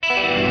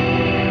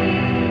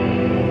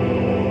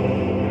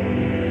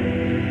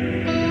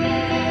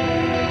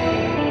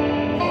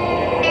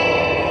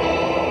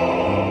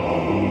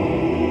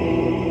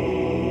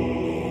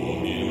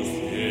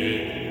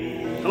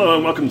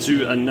and welcome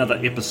to another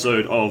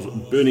episode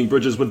of Burning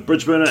Bridges with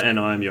Bridgeburner, and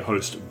I'm your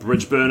host,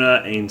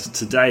 Bridgeburner, and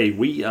today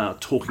we are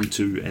talking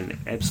to an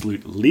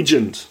absolute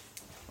legend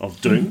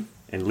of Doom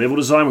and level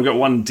design. We've got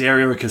one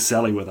Dario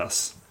Casali with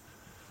us.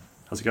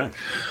 How's it going?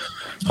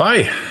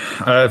 Hi,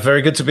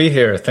 very good to be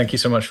here. Thank you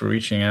so much for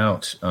reaching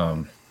out.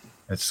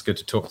 It's good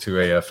to talk to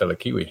a fellow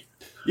Kiwi.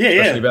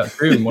 Especially about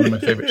Doom, one of my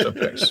favorite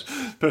subjects.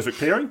 Perfect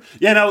pairing.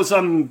 Yeah, no,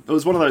 it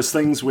was one of those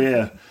things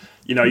where,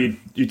 you know, you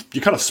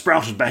kind of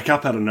sprouted back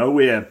up out of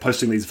nowhere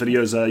posting these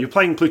videos. You're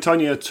playing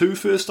Plutonia 2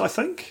 first, I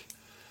think.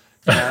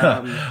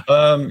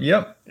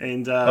 Yep.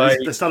 And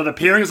they started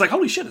appearing. It's like,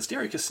 holy shit, it's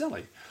Dario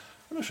Casali.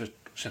 I should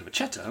have a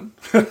chat to him.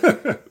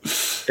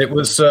 It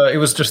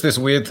was just this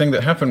weird thing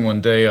that happened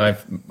one day. I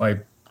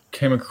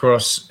came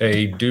across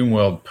a Doom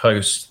World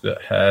post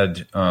that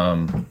had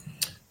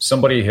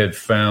somebody had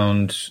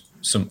found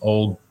some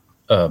old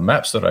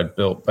maps that I'd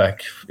built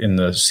back in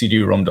the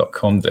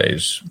cd-rom.com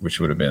days,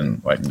 which would have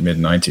been like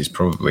mid-90s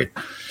probably.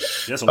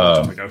 Yes, a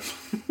long time ago.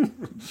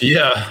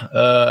 Yeah,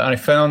 I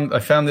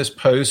found this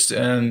post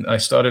and I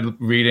started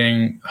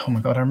reading. Oh my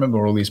god, I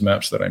remember all these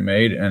maps that I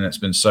made, and it's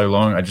been so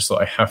long. I just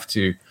thought I have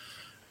to.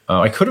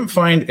 I couldn't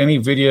find any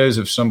videos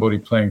of somebody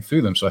playing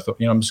through them, so I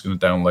thought, I'm just going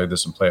to download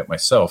this and play it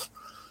myself.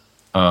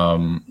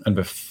 And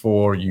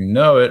before you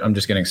know it, I'm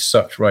just getting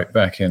sucked right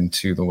back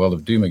into the world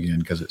of Doom again,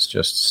 because it's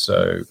just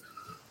so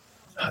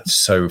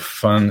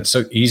fun. It's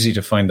so easy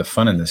to find the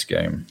fun in this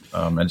game.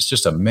 And it's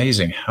just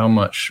amazing how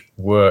much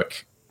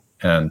work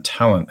and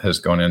talent has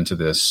gone into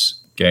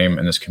this game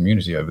and this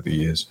community over the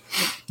years.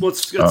 Well,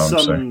 it's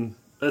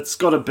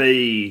got to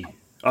be...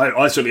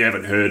 I certainly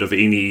haven't heard of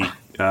any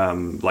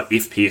like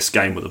FPS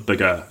game with a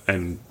bigger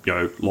and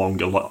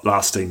longer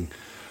lasting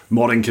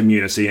modding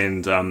community,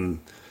 and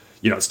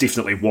it's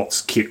definitely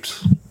what's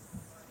kept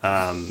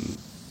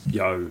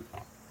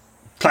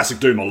classic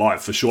Doom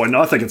alive for sure. And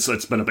I think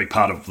it's been a big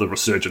part of the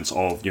resurgence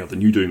of the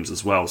new Dooms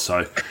as well.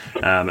 So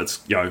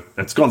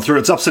it's gone through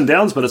its ups and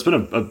downs, but it's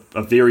been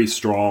a very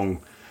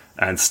strong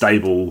and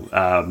stable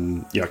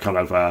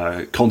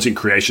content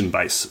creation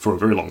base for a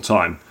very long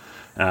time.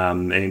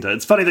 And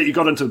it's funny that you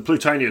got into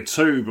Plutonia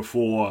 2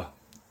 before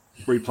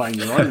replaying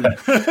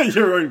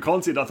your own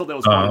content. I thought that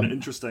was quite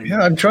interesting. Yeah,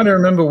 I'm trying to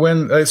remember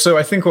when. So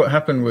I think what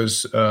happened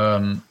was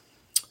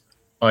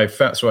I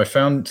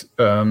found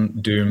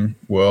Doom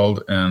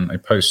World, and I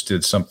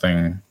posted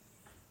something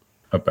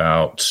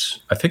about.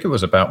 I think it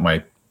was about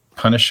my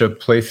Punisher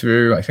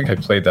playthrough. I think I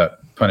played that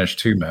Punish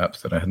 2 map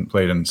that I hadn't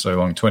played in so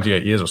long,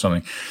 28 years or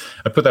something.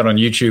 I put that on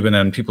YouTube, and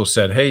then people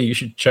said, hey, you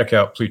should check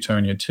out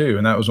Plutonia 2.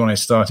 And that was when I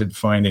started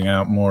finding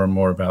out more and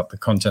more about the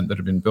content that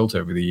had been built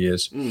over the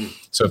years.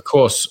 So, of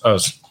course, I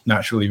was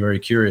naturally very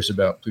curious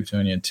about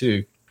Plutonia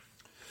 2.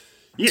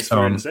 Yes,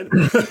 very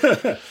understandable.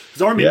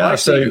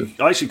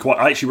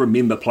 I actually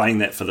remember playing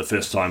that for the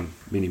first time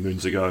many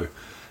moons ago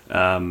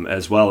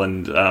as well.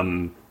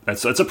 And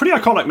it's a pretty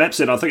iconic map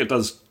set. I think it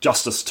does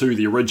justice to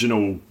the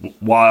original,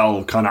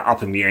 while kind of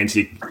up in the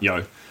ante,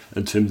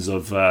 in terms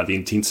of the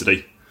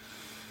intensity.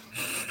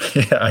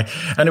 Yeah,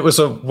 and it was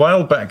a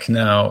while back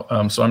now,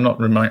 so I'm not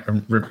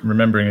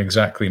remembering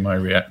exactly my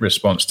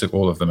response to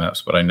all of the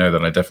maps, but I know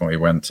that I definitely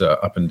went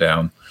up and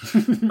down.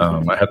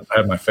 I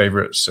had my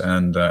favorites,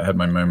 and had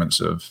my moments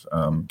of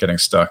getting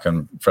stuck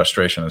and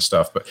frustration and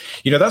stuff. But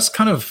that's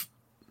kind of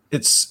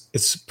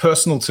it's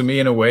personal to me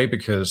in a way,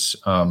 because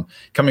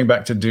coming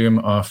back to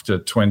Doom after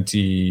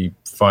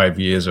 25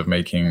 years of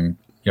making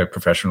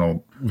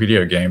professional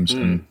video games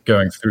and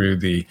going through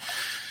the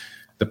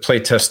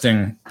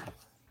playtesting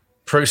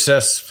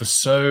process for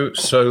so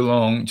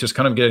long, just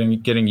kind of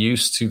getting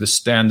used to the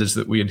standards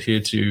that we adhere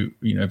to,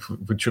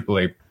 with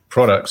AAA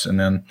products, and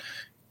then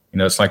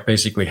it's like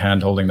basically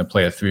hand-holding the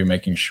player through,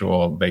 making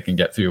sure they can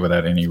get through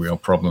without any real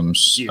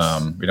problems.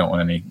 Yes. We don't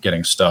want any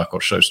getting stuck or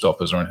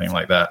showstoppers or anything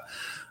like that.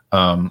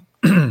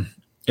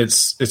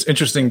 It's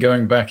interesting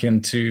going back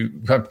into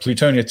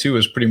Plutonia 2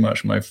 was pretty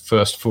much my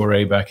first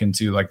foray back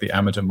into like the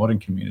amateur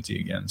modding community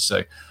again.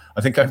 So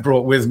I think I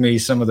brought with me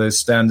some of those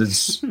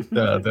standards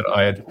that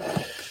I had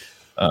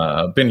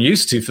been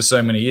used to for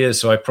so many years,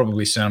 so I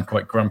probably sound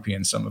quite grumpy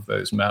in some of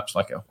those maps.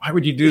 Like, why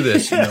would you do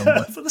this?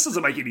 This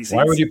doesn't make any sense.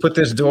 Why would you put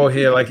this door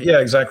here? Like, yeah,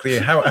 exactly.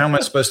 How am I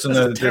supposed to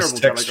know this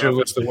texture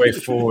was the way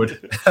forward?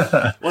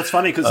 Well, it's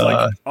funny because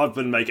I've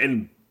been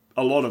making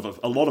a lot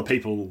of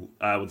people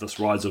with this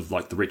rise of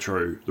like the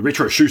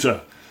retro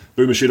shooter,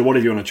 boomer shooter,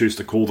 whatever you want to choose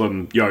to call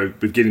them.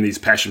 With getting these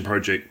passion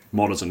project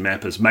modders and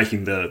mappers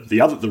making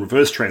the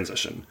reverse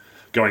transition,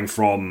 going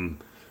from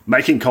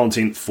making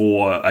content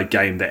for a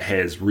game that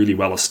has really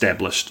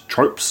well-established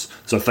tropes.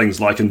 So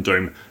things like in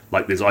Doom,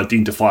 like there's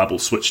identifiable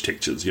switch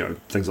textures,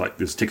 things like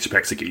there's texture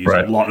packs that get used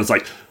a lot. And it's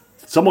like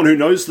someone who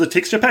knows the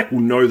texture pack will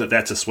know that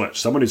that's a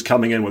switch. Someone who's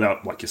coming in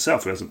without, like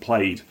yourself, who hasn't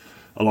played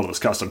a lot of this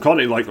custom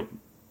content, like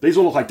these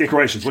all look like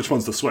decorations. Which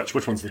one's the switch?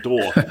 Which one's the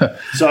door?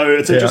 So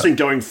it's interesting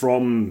going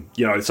from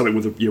something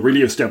with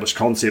really established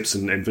concepts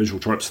and visual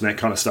tropes and that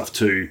kind of stuff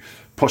to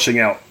pushing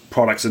out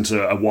products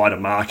into a wider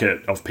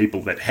market of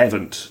people that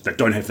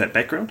don't have that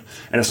background.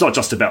 And it's not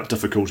just about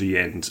difficulty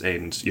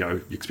and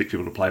you expect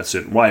people to play a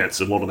certain way. It's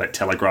a lot of that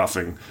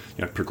telegraphing,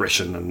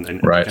 progression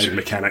and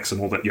mechanics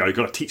and all that. You've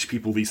got to teach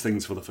people these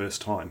things for the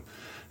first time.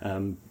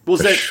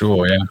 Was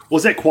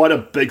that quite a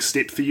big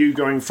step for you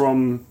going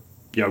from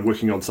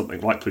working on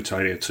something like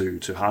Plutonia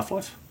to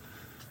Half-Life?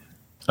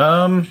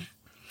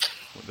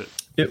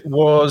 It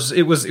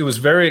was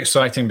very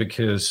exciting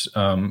because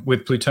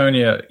with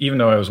Plutonia, even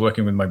though I was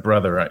working with my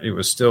brother, I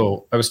was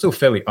still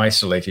fairly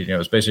isolated. It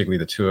was basically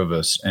the two of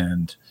us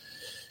and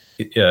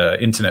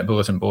internet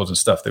bulletin boards and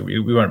stuff that we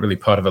weren't really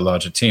part of a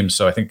larger team.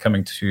 So I think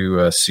coming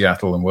to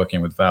Seattle and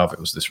working with Valve, it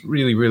was this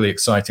really, really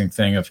exciting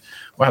thing of,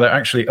 wow, there are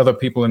actually other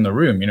people in the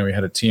room. We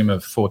had a team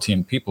of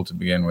 14 people to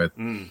begin with,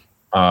 and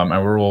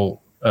we're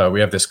all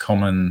we have this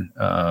common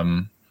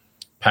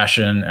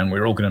passion, and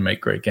we're all going to make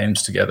great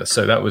games together.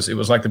 So it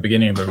was like the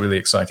beginning of a really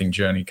exciting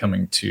journey,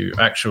 coming to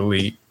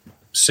actually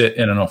sit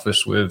in an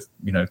office with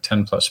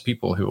 10 plus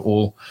people who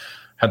all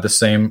had the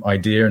same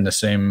idea and the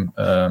same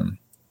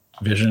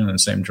vision and the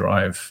same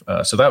drive.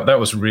 So that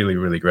was really,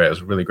 really great. It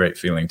was a really great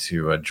feeling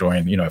to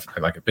join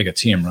like a bigger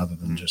team rather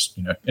than just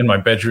in my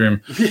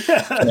bedroom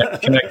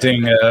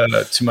connecting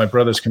to my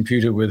brother's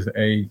computer with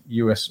a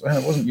it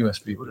wasn't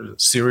USB, what is it,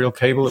 serial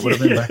cable it would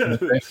have been back in the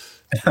day.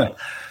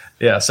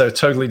 Yeah, so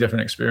totally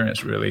different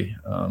experience, really.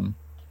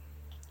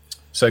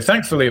 So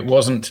thankfully it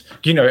wasn't,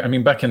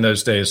 back in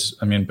those days,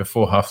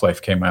 before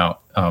Half-Life came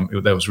out,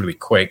 there was really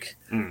Quake.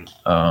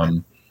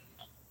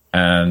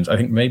 And I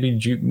think maybe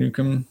Duke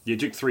Nukem. Yeah,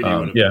 Duke 3D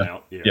would have been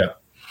out. Yeah.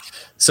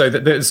 So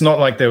it's not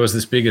like there was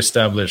this big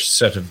established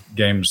set of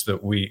games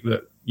that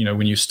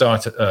when you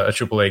start a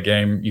AAA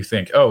game, you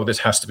think, oh, this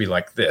has to be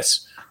like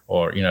this,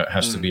 or, it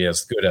has to be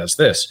as good as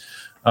this.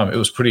 It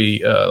was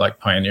pretty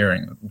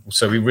pioneering.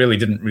 So we really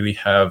didn't really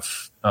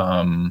have,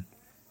 I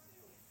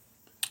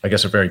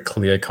guess, a very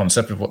clear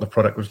concept of what the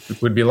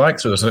product would be like.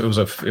 So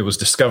it was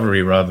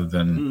discovery rather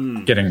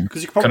than getting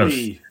because you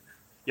could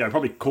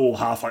probably call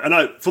Half-Life. I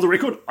know, for the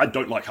record, I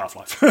don't like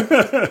Half-Life.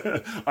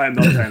 I am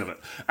not a fan of it.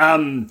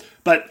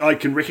 But I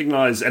can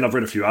recognize, and I've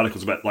read a few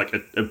articles about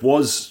it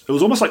was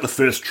almost like the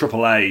first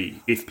AAA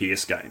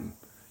FPS game.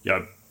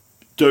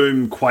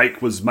 Doom,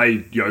 Quake was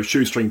made,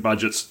 shoestring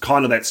budgets,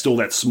 kind of that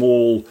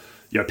small,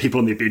 people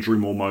in their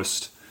bedroom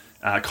almost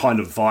kind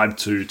of vibe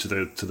to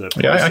the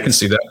process. Yeah, I can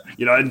see that.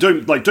 And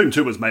Doom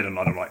 2 was made in,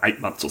 8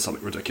 months or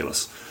something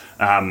ridiculous.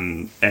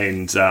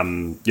 Because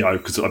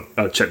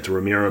I chatted to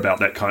Ramiro about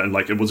that kind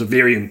of, it was a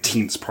very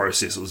intense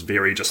process. It was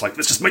very just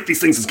let's just make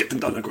these things and get them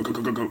done.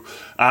 Go.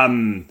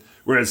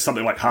 Whereas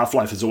something like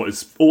Half-Life has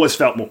always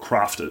felt more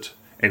crafted.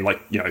 And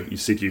you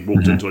said you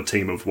walked into a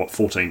team of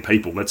 14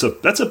 people. That's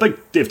a big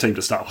dev team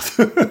to start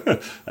with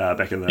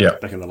back in the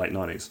late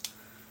 90s.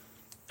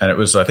 And it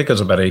was, I think it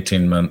was about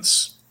 18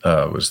 months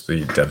was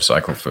the dev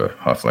cycle for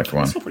Half-Life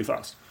 1. It's still pretty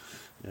fast.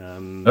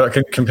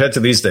 Compared to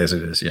these days,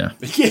 it is, yeah.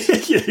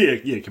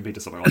 yeah. Compared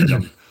to something like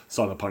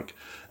Cyberpunk.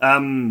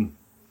 And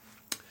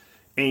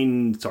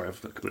sorry, I've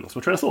completely lost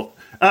my train of thought.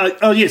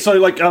 So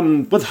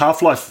with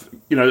Half-Life,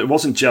 it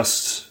wasn't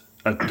just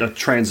a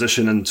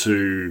transition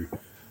into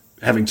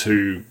having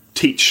to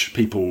teach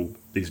people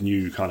these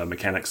new kind of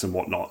mechanics and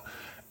whatnot.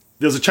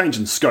 There's a change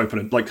in scope,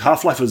 and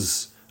Half-Life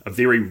is a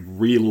very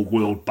real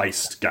world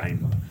based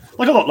game,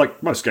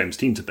 like most games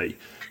tend to be.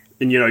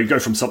 And you go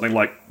from something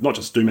like not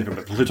just Doom, but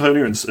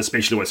Plutonia, and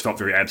especially always felt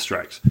very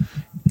abstract.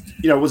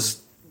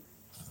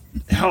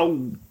 How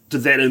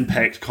did that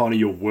impact kind of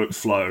your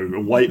workflow,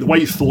 the way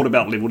you thought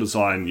about level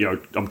design?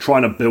 I'm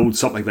trying to build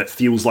something that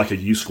feels like a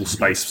useful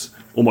space,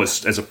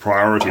 almost as a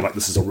priority. Like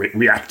this is a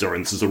reactor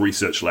and this is a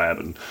research lab,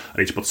 and I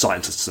need to put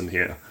scientists in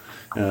here.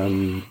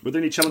 Were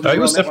there any challenges? It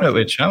was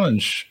definitely a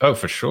challenge. Oh,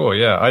 for sure.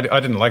 Yeah, I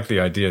didn't like the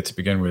idea to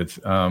begin with.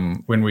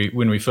 When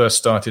we first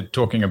started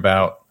talking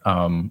about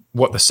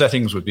what the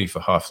settings would be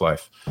for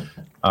Half-Life,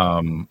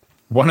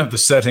 one of the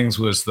settings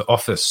was the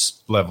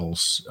office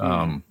levels.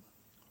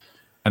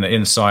 And the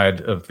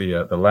inside of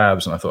the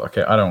labs, and I thought,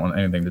 okay, I don't want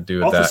anything to do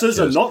with that. Offices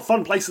are not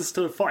fun places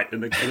to fight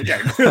in a game.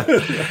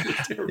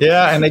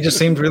 Yeah, and they just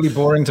seemed really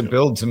boring to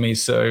build to me.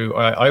 So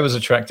I was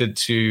attracted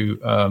to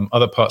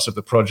other parts of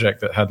the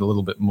project that had a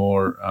little bit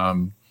more,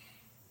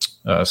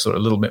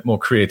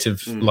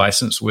 creative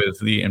license with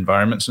the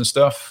environments and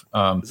stuff.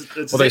 Is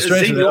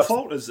Zen your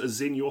fault? Is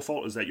Zen your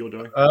fault? Is that you're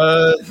doing?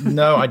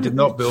 No, I did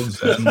not build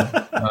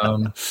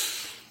Zen.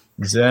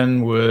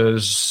 Zen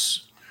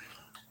was.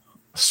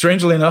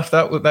 Strangely enough,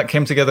 that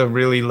came together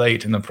really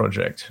late in the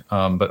project,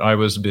 but I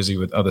was busy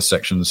with other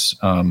sections.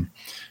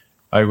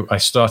 I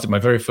started my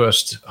very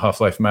first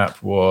Half-Life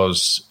map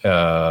was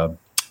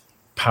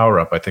Power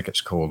Up, I think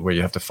it's called, where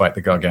you have to fight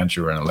the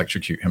Gargantua and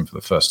electrocute him for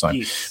the first time.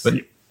 Yes. But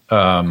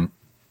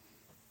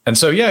and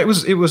so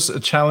it was a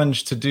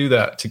challenge to do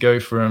that, to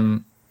go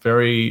from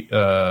very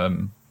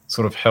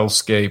sort of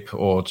hellscape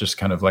or just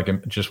kind of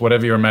just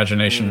whatever your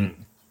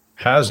imagination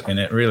has in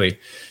it, really.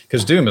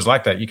 Because Doom is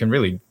like that. You can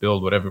really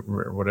build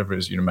whatever it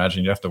is you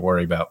imagine. You have to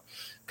worry about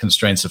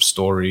constraints of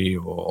story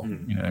or,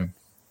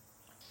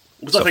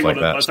 stuff like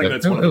that. I think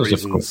that's one of the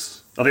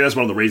reasons. I think that's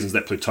one of the reasons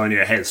that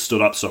Plutonia has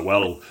stood up so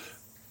well.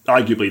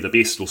 Arguably the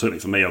best, or certainly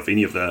for me, of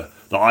any of the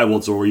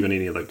iWads or even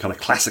any of the kind of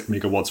classic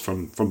megawads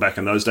from back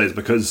in those days,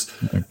 because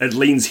it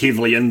leans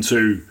heavily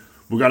into,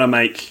 we're going to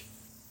make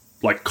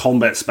like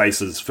combat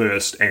spaces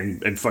first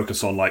and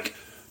focus on like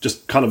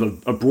just kind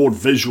of a broad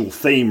visual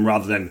theme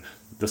rather than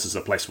this is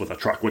a place with a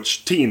truck,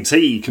 which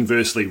TNT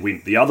conversely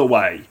went the other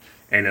way,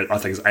 and I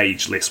think it's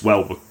aged less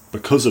well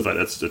because of it.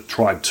 It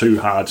tried too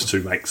hard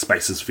to make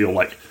spaces feel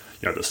like,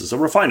 this is a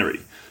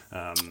refinery.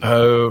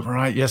 Oh,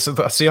 right. Yes.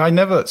 Yeah, see,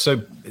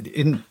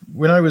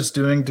 when I was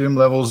doing Doom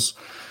levels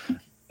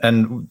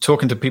and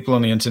talking to people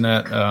on the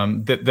internet,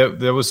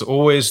 there was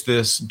always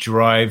this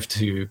drive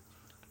to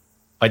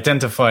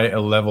identify a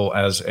level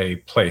as a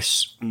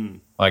place.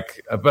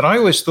 But I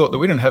always thought that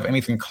we didn't have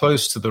anything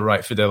close to the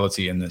right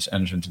fidelity in this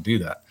engine to do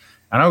that.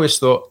 And I always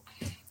thought,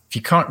 if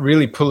you can't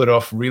really pull it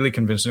off really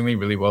convincingly,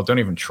 really well, don't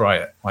even try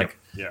it.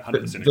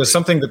 There's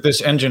something that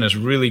this engine is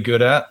really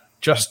good at.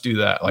 Just do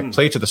that.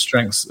 Play to the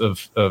strengths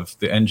of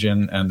the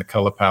engine and the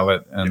color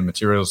palette and the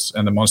materials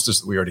and the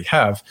monsters that we already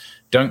have.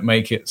 Don't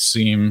make it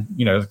seem,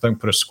 don't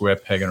put a square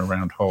peg in a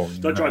round hole.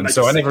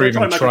 I never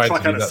even tried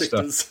to do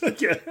that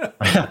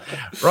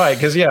stuff. Right,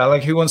 because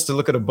who wants to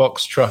look at a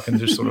box truck and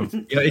just sort of,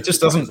 it just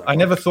doesn't. I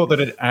never thought that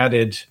it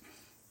added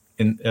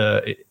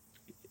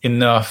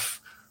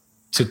enough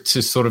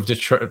to sort of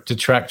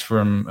detract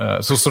from,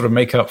 sort of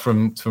make up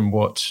from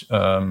what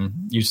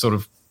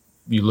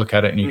you look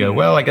at it and you go,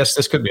 well, I guess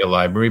this could be a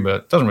library, but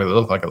it doesn't really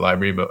look like a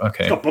library, but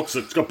okay. It's got books.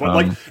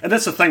 And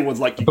that's the thing with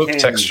you book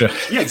texture.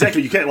 Yeah,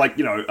 exactly. You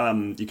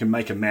can you can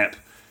make a map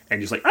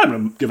and you're just like,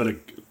 I'm going to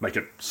make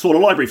it sort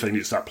of library thing.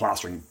 You start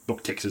plastering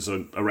book textures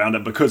around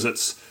it because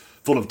it's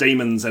full of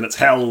demons and it's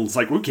hell. It's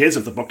like, who cares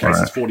if the bookcase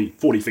is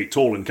 40 feet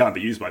tall and can't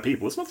be used by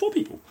people? It's not for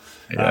people.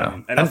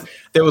 Yeah. And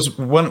there was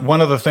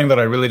one other thing that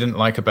I really didn't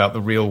like about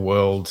the real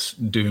world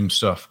Doom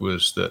stuff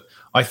was that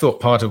I thought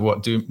part of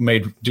what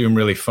made Doom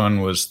really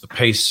fun was the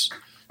pace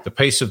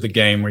of the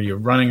game, where you're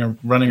running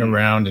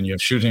around and you're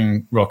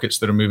shooting rockets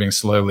that are moving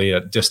slowly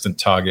at distant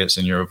targets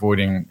and you're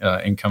avoiding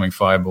incoming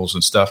fireballs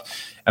and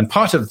stuff. And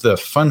part of the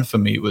fun for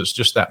me was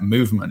just that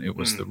movement. It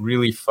was the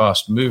really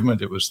fast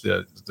movement. It was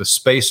the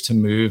space to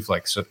move,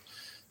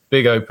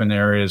 big open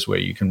areas where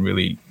you can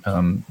really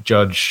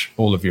judge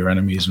all of your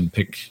enemies and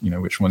pick,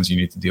 which ones you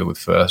need to deal with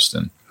first.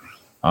 And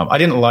I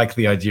didn't like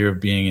the idea of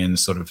being in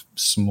sort of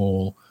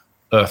small,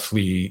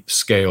 earthly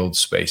scaled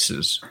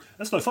spaces.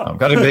 That's no fun.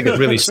 I don't think it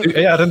really.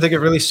 I don't think it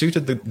really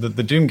suited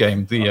the Doom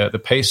game.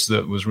 The pace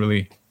that was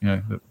really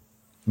that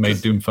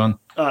made Doom fun.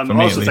 I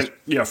also think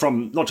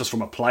from not just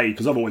from a play,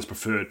 because I've always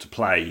preferred to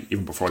play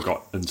even before I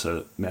got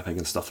into mapping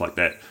and stuff like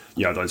that.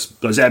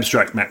 Those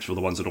abstract maps were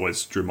the ones that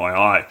always drew my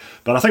eye.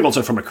 But I think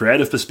also from a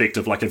creative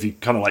perspective, if you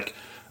kind of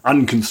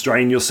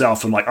unconstrain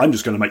yourself and I'm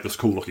just going to make this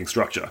cool looking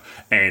structure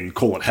and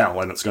call it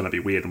hell, and it's going to be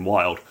weird and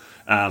wild.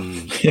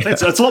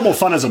 It's a lot more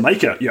fun as a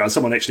maker.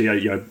 Someone actually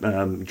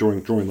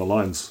drawing the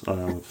lines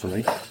for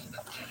me.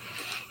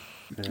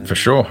 For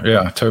sure,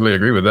 I totally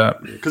agree with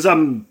that. Because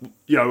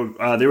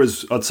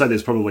I'd say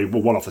there's probably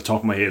one off the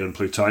top of my head in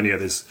Plutonia.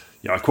 There's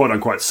a quote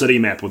unquote city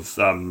map with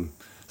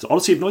it's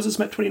Odyssey of Noises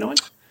map 29.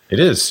 It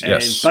is,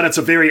 yes, but it's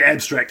a very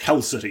abstract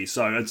hell city,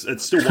 so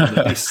it's still one of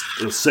the best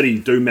city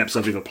Doom maps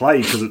I've ever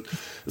played, because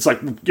it's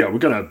like we're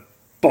going to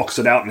box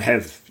it out and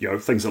have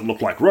things that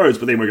look like roads,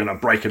 but then we're going to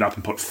break it up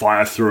and put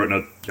fire through it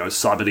and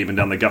cyber demon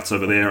down the guts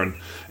over there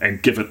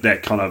and give it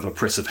that kind of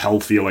oppressive hell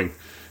feeling,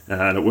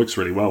 and it works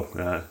really well.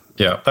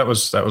 That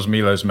was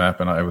Milo's map,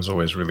 and I was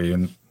always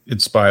really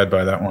inspired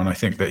by that one. I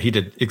think that he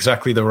did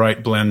exactly the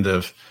right blend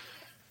of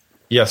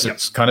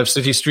it's kind of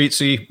city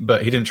streetsy,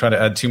 but he didn't try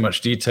to add too much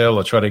detail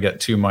or try to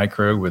get too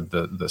micro with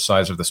the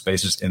size of the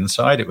spaces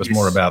inside. It was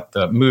more about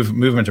the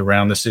movement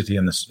around the city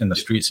and in the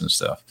streets and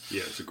stuff.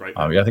 Yeah, it's a great.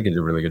 I think he did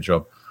a really good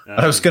job.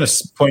 I was going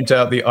to point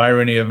out the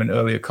irony of an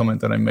earlier comment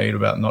that I made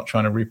about not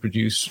trying to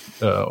reproduce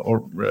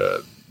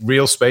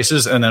real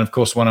spaces, and then of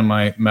course one of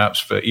my maps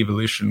for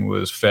Evolution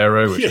was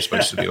Pharaoh, which is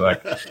supposed to be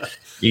like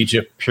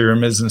Egypt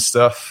pyramids and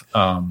stuff.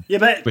 But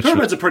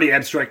pyramids are pretty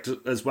abstract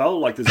as well.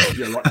 There's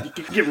you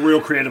can get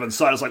real creative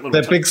inside. It's like little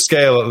they're big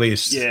scale at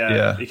least.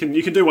 Yeah. You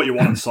can do what you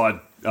want inside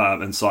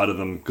of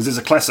them, because there's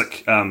a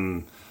classic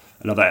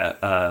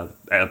another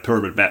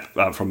pyramid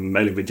map from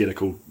Mailing Vendetta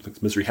called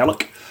Misery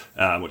Halleck,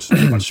 which is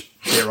pretty much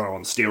Pharaoh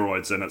on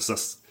steroids, and it's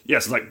just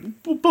it's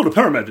like build a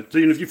pyramid. So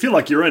you feel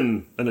like you're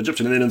in an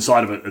Egyptian, and then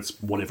inside of it,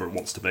 it's whatever it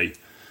wants to be.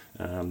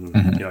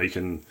 You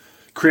can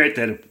create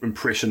that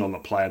impression on the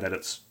player that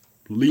it's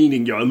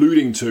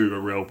alluding to a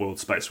real world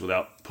space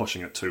without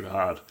pushing it too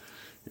hard.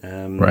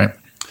 Right.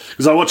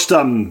 Because I watched,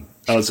 I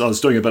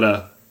was doing a bit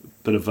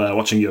of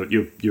watching your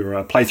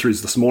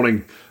playthroughs this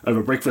morning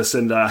over breakfast,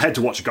 and I had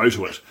to watch Go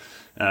To It.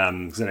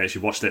 Because I didn't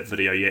actually watched that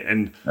video yet,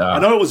 and I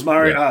know it was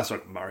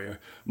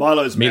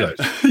Milo's Milo.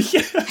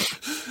 Yeah,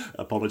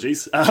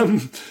 apologies.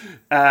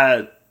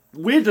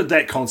 where did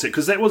that concept?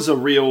 Because that was a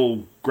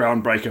real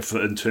groundbreaker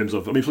for in terms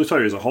of. I mean,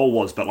 Plutonia as a whole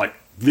was, but like,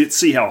 let's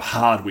see how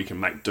hard we can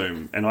make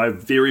Doom. And I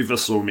have very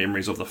visceral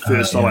memories of the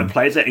first time I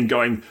played that and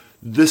going,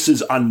 "This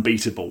is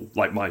unbeatable."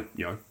 Like my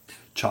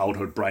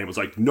childhood brain was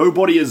like,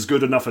 "Nobody is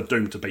good enough at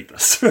Doom to beat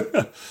this."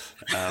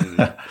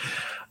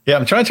 Yeah,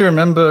 I'm trying to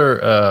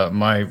remember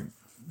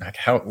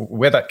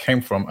where that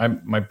came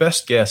from. My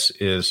best guess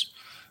is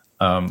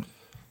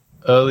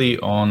early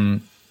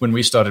on when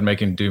we started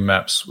making Doom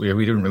maps, we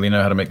didn't really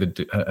know how to make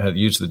how to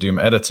use the Doom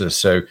editor,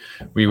 so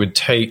we would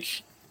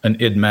take an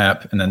id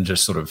map and then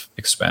just sort of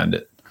expand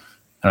it.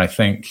 And I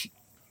think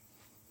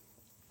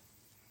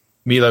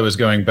Milo was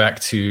going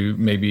back to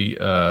maybe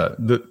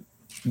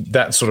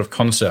that sort of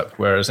concept,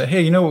 whereas,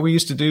 hey, you know what we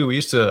used to do? We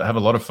used to have a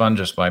lot of fun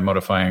just by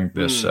modifying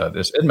this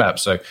id map.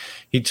 So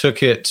he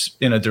took it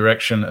in a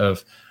direction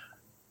of,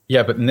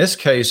 yeah, but in this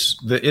case,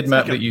 the id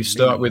map that you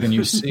start with and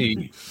you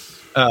see,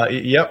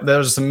 yep,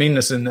 there's some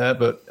meanness in there,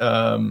 but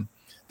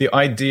the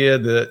idea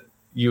that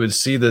you would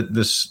see that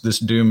this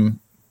Doom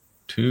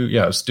 2,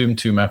 it's Doom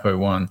 2 map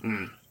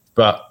 01,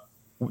 but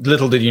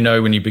little did you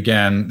know when you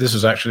began, this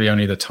was actually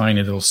only the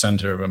tiny little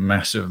center of a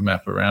massive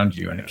map around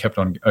you, and it kept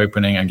on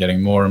opening and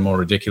getting more and more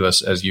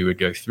ridiculous as you would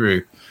go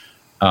through.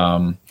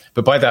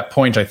 But by that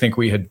point, I think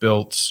we had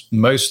built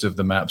most of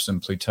the maps in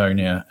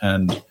Plutonia,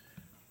 and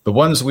the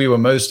ones we were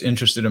most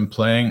interested in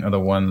playing are the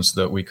ones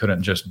that we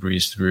couldn't just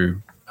breeze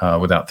through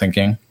without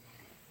thinking.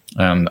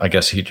 And I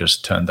guess he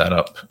just turned that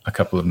up a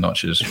couple of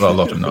notches, well, a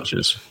lot of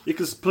notches. Yeah,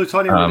 because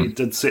Plutonia really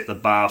did set the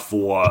bar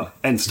for,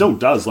 and still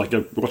does, like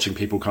watching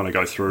people kind of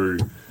go through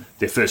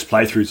their first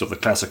playthroughs of the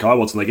classic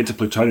iWads, and they get to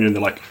Plutonia and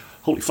they're like,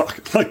 holy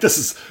fuck, like this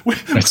is...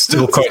 It's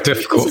still quite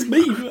difficult. This is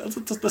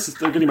me.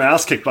 They're getting my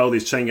ass kicked by all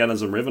these chain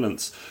gunners and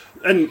revenants.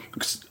 And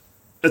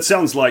it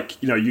sounds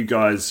like, you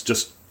guys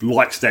just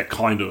liked that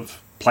kind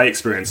of play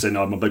experience, and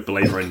I'm a big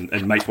believer in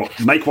make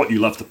what you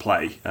love to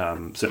play.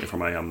 Certainly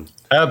from a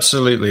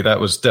absolutely, that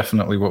was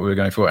definitely what we were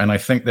going for, and I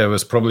think there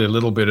was probably a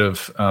little bit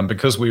of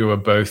because we were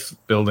both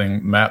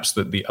building maps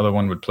that the other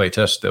one would play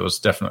test. There was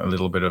definitely a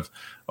little bit of,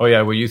 oh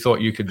yeah, well you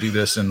thought you could do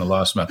this in the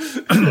last map.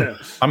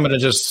 I'm going to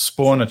just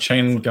spawn a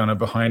chain gunner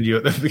behind you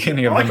at the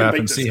beginning of the map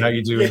and see how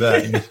you do with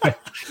that.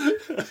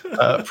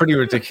 Pretty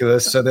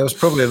ridiculous. So there was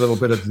probably a little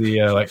bit of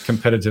the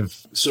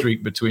competitive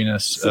streak between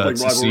us to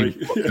see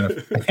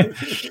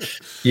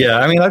yeah,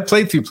 I mean, I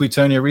played through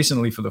Plutonia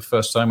recently for the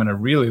first time in a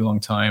really long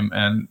time,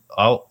 and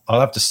I'll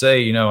have to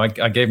say, I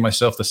gave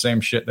myself the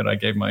same shit that I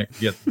gave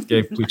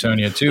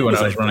Plutonia 2 when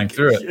I was running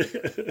through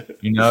it.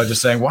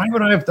 Just saying, why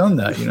would I have done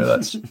that?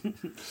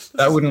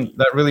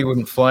 That really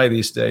wouldn't fly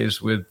these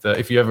days with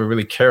if you ever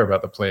really care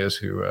about the players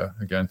who are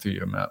going through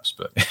your maps.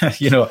 But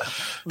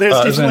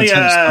there's definitely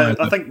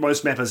I think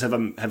most mappers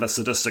have a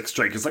sadistic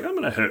streak. It's like, I'm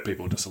going to hurt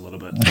people just a little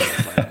bit.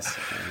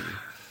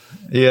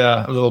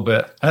 Yeah, a little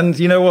bit. And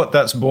you know what?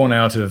 That's born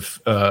out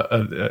of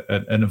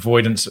an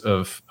avoidance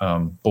of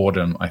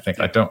boredom, I think.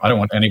 I don't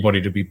want anybody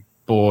to be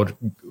bored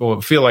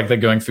or feel like they're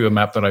going through a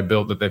map that I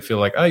built that they feel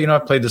like, oh,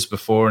 I've played this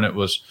before and it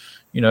was,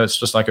 it's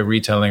just like a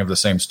retelling of the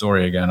same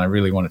story again. I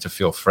really want it to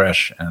feel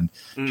fresh and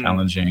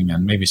challenging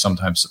and maybe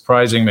sometimes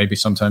surprising, maybe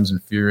sometimes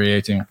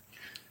infuriating.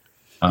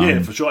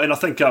 Yeah, for sure. And I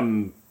think,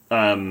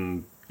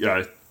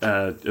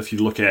 if you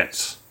look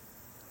at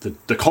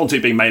the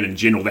content being made in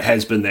general, there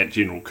has been that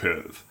general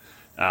curve.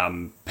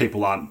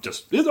 People aren't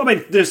just... I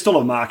mean, there's still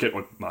a market,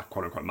 or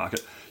quote-unquote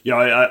market,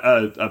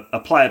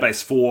 a player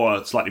base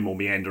for slightly more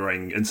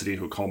meandering,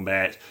 incidental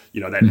combat,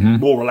 that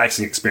more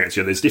relaxing experience.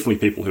 There's definitely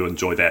people who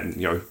enjoy that,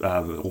 and,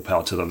 all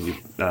power to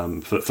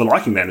them for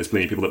liking that. There's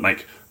plenty of people that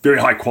make very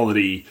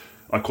high-quality,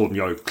 I call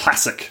them,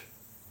 classic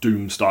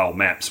Doom-style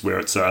maps, where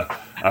it's a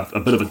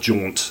bit of a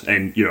jaunt,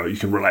 and, you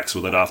can relax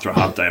with it after a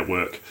hard day at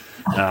work.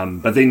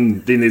 But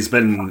then there's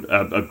been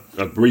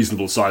a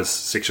reasonable-sized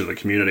section of the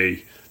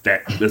community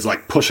that is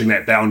like pushing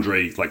that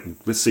boundary, like,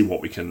 let's see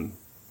what we can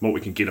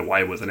get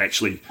away with and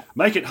actually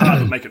make it hard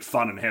and make it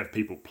fun and have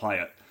people play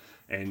it.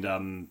 And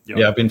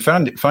I've been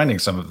finding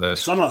some of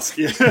those. Sunlusk,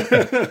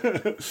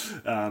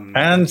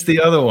 and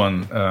the other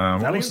one,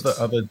 what was the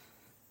other?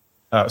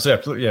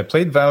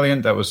 Played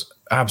Valiant. That was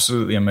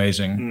absolutely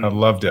amazing. I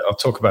loved it. I'll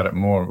talk about it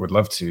more. Would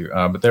love to.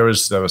 But there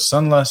was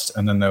Sunlust,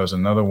 and then there was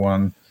another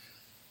one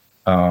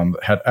that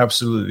had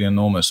absolutely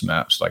enormous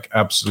maps, like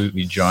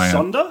absolutely giant.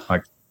 Sunder?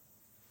 Like,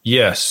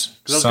 yes.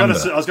 Because I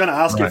was going to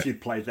ask you if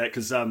you'd played that,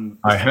 because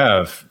I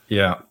have,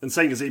 yeah. And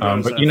saying as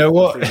Ebo, but you know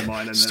what?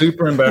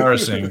 Super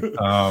embarrassing.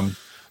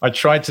 I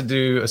tried to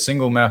do a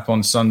single map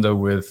on Sunder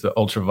with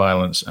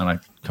Ultraviolence, and I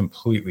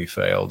completely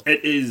failed.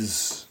 It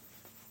is.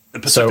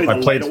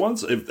 Particularly the later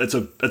ones, it's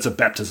a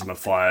baptism of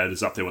fire. It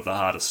is up there with the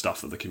hardest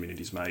stuff that the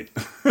community's made.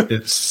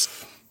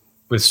 It's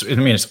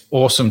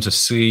awesome to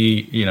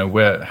see,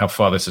 how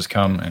far this has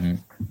come, and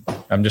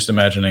I'm just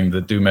imagining the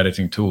Doom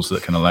editing tools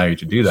that can allow you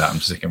to do that. I'm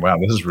just thinking, wow,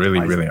 this is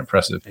really, really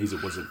impressive. He's a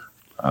wizard.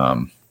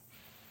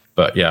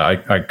 But yeah,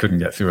 I couldn't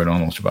get through it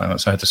on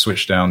Ultraviolence. I had to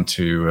switch down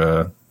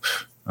to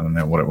I don't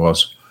know what it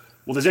was.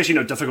 Well, there's actually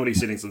no difficulty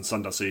settings in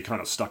Sunder, so you're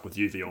kind of stuck with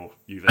UV or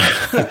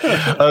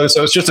UV. Oh,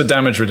 so it's just a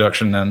damage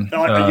reduction then.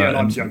 And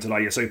I'm young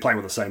today, so you're playing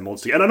with the same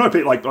mods together. And I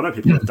know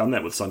people have done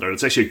that with Sunder.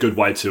 It's actually a good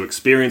way to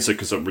experience it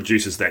because it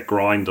reduces that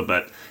grind a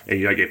bit, and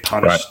you don't get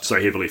punished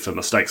so heavily for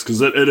mistakes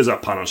because it is a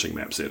punishing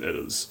map set. It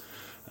is,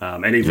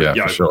 and even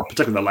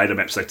particularly the later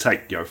maps, they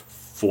take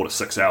 4 to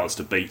 6 hours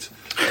to beat.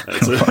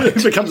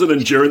 It becomes an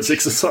endurance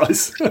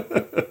exercise.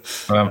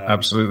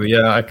 Absolutely,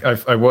 yeah.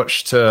 I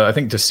watched. I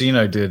think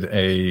Decino did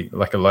a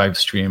live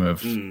stream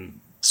of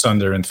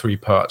Sunder in 3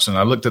 parts, and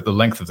I looked at the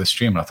length of the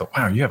stream, and I thought,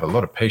 wow, you have a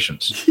lot of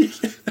patience.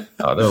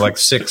 They're like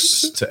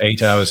 6 to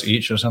 8 hours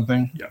each or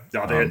something.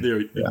 Yeah,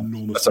 they're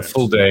enormous. That's a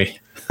full day.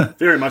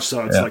 Very much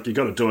so. It's like you've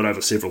got to do it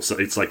over several. So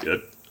it's like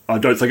I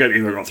don't think I've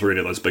ever got through any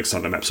of those big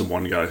Sunder maps in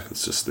one go.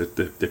 It's just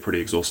they're pretty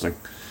exhausting.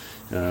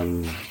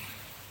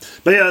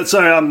 But yeah,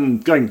 so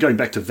going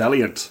back to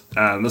Valiant,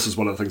 this is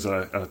one of the things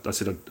that I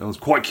said I was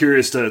quite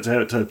curious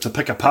to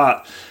pick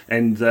apart,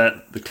 and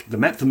the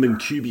map, the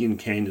Mancubian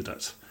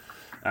Candidate.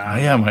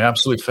 My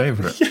absolute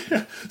favourite.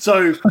 Yeah.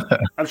 So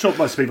I'm sure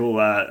most people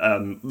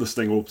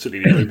listening, or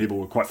certainly people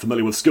who are quite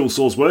familiar with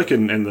Skillsaw's work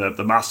and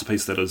the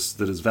masterpiece that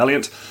is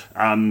Valiant.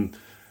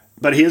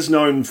 But he is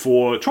known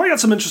for trying out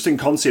some interesting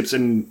concepts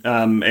and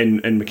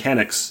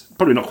mechanics,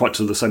 probably not quite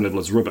to the same level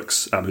as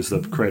Rubix, who's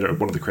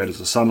one of the creators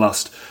of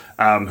Sunlust,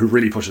 who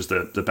really pushes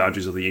the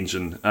boundaries of the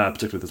engine,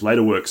 particularly with his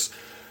later works.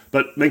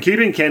 But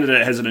Mancubian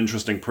Candidate has an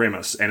interesting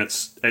premise, and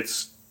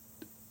it's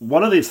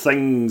one of the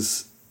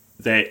things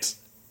that,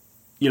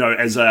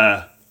 as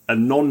a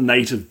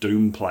non-native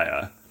Doom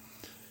player,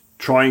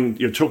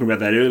 you're talking about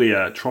that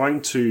earlier, trying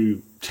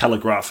to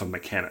telegraph a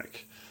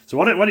mechanic. So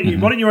why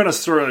don't you run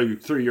us through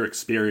your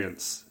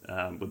experience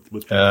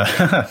with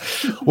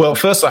Well,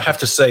 first I have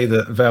to say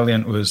that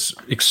Valiant was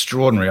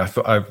extraordinary.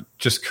 I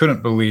just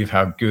couldn't believe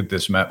how good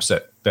this map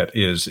set that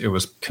is. It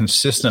was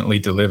consistently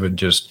delivered,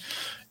 just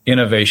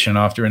innovation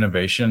after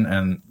innovation,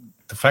 and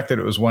the fact that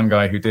it was one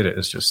guy who did it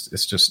is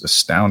just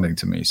astounding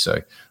to me.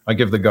 So I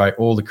give the guy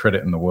all the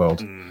credit in the world.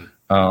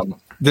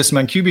 This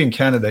Mancubian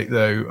Candidate,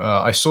 though,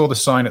 I saw the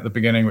sign at the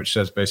beginning which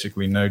says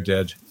basically no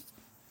dead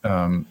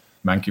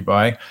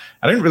Mancubi.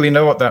 I didn't really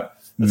know what that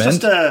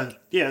meant.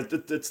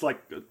 It's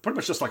like pretty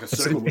much just like a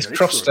circle. It's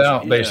crossed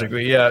out,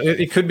 basically. Yeah,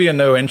 it could be a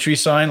no entry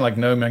sign, like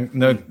no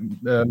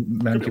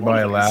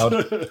Mancubi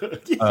allowed.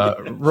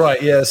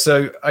 Right. Yeah.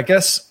 So I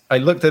guess I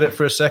looked at it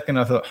for a second.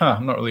 I thought,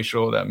 I'm not really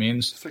sure what that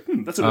means. It's like,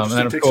 that's an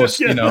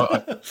interesting and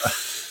of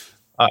course,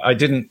 I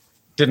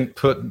didn't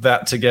put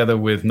that together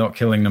with not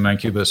killing the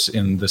Mancubus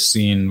in the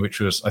scene, which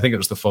was, I think it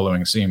was the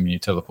following scene when you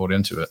teleport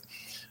into it.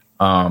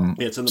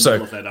 It's in the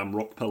middle of that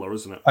rock pillar,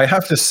 isn't it? I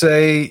have to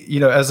say,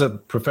 as a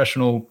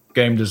professional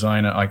game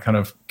designer, I kind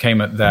of came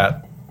at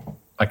that.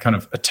 I kind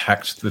of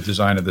attacked the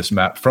design of this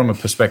map from a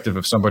perspective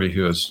of somebody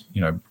who has,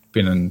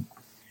 been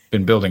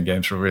building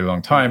games for a really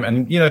long time,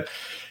 and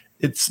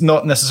it's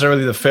not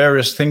necessarily the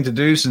fairest thing to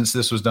do since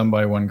this was done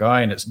by one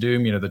guy and it's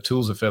Doom. The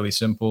tools are fairly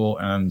simple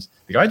and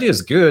the idea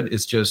is good.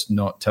 It's just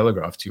not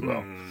telegraphed too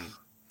well.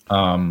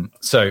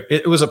 So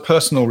it was a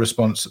personal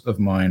response of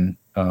mine,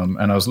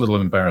 and I was a little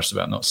embarrassed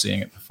about not seeing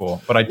it before.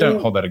 But I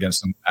don't hold that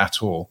against them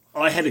at all.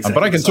 I had exactly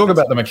but I can talk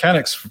about the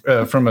mechanics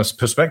from a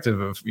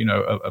perspective of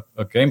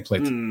a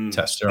gameplay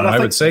tester, and I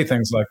would say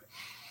things like,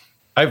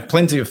 I have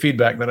plenty of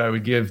feedback that I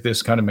would give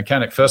this kind of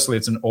mechanic. Firstly,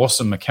 it's an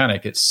awesome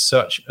mechanic. It's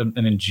such an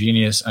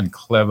ingenious and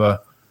clever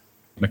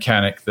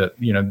mechanic that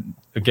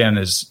again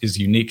is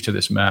unique to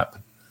this map,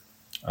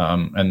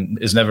 and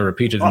is never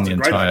repeated in the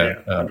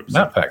entire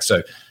map pack.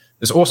 So.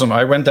 It's awesome.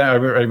 I went down,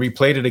 I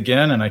replayed it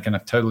again, and I can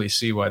totally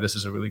see why this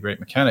is a really great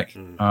mechanic.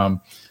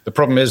 The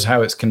problem is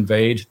how it's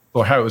conveyed,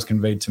 or how it was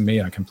conveyed to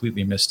me. I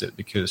completely missed it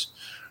because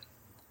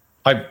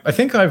I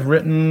think I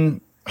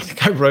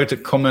wrote a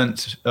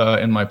comment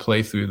in my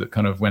playthrough that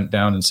kind of went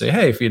down and say,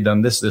 hey, if you had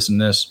done this, this, and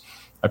this,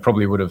 I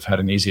probably would have had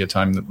an easier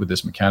time with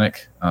this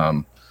mechanic.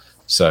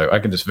 So I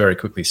can just very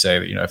quickly say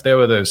that, if there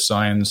were those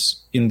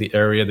signs in the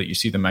area that you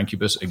see the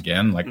Mancubus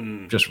again, like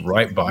just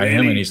right by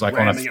him, and he's like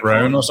on a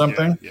throne or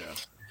something. Yeah.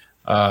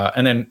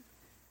 And then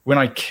when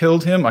I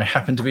killed him, I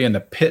happened to be in the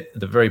pit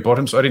at the very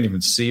bottom, so I didn't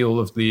even see all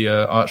of the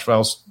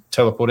Archviles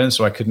teleport in,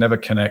 so I could never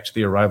connect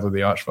the arrival of the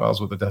Archviles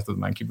with the death of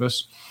the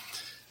Mancubus.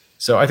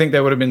 So I think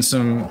there would have been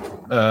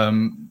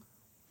some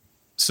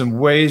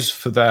ways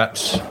for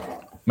that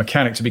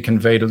mechanic to be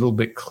conveyed a little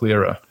bit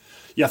clearer.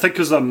 Yeah, I think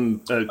because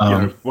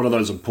one of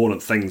those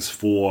important things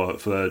for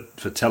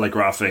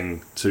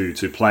telegraphing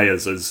to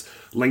players is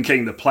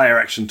linking the player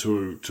action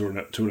to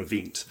an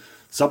event.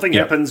 Something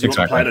happens, you want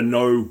the player to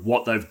know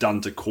what they've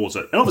done to cause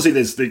it. And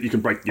obviously you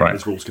can break,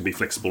 those rules can be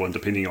flexible, and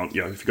depending on, if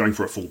you're going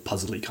for a full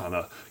puzzly kind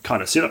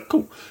of setup,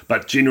 cool.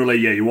 But generally,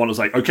 you want to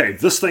say, okay,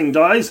 this thing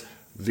dies,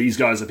 these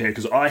guys appear,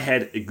 because I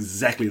had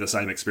exactly the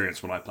same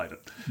experience when I played it.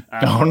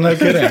 No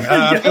kidding.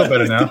 I feel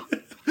better now.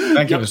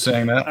 Thank you for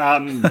saying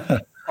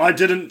that.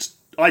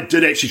 I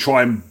did actually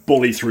try and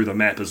bully through the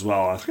map as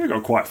well. I think I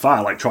got quite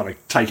far, like trying to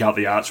take out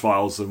the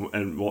Archviles,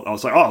 and I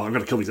was like, I've got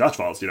to kill these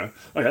Archviles.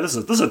 Okay, this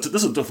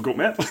is a difficult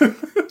map.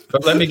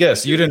 But let me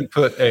guess, you didn't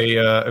put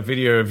a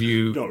video of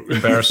you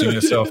embarrassing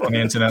yourself on the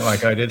internet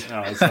like I did.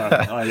 No,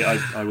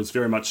 I was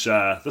very much.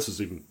 This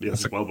was even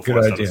well before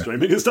I started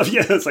streaming and stuff.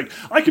 Yeah, it's like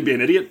I could be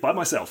an idiot by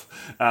myself.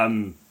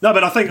 No,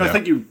 but I think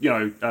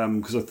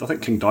because I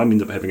think King Dime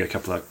ended up having a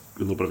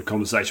little bit of a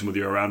conversation with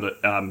you around it.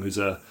 Who's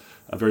a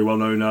very well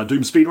known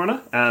Doom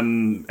speedrunner,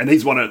 and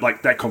he's one of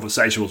that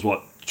conversation was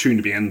what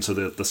tuned me into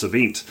this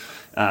event,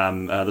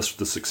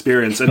 this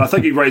experience, and I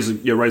think he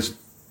raised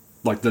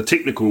like the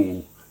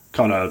technical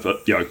kind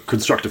of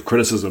constructive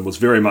criticism was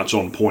very much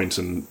on point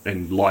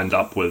and lined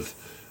up with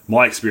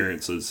my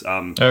experiences.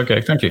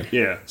 Okay, thank you.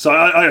 Yeah, so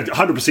I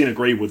 100%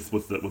 agree with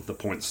the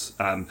points,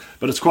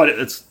 but it's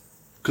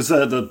because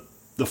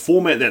the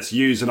format that's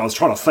used, and I was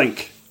trying to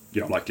think,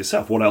 like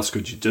yourself, what else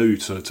could you do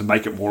to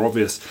make it more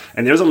obvious?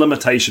 And there's a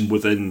limitation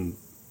within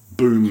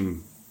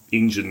Boom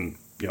Engine.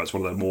 It's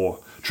one of the more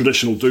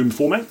traditional Doom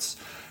formats.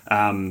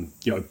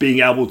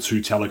 Being able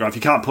to telegraph,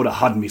 you can't put a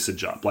HUD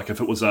message up. Like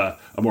if it was a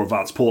more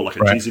advanced port, like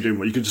a GZ Doom,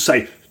 where you could just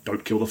say,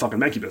 "Don't kill the fucking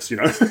Mancubus,"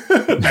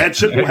 bad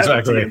shit will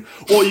happen to them.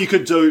 Or you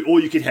could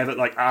have it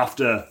like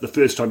after the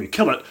first time you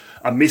kill it,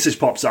 a message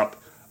pops up,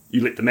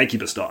 you let the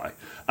Mancubus die.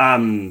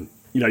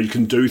 You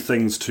can do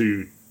things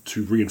to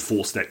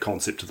reinforce that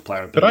concept to the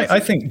player. But I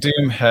think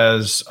Doom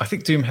has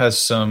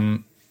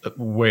some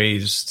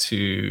ways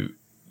to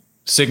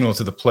signal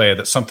to the player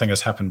that something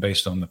has happened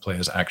based on the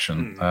player's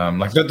action.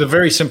 Like the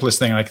very simplest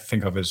thing I can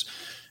think of is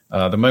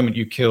the moment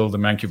you kill the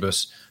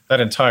Mancubus,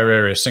 that entire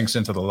area sinks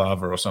into the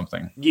lava or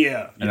something.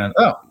 Yeah. And then,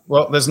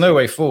 there's no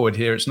way forward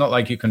here. It's not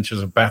like you can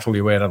just battle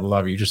your way out of the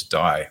lava. You just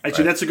die.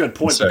 Actually, that's a good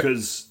point,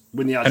 because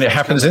when the and it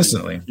happens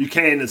instantly. You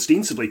can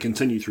ostensibly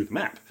continue through the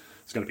map.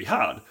 It's going to be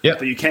hard,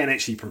 but you can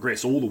actually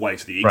progress all the way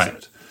to the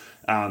exit.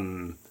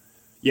 Right.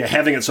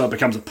 Having it so it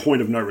becomes a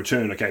point of no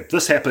return. Okay,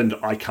 this happened,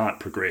 I can't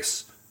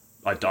progress.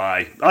 I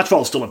die.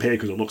 Archvile's still up here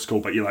because it looks cool,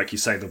 but like you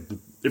say,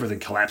 everything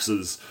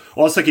collapses. I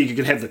was thinking you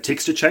could have the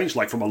texture change,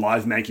 like from a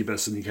live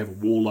Mancubus, and you can have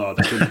a wall lower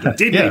that killed the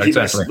dead Mancubus,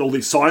 exactly. All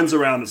these signs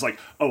around. It's like,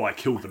 oh, I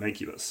killed the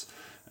Mancubus.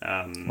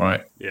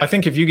 Right. Yeah. I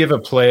think if you give a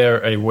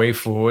player a way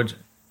forward,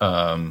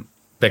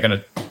 they're going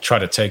to try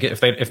to take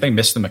it. If they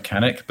miss the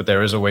mechanic, but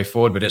there is a way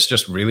forward, but it's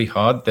just really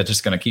hard, they're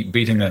just going to keep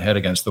beating their head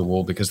against the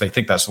wall because they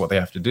think that's what they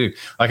have to do.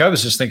 Like I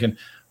was just thinking,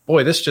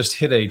 boy, this just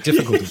hit a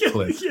difficulty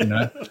cliff,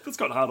 It's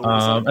got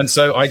hard. And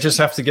so I just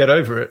have to get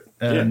over it.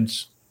 And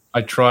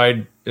I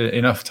tried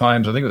enough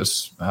times. I think it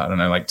was, I don't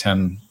know, like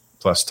 10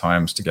 plus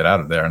times to get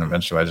out of there. And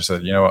eventually I just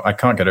said, I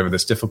can't get over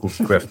this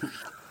difficulty cliff.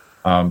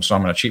 So I'm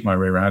going to cheat my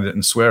way around it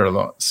and swear a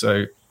lot.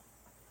 So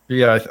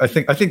yeah, I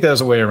think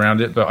there's a way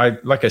around it.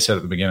 But like I said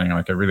at the beginning,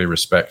 I really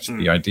respect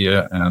the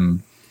idea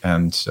and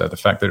the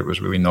fact that it was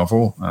really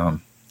novel. I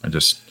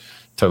just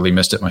totally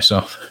missed it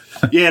myself.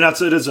 Yeah,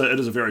 it is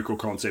a very cool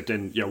concept,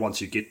 and once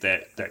you get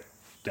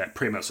that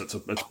premise, it's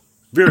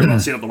very well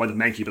set up the way the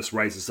Mancubus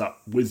raises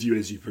up with you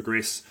as you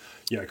progress.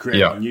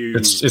 Creating new.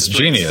 It's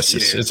genius.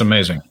 It's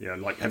amazing. Yeah,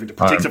 like having to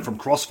protect it from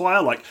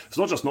crossfire. Like it's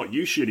not just not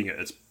you shooting it;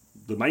 it's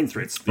the main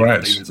threats. Right.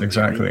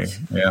 Exactly.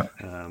 Yeah.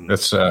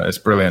 It's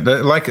brilliant.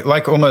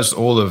 Like almost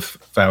all of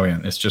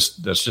Valiant, there's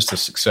just a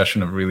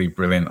succession of really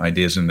brilliant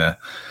ideas in there.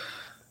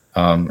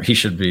 He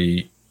should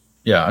be.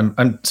 Yeah,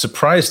 I'm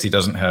surprised he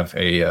doesn't have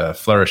a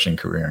flourishing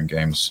career in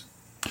games.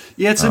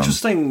 Yeah, it's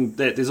interesting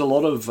that there's a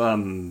lot of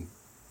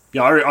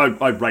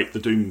I rate the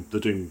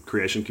Doom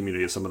creation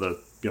community as some of the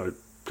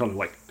kind of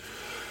like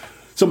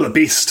some of the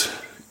best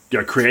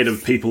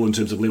creative people in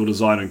terms of level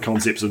design and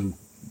concepts and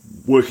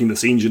working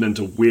this engine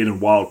into weird and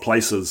wild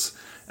places.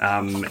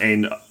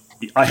 And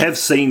I have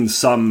seen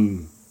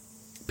some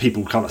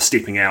people kind of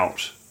stepping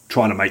out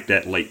trying to make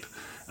that leap.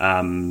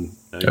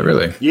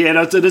 Really? Yeah,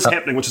 no, it is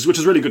happening, which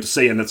is really good to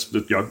see, and it's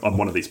I'm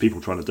one of these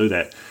people trying to do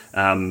that.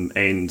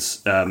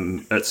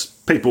 It's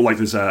people like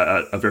there's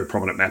a very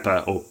prominent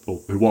mapper or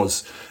who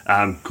was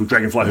called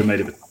Dragonfly who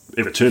made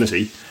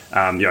Eternity.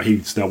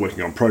 He's now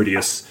working on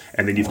Proteus,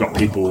 and then you've got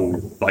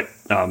people like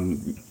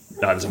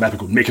there's a mapper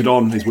called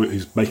Mechadon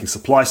who's making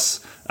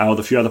Supplice with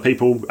a few other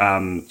people.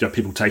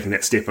 People taking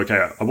that step.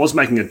 Okay, I was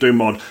making a Doom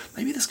mod.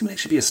 Maybe this can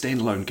actually be a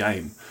standalone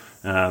game.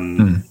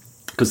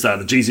 Because the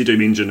GZ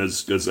Doom engine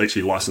is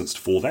actually licensed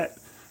for that.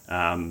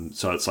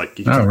 So it's like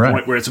you get to the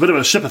point where it's a bit of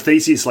a ship of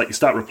Theseus, like you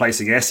start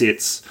replacing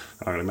assets.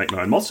 I'm going to make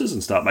my own monsters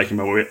and start making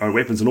my own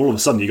weapons, and all of a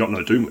sudden you got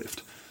no Doom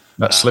left.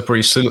 That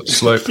slippery slope.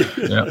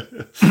 Yeah.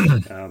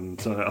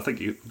 So I think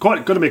you're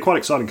going to be quite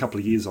exciting couple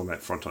of years on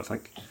that front, I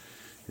think.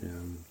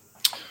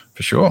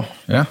 For sure,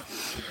 yeah.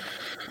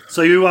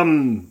 So you,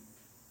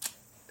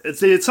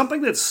 it's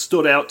something that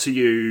stood out to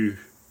you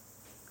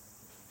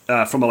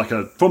from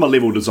a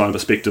level design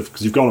perspective,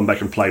 because you've gone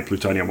back and played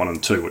Plutonium 1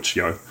 and 2, which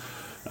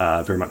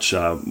very much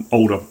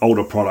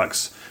older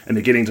products, and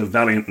they're getting to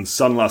Valiant and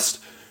Sunlust.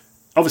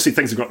 Obviously,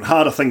 things have gotten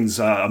harder. Things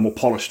are more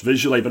polished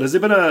visually, but has there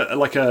been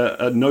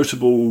a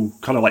notable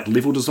kind of like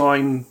level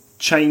design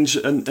change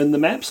in the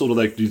maps, or do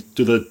they do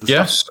the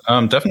yes,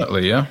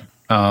 definitely, yeah.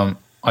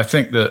 I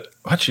think that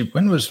actually,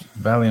 when was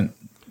Valiant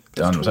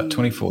done? Was that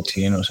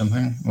 2014 or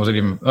something? Was it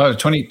even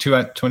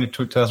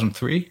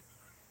 2003?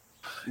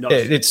 No.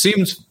 It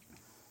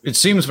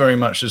seems very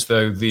much as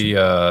though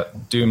the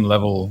Doom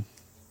level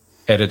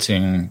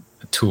editing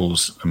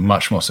tools are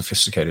much more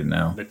sophisticated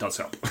now. That does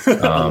help. A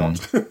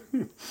lot.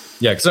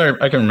 Yeah, because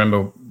I can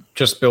remember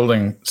just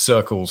building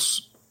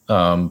circles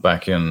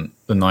back in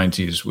the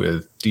 90s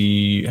with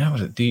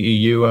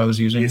DEU I was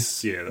using?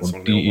 Yes, yeah, that's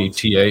one of the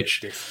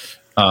DETH.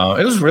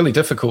 It was really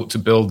difficult to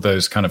build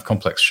those kind of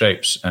complex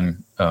shapes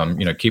and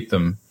keep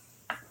them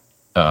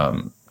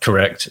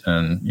correct.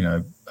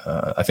 And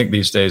I think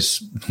these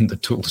days the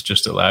tools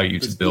just allow you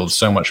to build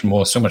so much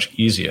more, so much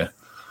easier.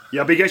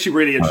 Yeah, I'd be actually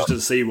really interested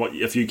to see what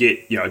if you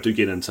get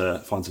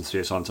find some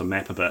spare time to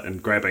map a bit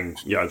and grabbing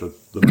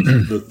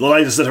the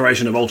latest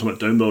iteration of Ultimate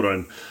Doom Builder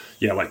and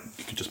like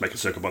you could just make a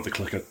circle by the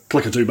click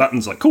of two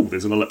buttons. Like, cool,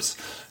 there's an ellipse.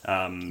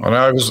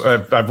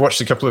 I've watched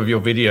a couple of your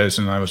videos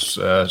and I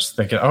was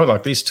thinking,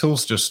 like these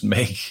tools just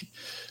make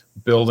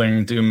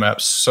building Doom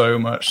maps so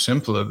much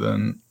simpler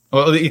than.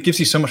 Well, it gives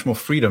you so much more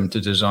freedom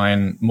to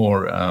design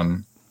more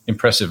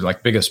impressive,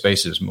 like bigger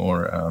spaces,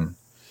 more.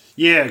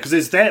 Yeah, because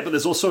there's that, but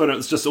there's also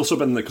it's just also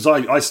been because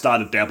I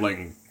started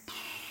dabbling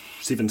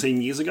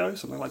 17 years ago,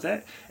 something like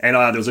that, and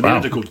there was an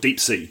editor called Deep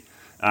Sea.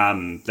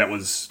 That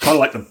was kind of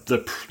like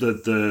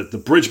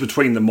the bridge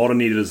between the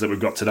modern editors that we've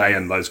got today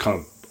and those kind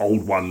of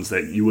old ones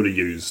that you would have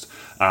used.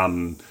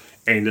 And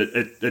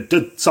it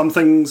did some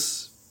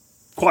things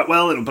quite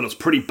well, but it's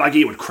pretty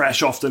buggy. It would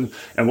crash often.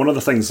 And one of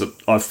the things that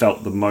I've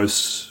felt the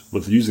most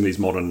with using these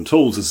modern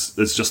tools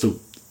is just the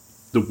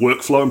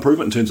workflow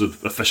improvement in terms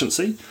of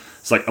efficiency.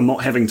 It's like I'm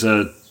not having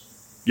to,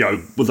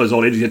 with those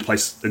old editors, you had to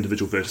place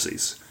individual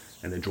vertices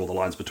and then draw the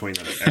lines between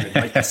them and then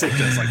make the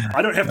sectors. Like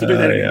I don't have to do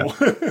that anymore.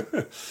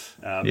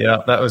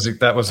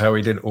 That was how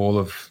we did all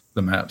of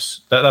the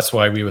maps. That's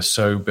why we were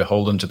so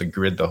beholden to the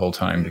grid the whole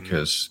time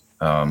because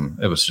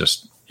it was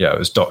just it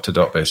was dot to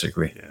dot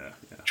basically. Yeah.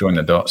 Join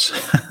the dots.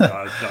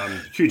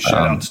 Huge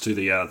shout outs to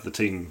the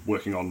team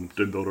working on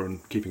Doom Builder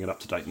and keeping it up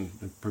to date and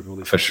improving all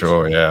these. For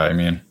sure, yeah. I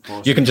mean,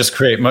 you can just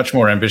create much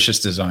more ambitious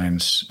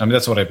designs. I mean,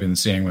 that's what I've been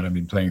seeing when I've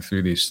been playing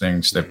through these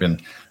things. They've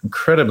been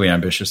incredibly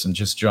ambitious and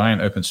just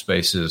giant open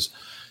spaces,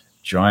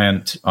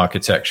 giant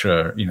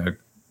architecture.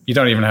 You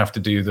don't even have to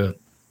do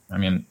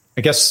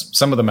I guess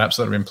some of the maps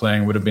that I've been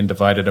playing would have been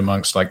divided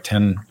amongst like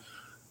 10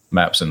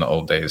 maps in the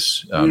old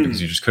days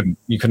because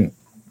you couldn't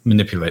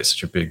manipulate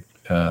such a big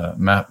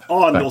map.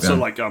 And also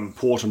then.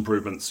 Port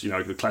improvements.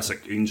 The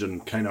classic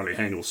engine can only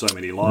handle so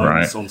many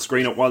lines on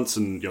screen at once,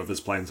 and viz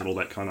planes and all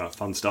that kind of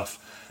fun stuff.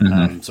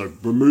 Mm-hmm. So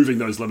removing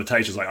those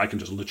limitations, I can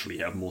just literally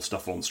have more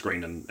stuff on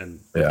screen and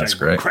that's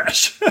great.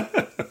 Crash.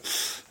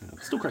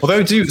 Still crash.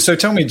 Although, so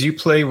tell me, do you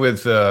play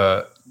with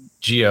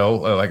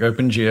GL like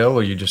OpenGL, or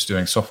are you just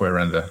doing software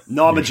render?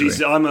 No, I'm a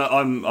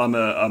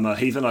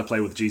heathen. I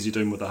play with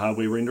GZDoom with a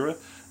hardware renderer.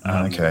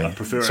 Okay, I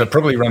prefer so it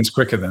probably runs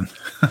quicker then.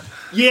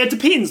 Yeah, it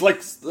depends.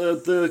 Like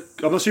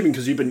I'm assuming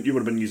because you would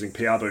have been using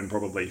PRBoom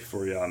probably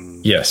for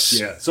yes.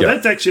 Yeah, so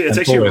that's actually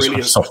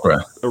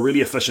a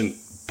really efficient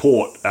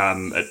port.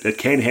 It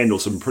can handle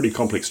some pretty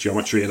complex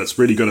geometry and it's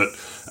really good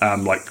at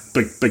like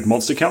big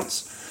monster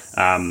counts.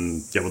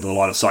 With the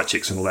line of sight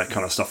checks and all that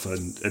kind of stuff.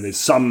 And there's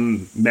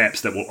some maps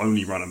that will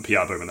only run in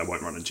PRBoom and they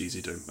won't run in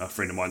GZDoom. A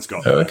friend of mine's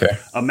got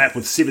a map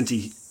with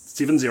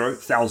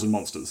 70,000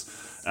 monsters.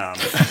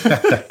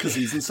 Because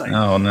he's insane.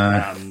 Oh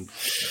no!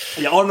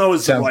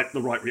 Is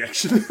the right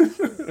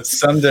reaction.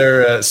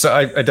 Sunder. So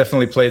I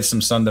definitely played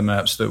some Sunder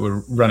maps that were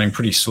running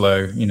pretty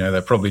slow.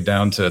 They're probably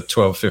down to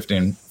 12,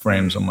 15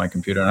 frames on my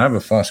computer. And I have a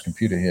fast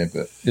computer here,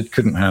 but it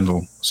couldn't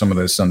handle some of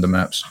those Sunder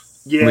maps.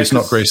 Yeah, at least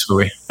not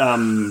gracefully.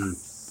 No,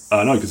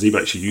 because Eva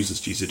actually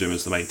uses GZDoom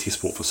as the main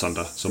test port for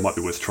Sunder, so it might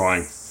be worth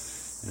trying.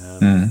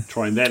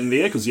 Trying that in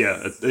there because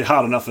it's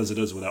hard enough as it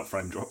is without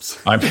frame drops.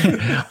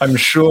 I'm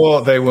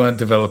sure they weren't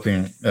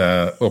developing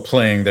or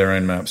playing their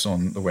own maps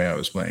on the way I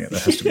was playing it. There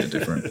has to be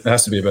different. There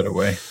has to be a better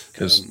way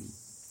because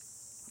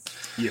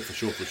for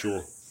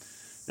sure.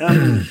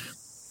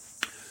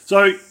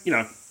 So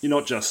you're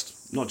not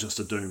just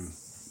a Doom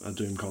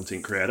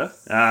content creator,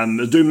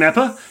 a Doom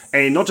mapper,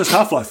 and not just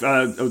Half-Life.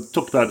 I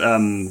talked about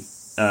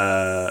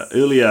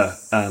earlier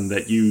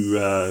that you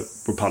were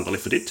part of the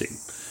Left 4 Dead team.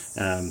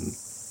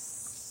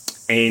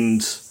 And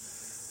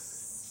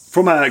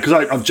because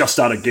I've just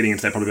started getting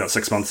into that probably about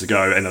 6 months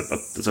ago, and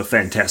it's a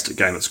fantastic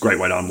game. It's a great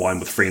way to unwind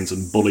with friends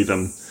and bully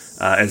them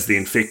as the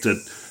infected.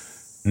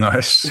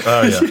 Nice.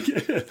 Oh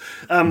yeah.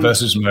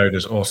 Versus mode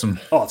is awesome.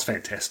 Oh, it's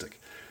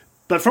fantastic.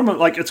 But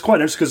it's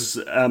quite interesting because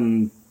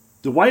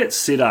the way it's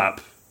set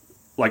up,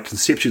 like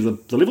conceptually,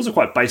 the levels are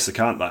quite basic,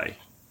 aren't they?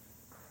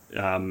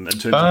 In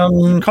terms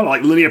of kind of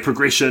like linear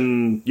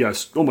progression,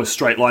 almost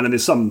straight line, and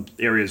there's some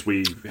areas where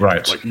you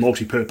have like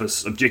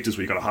multi-purpose objectives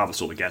where you've got to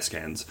harvest all the gas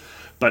cans.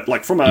 But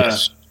like from a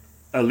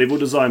level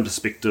design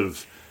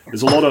perspective,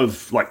 there's a lot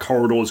of like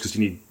corridors because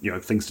you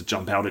need things to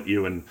jump out at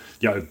you, and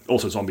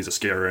also zombies are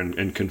scary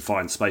in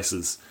confined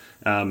spaces.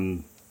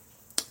 Was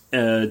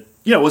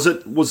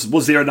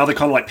there another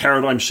kind of like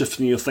paradigm shift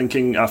in your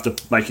thinking after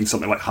making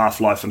something like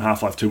Half-Life and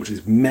Half-Life 2, which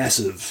is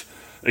massive,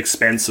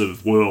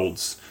 expansive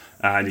worlds?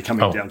 and you're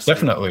coming down.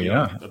 Definitely,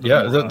 yeah.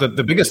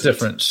 The biggest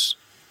difference.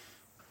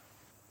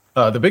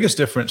 The biggest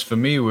difference for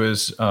me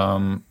was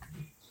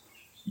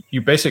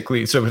you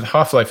basically, so with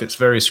Half-Life, it's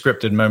very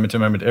scripted moment to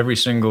moment. Every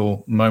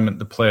single moment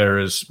the player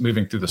is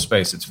moving through the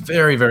space, it's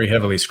very, very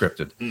heavily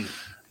scripted.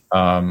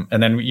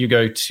 And then you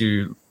go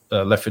to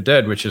Left 4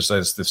 Dead, which is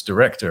there's this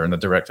director, and the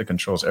director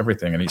controls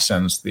everything, and he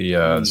sends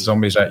the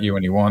zombies at you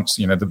when he wants.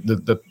 You know,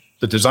 the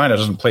designer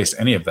doesn't place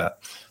any of that.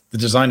 The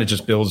designer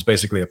just builds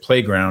basically a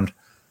playground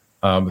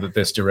that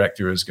this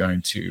director is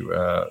going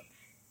to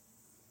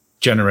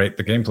generate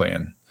the gameplay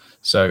in.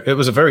 So it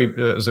was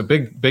a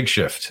big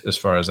shift as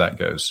far as that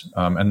goes.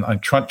 And I'm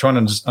trying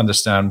to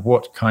understand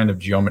what kind of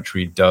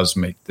geometry does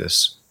make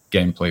this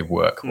gameplay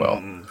work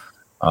well.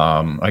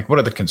 Like, what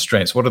are the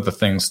constraints? What are the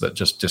things that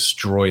just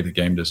destroy the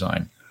game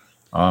design?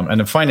 And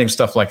then finding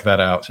stuff like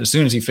that out. As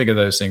soon as you figure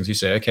those things, you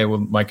say, okay, well,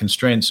 my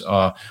constraints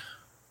are,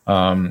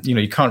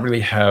 you can't really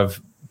have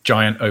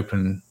giant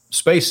open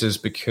spaces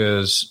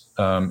because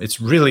it's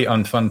really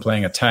unfun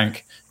playing a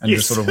tank and you're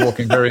sort of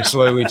walking very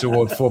slowly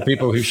toward 4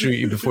 people who shoot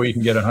you before you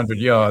can get 100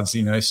 yards,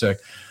 So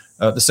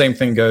the same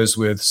thing goes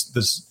with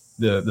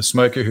the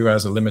smoker who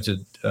has a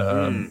limited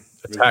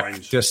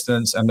attack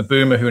distance, and the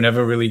boomer who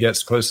never really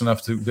gets close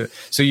enough to.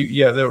 So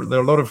there are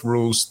a lot of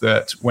rules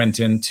that went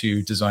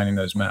into designing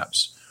those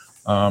maps,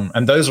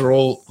 and those are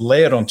all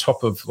layered on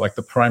top of like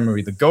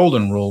the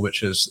golden rule,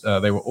 which is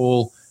they were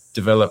all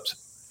developed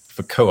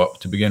for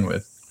co-op to begin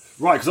with.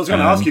 Right, because I was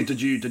going to ask you,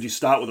 did you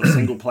start with a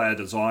single player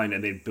design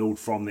and then build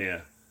from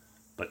there?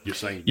 But you're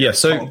saying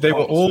so they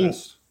were all.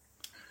 First.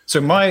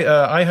 So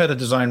I had a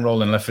design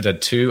role in Left 4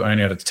 Dead 2. I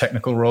only had a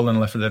technical role in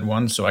Left 4 Dead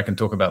 1, so I can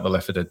talk about the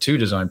Left 4 Dead 2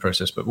 design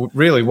process. But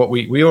really, what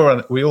we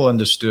all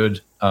understood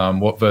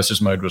what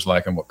versus mode was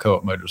like and what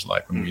co-op mode was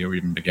like when we were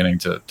even beginning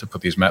to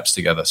put these maps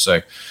together.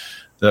 So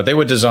they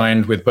were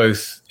designed with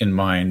both in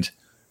mind,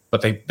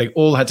 but they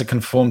all had to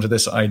conform to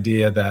this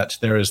idea that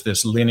there is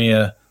this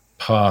linear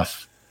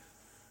path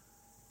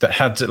that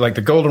had to, like,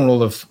 the golden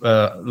rule of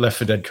Left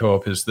 4 Dead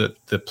co-op is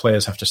that the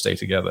players have to stay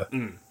together.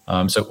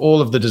 So all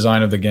of the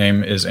design of the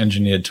game is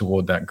engineered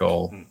toward that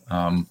goal.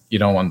 You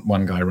don't want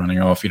one guy running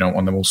off. You don't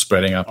want them all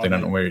spreading up. They don't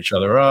know where each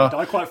other are.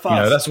 Die quite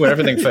fast. That's where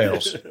everything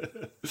fails.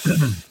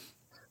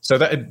 So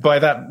by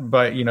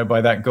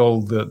that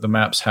goal, the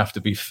maps have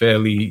to be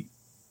fairly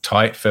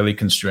tight, fairly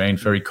constrained,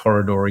 very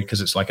corridory,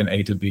 because it's like an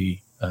A to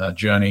B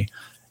journey.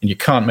 And you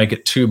can't make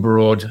it too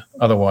broad,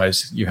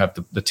 otherwise you have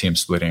the team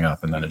splitting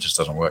up, and then it just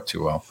doesn't work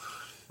too well.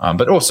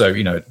 But also,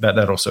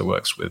 that also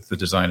works with the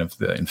design of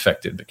the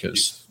infected,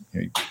 because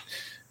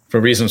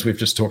for reasons we've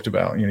just talked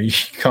about, you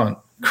can't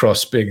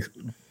cross big,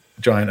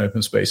 giant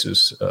open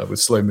spaces with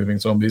slow-moving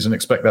zombies and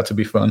expect that to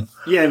be fun.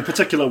 Yeah, in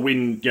particular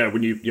when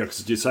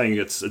because you're saying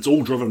it's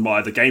all driven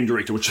by the game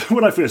director, which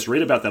when I first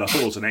read about that, I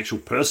thought it was an actual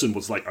person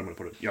was like, I'm going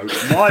to put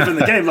it live in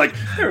the game,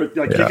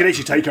 you can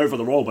actually take over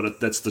the role, but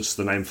that's just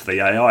the name for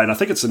the AI. And I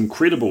think it's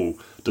incredible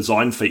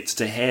design feats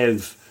to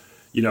have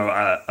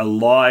a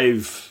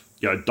live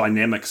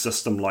dynamic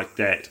system like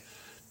that,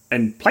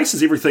 and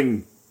places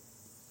everything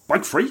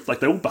bug free.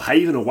 Like, they all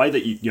behave in a way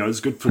that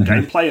is good for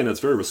gameplay, and it's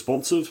very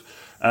responsive.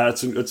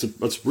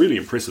 It's really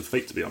impressive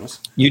feat, to be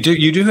honest. You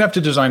do have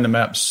to design the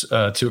maps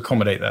to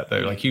accommodate that, though.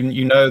 Like,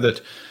 you know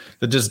that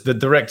the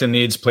director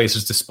needs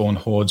places to spawn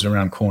hordes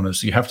around corners,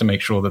 so you have to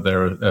make sure that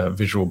there are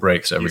visual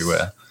breaks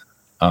everywhere.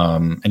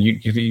 Yes. And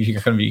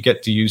you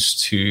get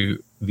used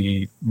to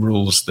the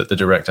rules that the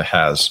director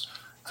has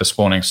for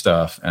spawning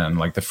stuff, and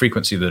like the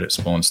frequency that it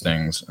spawns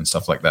things and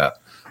stuff like that.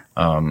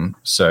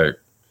 So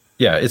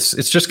yeah,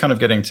 it's just kind of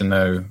getting to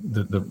know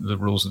the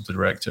rules of the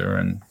director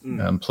and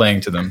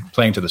playing to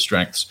the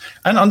strengths,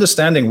 and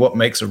understanding what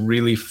makes a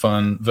really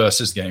fun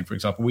versus game. For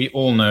example, we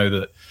all know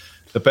that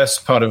the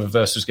best part of a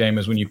versus game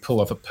is when you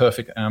pull off a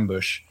perfect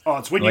ambush. Oh,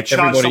 it's when you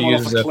charge someone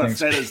off a cliff.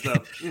 That is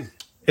the...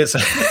 It's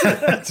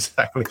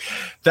exactly.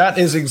 That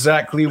is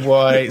exactly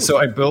why. So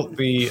I built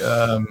the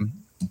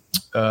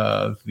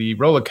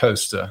roller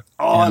coaster.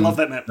 Oh, I love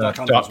that map.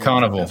 Dark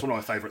Carnival. That's one of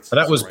my favorites.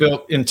 That was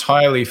built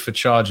entirely for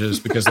chargers,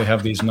 because they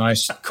have these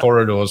nice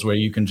corridors where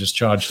you can just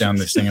charge down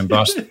this thing and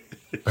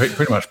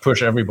pretty much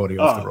push everybody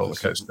off the roller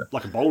coaster.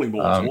 Like a bowling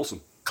ball. It's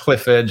awesome.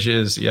 Cliff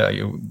edges. Yeah,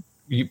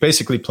 you're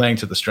basically playing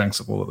to the strengths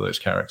of all of those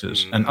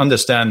characters and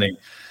understanding.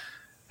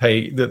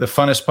 Hey, the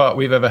funnest part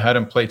we've ever had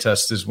in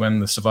playtests is when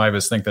the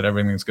survivors think that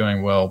everything's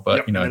going well,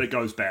 but and then it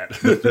goes bad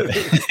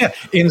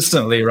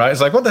instantly, right? It's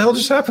like, what the hell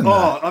just happened?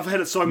 Oh, I've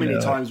had it so many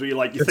times where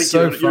you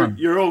think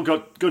you're all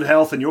got good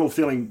health and you're all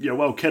feeling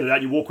well kitted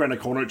out. You walk around a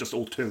corner, it just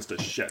all turns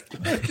to shit.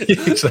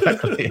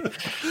 Exactly.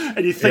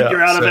 And you think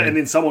you're out of it, and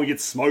then someone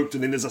gets smoked,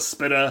 and then there's a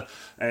spitter,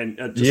 and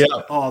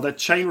that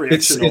chain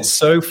reaction. It's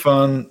so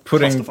fun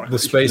putting the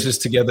spaces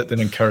together that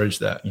encourage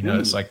that.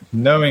 It's like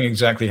knowing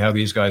exactly how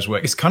these guys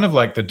work. It's kind of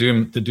like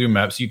the Doom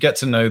maps. You get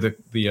to know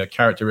the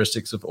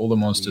characteristics of all the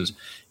monsters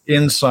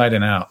inside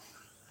and out.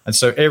 And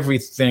so every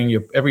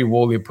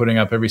wall you're putting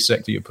up, every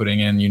sector you're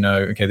putting in,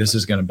 okay, this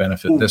is going to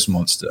benefit this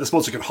monster. This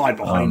monster can hide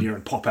behind here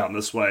and pop out in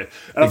this way.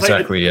 And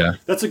exactly,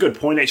 That's a good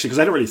point, actually, because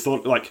I hadn't really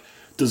thought,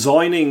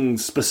 designing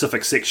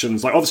specific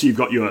sections, like obviously you've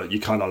got your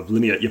kind of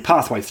linear, your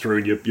pathway through,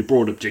 and your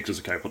broad objectives.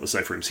 Okay, put the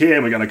safe rooms here,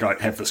 and we're going to go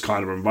have this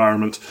kind of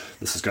environment.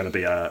 This is going to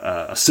be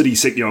a city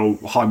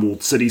high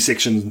walled city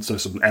section, so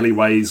some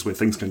alleyways where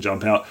things can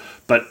jump out.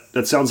 But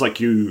it sounds like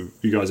you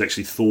guys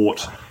actually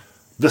thought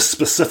this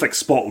specific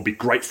spot would be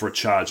great for a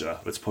charger.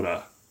 Let's put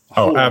a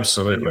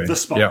absolutely.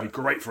 This spot would be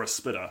great for a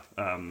spitter.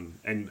 And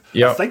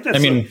I think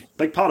that's a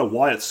big part of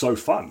why it's so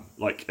fun.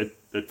 Like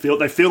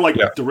they feel like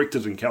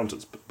directed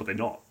encounters, but they're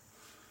not.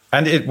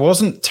 And it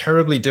wasn't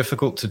terribly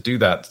difficult to do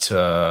that,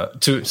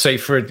 to say,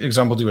 for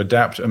example, to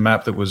adapt a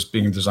map that was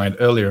being designed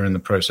earlier in the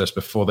process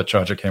before the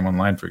charger came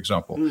online, for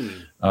example.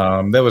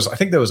 I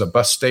think there was a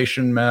bus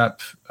station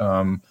map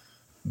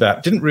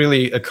that didn't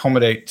really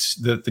accommodate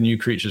the new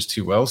creatures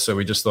too well. So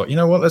we just thought, you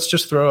know what, let's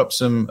just throw up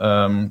some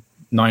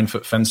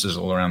 9-foot fences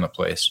all around the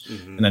place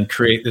and then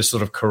create this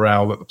sort of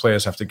corral that the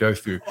players have to go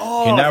through.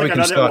 Now we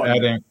can start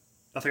adding...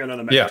 I think I know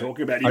the map you're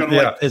talking about. You've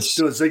got to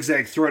do a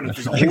zigzag through it. And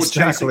there's a horde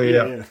exactly,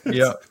 chasing.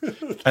 Yeah.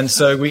 And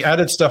so we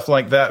added stuff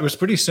like that. It was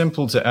pretty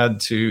simple to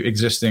add to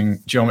existing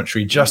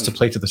geometry just to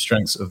play to the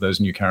strengths of those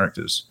new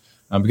characters.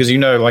 Because,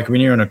 like when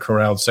you're in a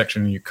corralled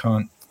section, you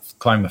can't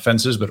climb the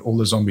fences, but all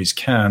the zombies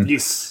can.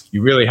 Yes.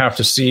 You really have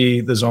to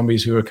see the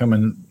zombies who are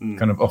coming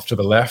kind of off to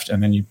the left,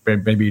 and then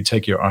maybe you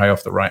take your eye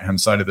off the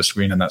right-hand side of the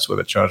screen, and that's where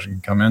the charger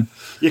can come in.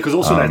 Yeah, because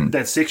also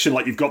that section,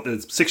 like you've got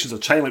the sections of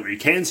chain link where you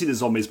can see the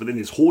zombies, but then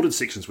there's hoarded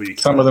sections where you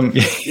can't. Some of them,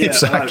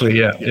 exactly,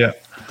 yeah.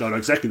 Don't know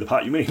exactly the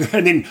part you mean.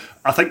 And then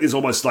I think there's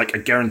almost like a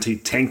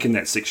guaranteed tank in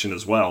that section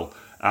as well.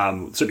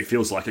 It certainly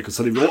feels like it, because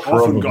they've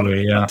often got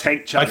a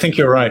tank charge. I think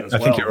you're right. So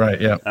you got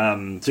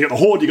the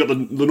horde, you got the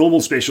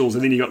normal specials,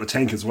 and then you got the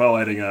tank as well,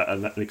 adding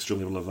an extra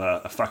level of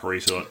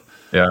fuckery to it.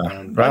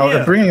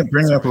 Yeah,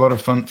 bringing up a lot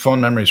of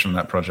fun memories from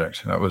that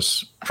project. That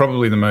was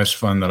probably the most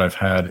fun that I've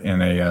had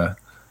in a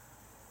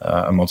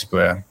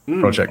multiplayer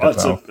project.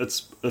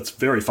 It's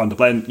very fun to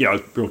play, and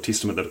real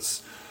testament that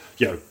it's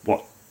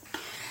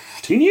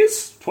 10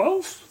 years,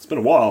 12. It's been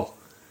a while.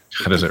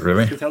 How is it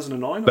really?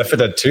 2009. Left 4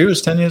 Dead 2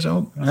 is 10 years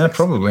old. Yeah,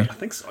 probably. I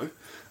think so.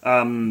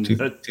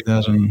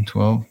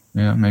 2012.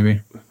 Yeah,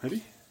 maybe.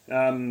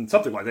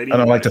 Something like that. I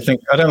don't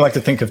like to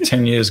think of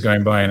 10 years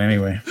going by in any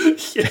way.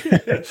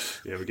 yeah,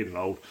 we're getting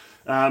old.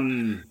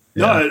 No,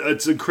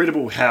 it's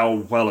incredible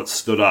how well it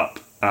stood up,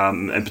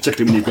 and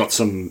particularly when you've got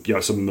some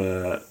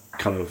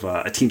kind of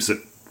attempts at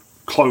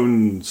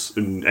clones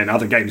and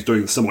other games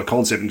doing a similar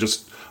concept, and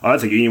just I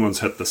don't think anyone's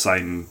hit the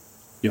same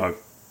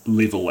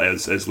level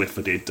as Left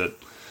 4 Dead did.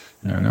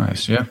 Oh,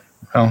 nice. Yeah.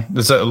 Well,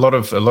 there's a lot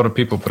of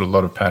people put a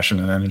lot of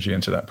passion and energy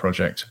into that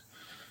project.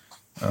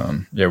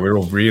 We're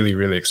all really,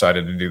 really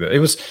excited to do that. It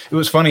was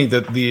funny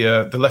that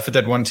the Left 4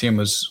 Dead 1 team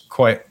was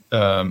quite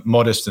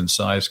modest in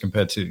size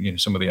compared to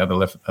some of the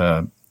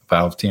other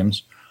Valve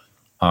teams.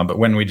 But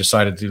when we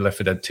decided to do Left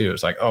 4 Dead 2, it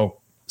was like,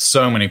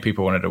 so many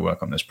people wanted to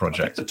work on this project.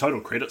 I think the total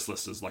credits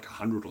list is like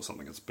 100 or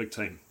something. It's a big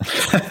team.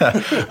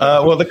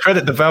 Well,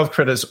 the Valve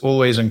credits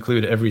always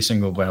include every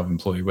single Valve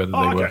employee, whether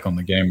they work on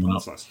the game or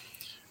not. That's nice.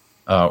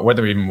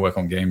 Whether we even work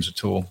on games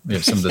at all. We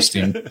have some of the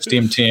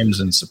Steam teams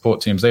and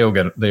support teams. They all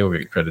get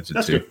credited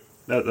that's too.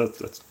 Good.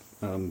 That's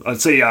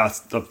I'd say I've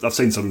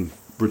seen some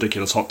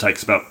ridiculous hot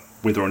takes about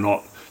whether or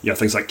not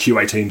things like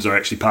QA teams are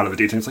actually part of the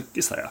Dead team. It's like,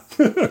 yes, they are.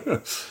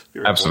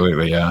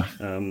 Absolutely, yeah.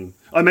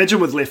 I imagine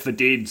with Left 4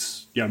 Dead,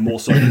 more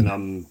so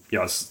than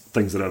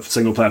things that are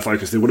single player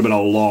focused, there would have been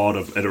a lot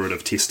of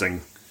iterative testing.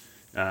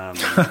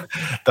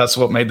 That's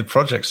what made the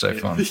project so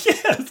fun.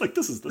 It's like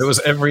this. It was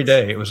every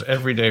day. It was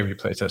every day we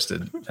play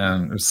tested,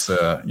 and it was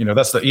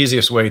that's the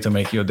easiest way to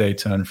make your day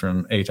turn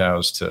from 8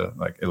 hours to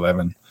like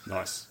 11.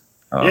 Nice.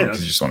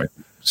 Because you just want to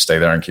stay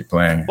there and keep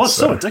playing. Well, it's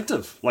so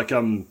addictive. Like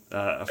a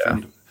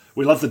friend.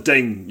 We love the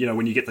ding,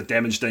 when you get the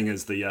damage ding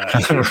as the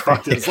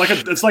right. It's like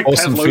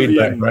awesome Pavlovian,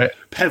 feedback, right?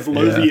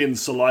 Pavlovian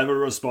saliva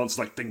response,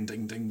 like ding,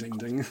 ding, ding, ding,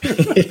 ding.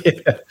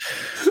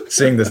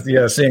 Seeing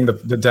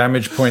the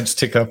damage points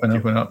tick up and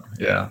up and up.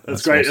 Yeah,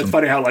 it's great. Awesome. It's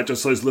funny how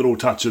just those little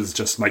touches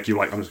just make you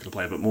like, I'm just going to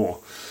play a bit more.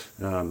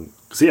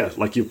 Because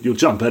you'll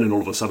jump in and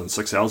all of a sudden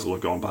 6 hours will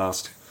have gone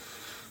past.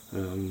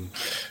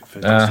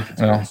 Fantastic.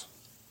 Well,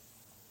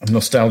 I'm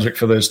nostalgic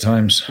for those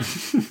times.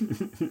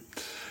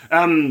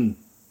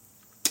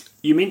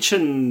 You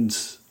mentioned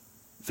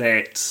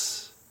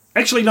that...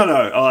 Actually,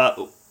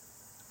 no.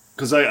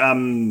 Because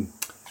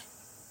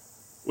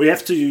we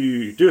have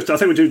to... I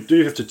think we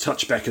do have to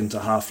touch back into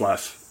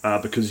Half-Life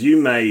because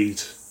you made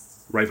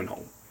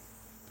Ravenholm.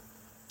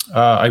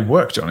 I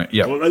worked on it,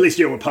 yeah. Well, at least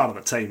you were part of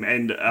the team.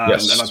 And,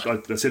 yes. And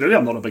I said earlier,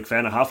 I'm not a big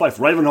fan of Half-Life.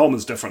 Ravenholm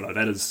is different, though.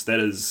 That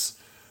is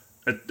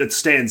it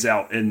stands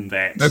out in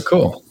that... Oh,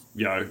 cool.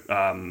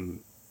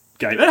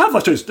 Game. And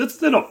Half-Life 2,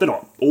 they're not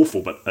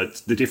awful, but they're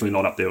definitely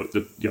not up there.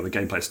 The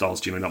gameplay style is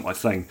generally not my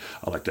thing.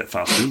 I like that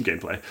fast food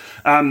gameplay.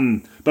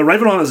 But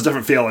Ravenholm has a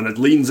different feel, and it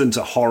leans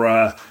into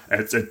horror.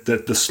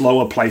 The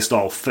slower play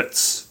style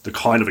fits the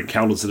kind of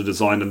encounters that are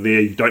designed in there.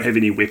 You don't have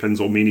any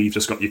weapons or many. You've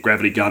just got your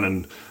gravity gun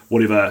and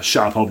whatever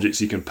sharp objects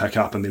you can pick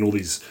up, and then all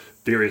these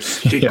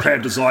various head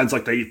crab designs,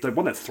 like the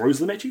one that throws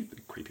them at you.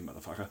 Creepy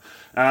motherfucker.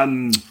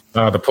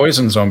 The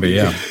poison zombie,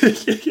 yeah.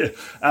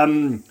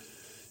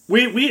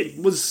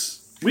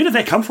 Where did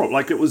that come from?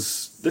 Like, it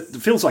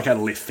feels like out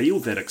of left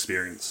field, that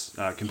experience,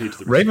 compared to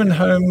the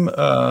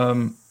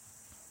Ravenholm.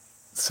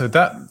 So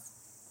that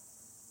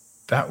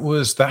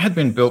had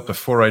been built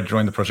before I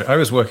joined the project. I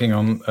was working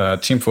on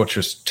Team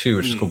Fortress 2,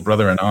 which is called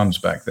Brother in Arms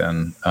back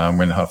then,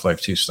 when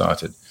Half-Life 2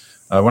 started.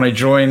 When I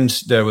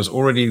joined, there was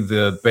already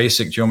the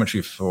basic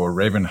geometry for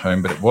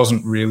Ravenholm, but it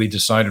wasn't really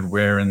decided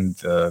where in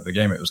the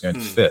game it was going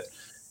to fit.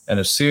 And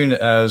as soon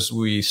as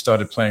we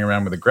started playing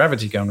around with the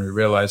gravity gun, we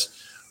realized,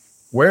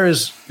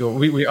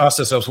 we asked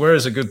ourselves, where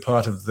is a good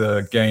part of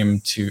the game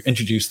to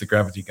introduce the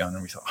gravity gun?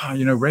 And we thought,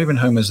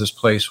 Ravenholm is this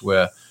place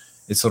where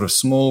it's sort of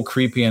small,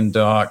 creepy, and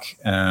dark,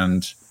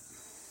 and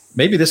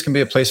maybe this can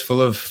be a place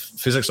full of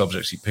physics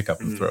objects you pick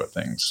up and throw at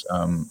things.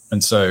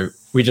 And so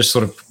we just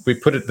we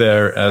put it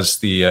there as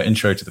the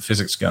intro to the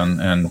physics gun,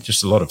 and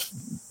just a lot of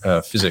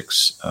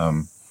physics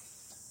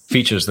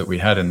features that we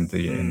had in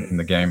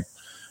the game.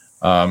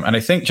 And I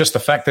think just the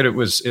fact that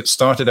it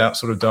started out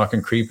sort of dark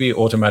and creepy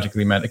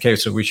automatically meant, okay,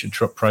 so we should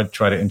try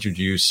to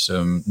introduce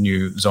some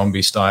new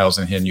zombie styles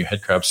in here, new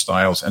headcrab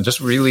styles, and just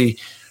really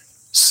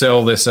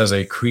sell this as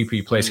a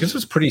creepy place, because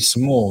it's pretty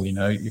small.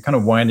 You're kind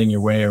of winding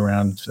your way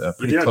around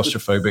pretty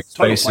claustrophobic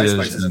spaces.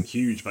 Space isn't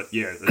huge, but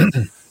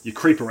you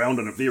creep around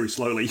in it very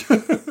slowly.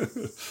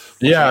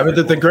 Yeah,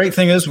 but the great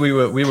thing is we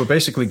were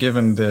basically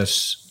given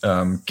this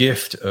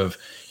gift of,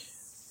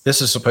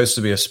 this is supposed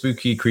to be a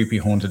spooky, creepy,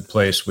 haunted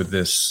place with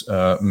this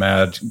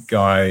mad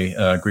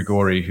guy,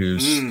 Grigori,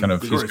 who's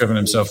he's driven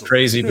himself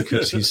crazy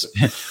because he's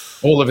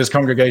all of his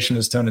congregation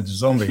has turned into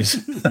zombies,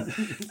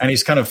 and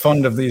he's kind of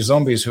fond of these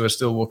zombies who are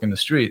still walking the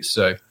streets.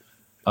 So,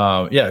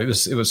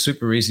 it was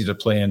super easy to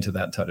play into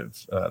that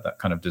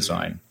kind of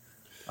design.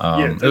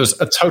 It was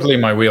totally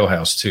my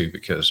wheelhouse too,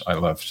 because I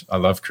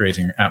love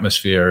creating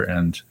atmosphere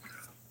and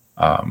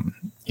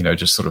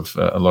just sort of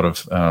a lot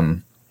of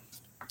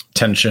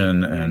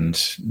tension, and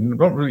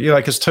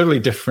it's a totally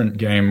different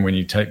game when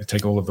you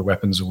take all of the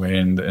weapons away,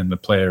 and the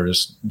player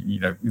is,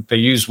 they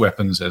use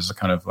weapons as a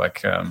kind of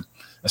like a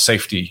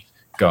safety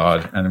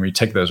guard, and when you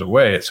take those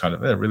away, it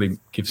really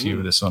gives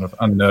you this sort of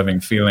unnerving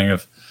feeling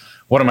of,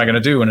 what am I going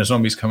to do when a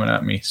zombie's coming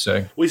at me?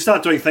 So you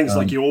start doing things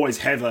like you always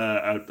have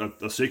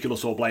a circular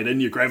saw blade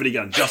in your gravity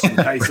gun just in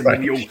case, and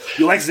then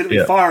you'll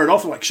accidentally fire it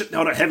off, and like, shit,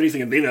 no, I don't have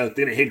anything, and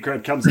then a head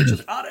crab comes and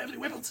just, I don't have any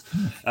weapons.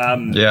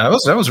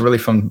 That was a really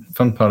fun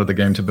part of the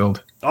game to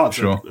build. It's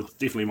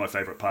definitely my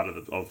favourite part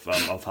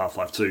of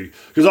Half-Life 2,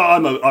 because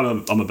I'm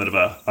a bit of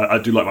I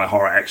do like my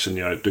horror action.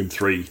 Doom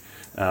 3,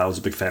 I was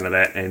a big fan of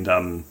that,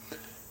 and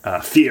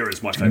Fear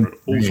is my favourite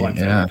all-time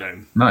favorite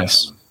game.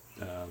 Nice.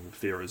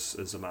 Fear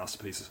is a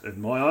masterpiece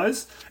in my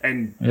eyes,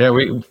 and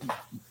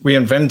we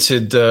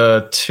invented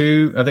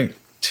two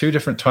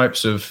different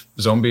types of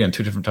zombie and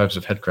two different types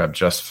of headcrab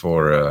just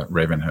for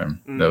Ravenholm.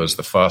 There was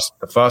the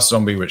fast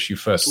zombie, which you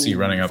first see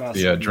running up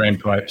the drain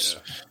pipes,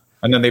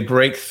 and then they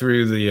break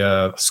through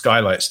the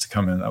skylights to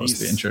come in. That was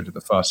the intro to the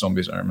fast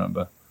zombies, I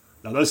remember.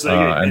 Now those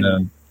and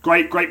then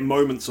great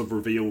moments of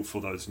reveal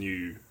for those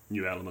new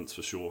elements,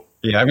 for sure.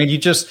 Yeah, I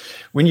mean,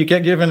 when you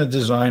get given a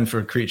design for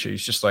a creature, you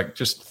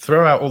just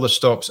throw out all the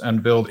stops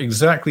and build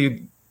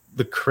exactly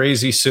the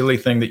crazy, silly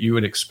thing that you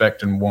would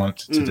expect and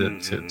want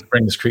to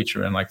bring this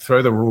creature in. Like,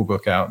 throw the rule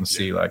book out and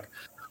see, like,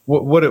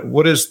 what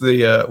is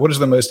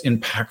the most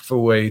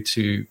impactful way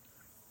to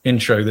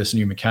intro this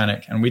new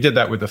mechanic. And we did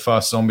that with the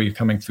fast zombie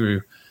coming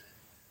through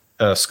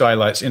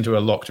skylights into a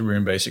locked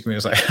room. Basically, it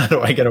was like, how do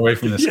I get away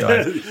from this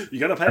guy? You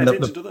got to pay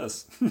attention to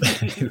this.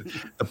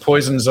 The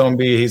poison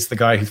zombie, he's the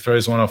guy who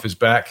throws one off his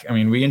back. I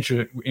mean, we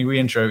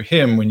intro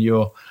him when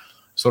you're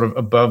sort of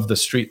above the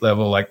street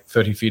level, like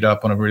 30 feet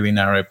up on a really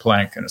narrow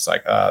plank, and it's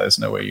like, there's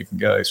no way you can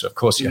go. So of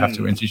course you have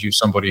to introduce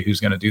somebody who's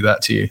going to do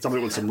that to you.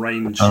 Somebody with some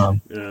range. You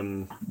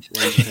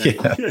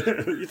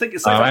think you're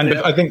safe and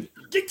there. I think,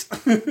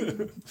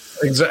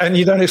 and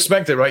you don't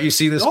expect it, right? You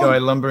see this guy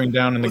lumbering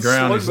down in the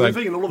ground. He's like,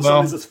 and all of a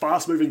sudden there's this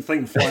fast-moving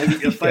thing flying at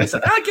your face.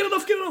 Like, get it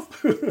off!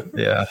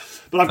 Yeah.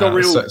 But I've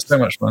got so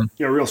much fun.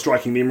 Real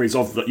striking memories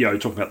of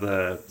talking about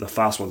the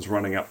fast ones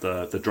running up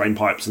the drain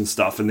pipes and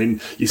stuff, and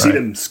then you see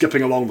them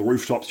skipping along the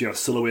rooftops,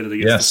 silhouetted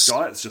against the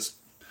sky.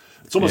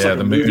 It's almost like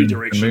a movie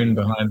direction. The moon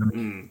behind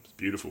them. It's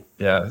beautiful.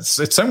 Yeah,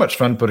 it's so much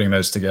fun putting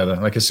those together.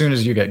 Like, as soon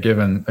as you get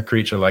given a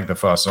creature like the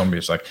fast zombie,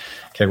 it's like,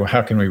 okay, well,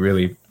 how can we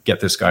really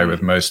get this guy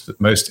with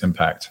most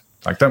impact?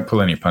 Like, don't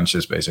pull any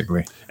punches,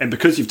 basically. And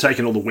because you've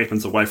taken all the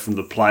weapons away from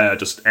the player,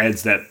 just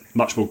adds that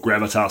much more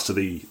gravitas to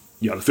the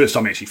first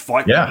time I actually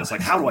fight them. It's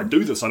like, how do I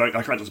do this? I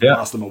can't just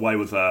blast them away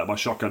with my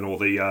shotgun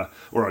or an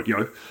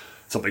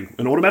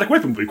automatic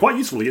weapon would be quite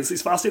useful against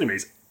these fast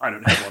enemies. I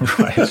don't have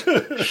one. Right.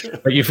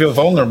 But you feel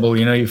vulnerable,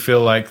 you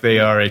feel like they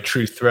are a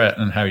true threat,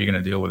 and how are you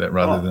going to deal with it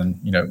rather than,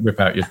 whip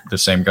out the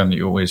same gun that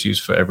you always use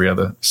for every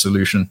other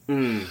solution.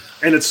 And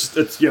it's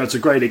a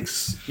great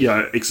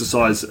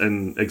exercise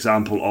and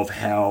example of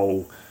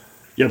how,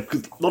 a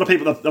lot of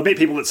people, I've met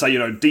people that say,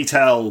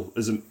 detail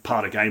isn't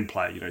part of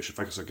gameplay, you should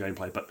focus on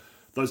gameplay, but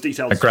those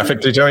details.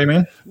 Graphic detail, you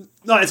mean?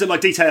 No, it's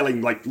like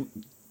detailing, like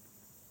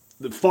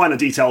the finer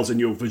details in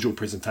your visual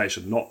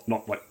presentation, not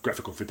like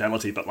graphical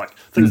fidelity, but like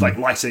things like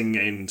lighting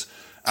and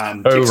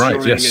texturing,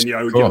 right, yes,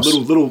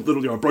 and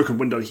little broken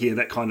window here,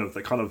 that kind of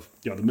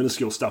the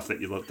minuscule stuff that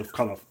the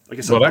kind of, I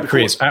guess. Well, that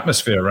creates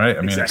atmosphere, right?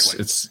 I mean,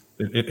 exactly.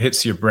 it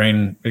hits your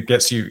brain. It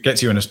gets you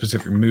in a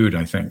specific mood,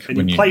 I think.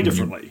 And you play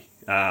differently.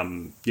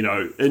 In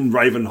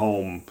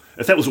Ravenholm,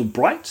 if that was all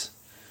bright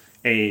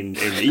and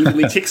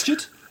evenly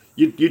textured,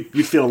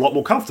 you'd feel a lot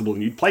more comfortable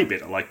and you'd play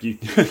better. Like you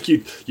take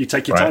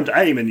your time to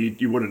aim and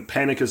you wouldn't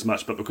panic as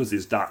much. But because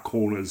there's dark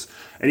corners,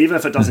 and even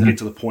if it doesn't get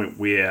to the point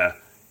where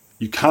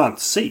you can't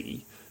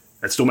see,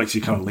 it still makes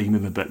you kind of lean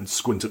in a bit and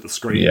squint at the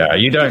screen. Yeah,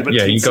 you don't.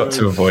 Yeah, you got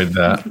to avoid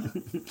that.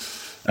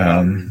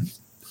 I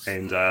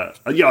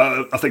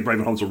think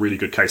Ravenholm's a really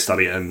good case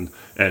study in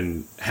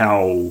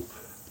how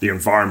the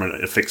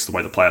environment affects the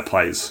way the player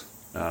plays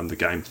the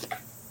game.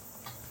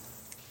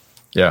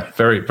 Yeah,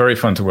 very, very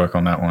fun to work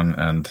on that one,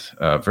 and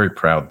very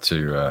proud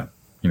to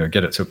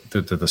get it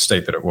to the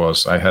state that it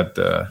was. I had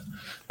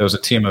there was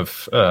a team of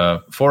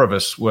 4 of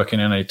us working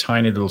in a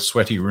tiny little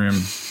sweaty room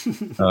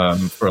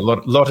for a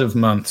lot of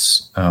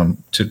months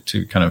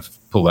to kind of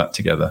pull that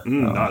together.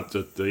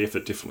 The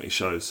effort definitely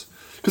shows,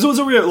 because it was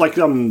a real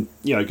talking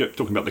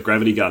about the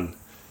gravity gun.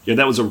 Yeah,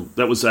 that was a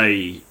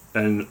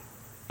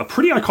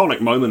pretty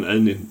iconic moment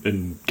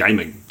in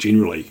gaming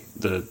generally.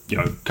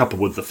 Coupled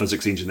with the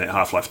physics engine that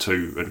Half-Life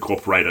 2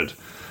 incorporated,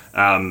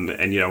 and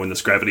when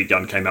this gravity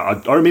gun came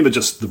out, I remember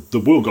just the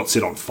world got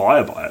set on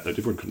fire by it. That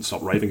everyone couldn't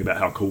stop raving about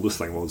how cool this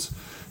thing was.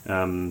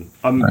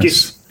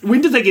 Guess when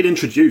did they get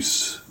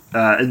introduced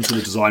into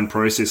the design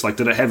process? Like,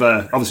 did it have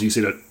obviously you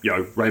said it.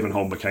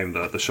 Ravenholm became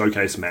the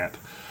showcase map,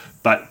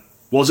 but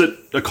was it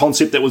a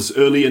concept that was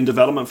early in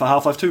development for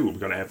Half-Life 2? We're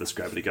going to have this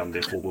gravity gun,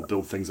 therefore we'll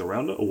build things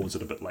around it, or was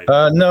it a bit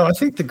later? No, I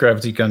think the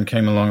gravity gun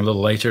came along a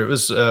little later. It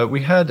was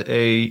we had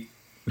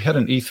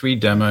an E3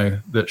 demo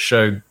that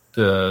showed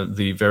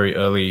the very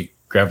early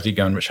gravity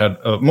gun, which had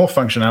more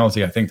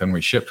functionality, I think, than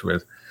we shipped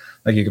with.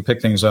 Like, you could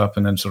pick things up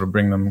and then sort of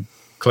bring them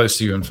close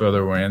to you and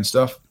further away and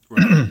stuff.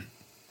 Right.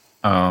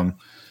 And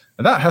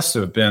that has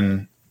to have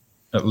been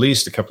at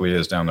least a couple of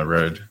years down the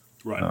road.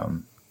 Right.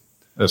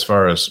 As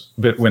far as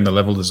when the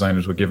level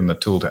designers were given the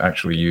tool to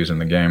actually use in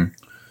the game.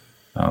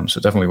 So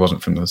it definitely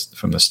wasn't from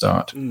the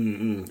start.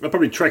 That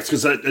probably tracks,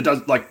 because it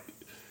does, like,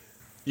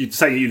 you'd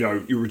say,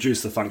 you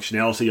reduce the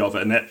functionality of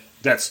it, and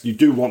that's you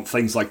do want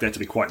things like that to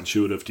be quite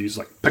intuitive to use,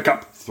 like pick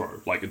up, throw.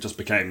 Like, it just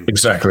became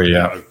exactly,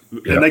 yeah.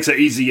 It makes it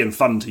easy and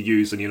fun to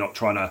use, and you're not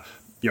trying to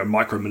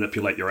micro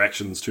manipulate your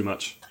actions too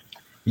much.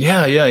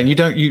 Yeah, and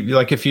you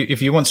like, if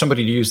you want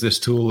somebody to use this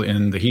tool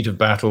in the heat of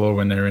battle or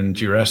when they're in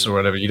duress or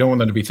whatever, you don't want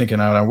them to be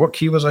thinking out, what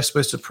key was I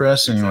supposed to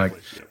press? And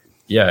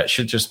it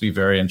should just be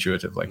very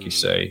intuitive, like you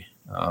say.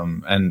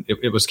 And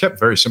it was kept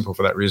very simple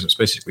for that reason. It's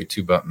basically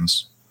 2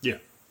 buttons. Yeah.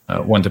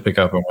 One to pick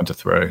up and one to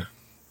throw.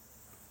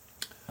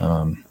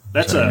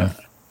 That's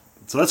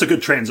a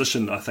good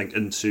transition, I think,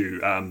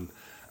 into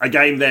a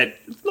game that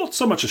not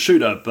so much a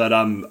shooter, but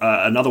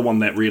another one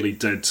that really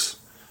did,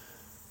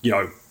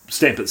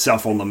 stamp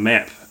itself on the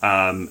map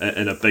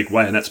in a big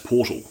way, and that's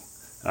Portal.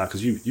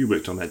 Because you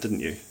worked on that,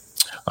 didn't you?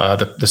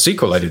 The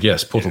sequel I did,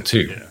 yes, Portal 2.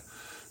 Yeah.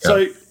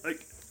 So,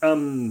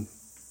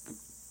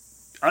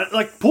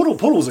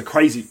 Portal was a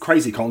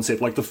crazy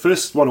concept. Like, the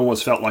first one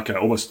almost felt like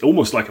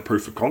almost like a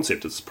proof of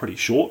concept. It's pretty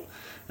short.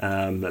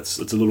 It's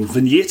a little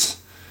vignette,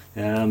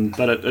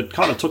 but it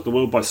kind of took the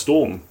world by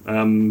storm.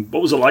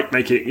 What was it like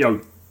making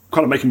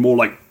more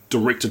like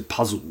directed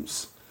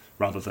puzzles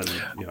rather than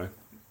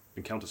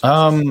encounter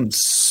spaces?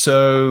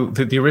 So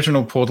the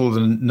original Portal, the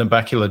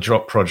Nabacula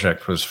Drop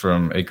project, was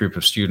from a group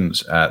of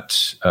students at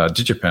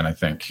DigiPen, I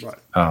think.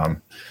 Right.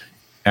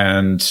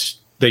 And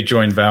they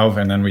joined Valve,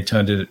 and then we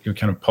kind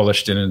of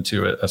polished it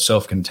into a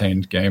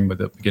self-contained game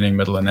with a beginning,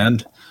 middle, and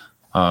end.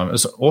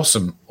 It was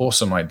an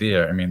awesome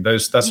idea. I mean,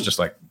 that's just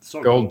like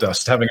so gold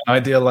dust, having an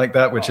idea like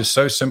that, which is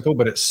so simple,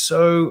 but it's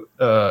so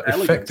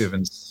effective.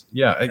 And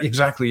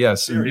exactly,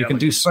 yes. You can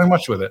do so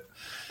much with it.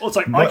 Well, it's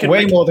like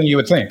more than you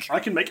would think. I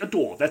can make a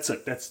door. That's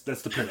it. That's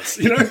the premise.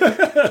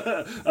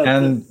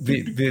 And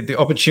the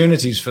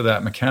opportunities for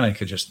that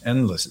mechanic are just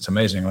endless. It's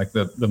amazing. Like,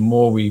 the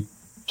more we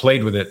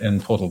played with it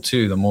in Portal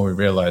 2, the more we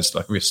realized,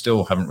 like, we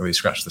still haven't really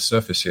scratched the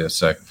surface here.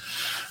 So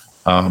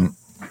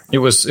it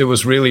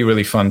was really,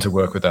 really fun to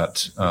work with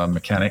that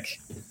mechanic.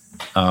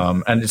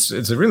 And it's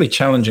a really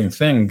challenging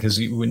thing,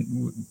 because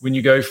when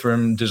you go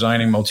from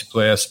designing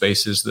multiplayer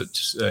spaces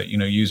that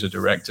use a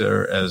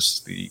director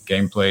as the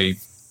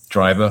gameplay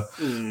driver,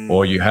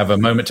 or you have a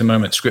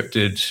moment-to-moment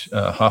scripted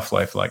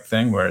Half-Life like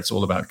thing where it's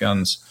all about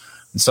guns,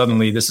 and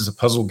suddenly this is a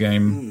puzzle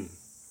game,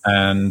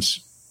 and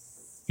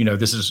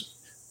this is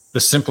the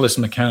simplest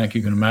mechanic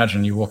you can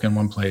imagine. You walk in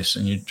one place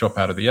and you drop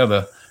out of the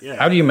other. Yeah.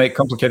 How do you make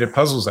complicated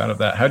puzzles out of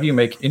that? How do you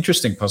make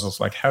interesting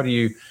puzzles? Like, how do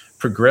you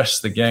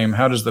progress the game?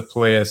 How does the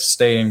player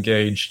stay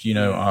engaged,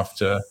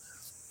 after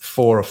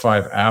 4 or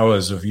 5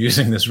 hours of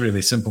using this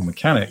really simple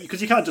mechanic.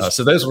 Because you can't just...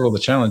 so those were all the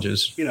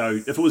challenges.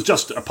 If it was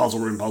just a puzzle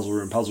room,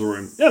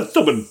 yeah, it's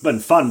still been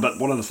fun, but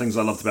one of the things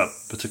I loved about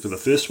particularly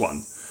the first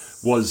one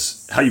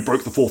was how you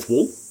broke the fourth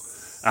wall.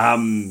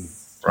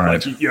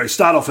 Right. Like,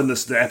 start off in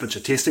the Aperture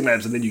testing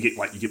labs, and then you get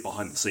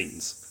behind the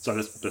scenes. So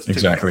that's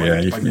exactly,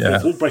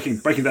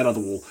 breaking that other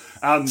wall.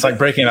 It's like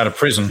breaking out of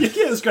prison. Yeah,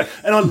 it's great,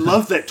 and I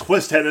love that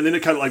twist. And then it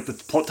kind of like the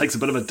plot takes a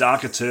bit of a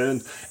darker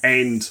turn.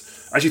 And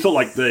I actually thought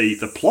like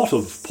the plot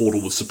of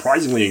Portal was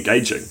surprisingly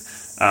engaging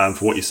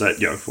for what you say.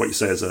 For what you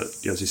say as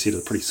you said,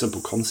 a pretty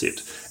simple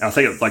concept. And I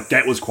think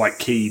that was quite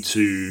key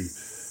to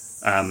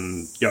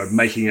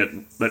making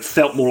it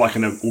felt more like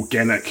an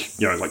organic,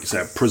 like you say,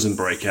 a prison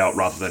breakout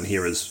rather than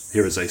here is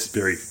a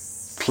very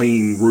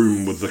clean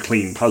room with the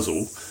clean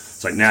puzzle.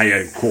 It's like now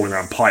you're crawling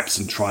around pipes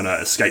and trying to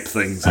escape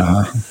things. And,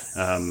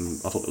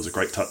 I thought that was a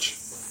great touch.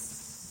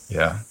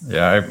 Yeah.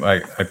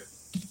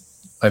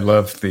 I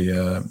love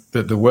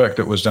the work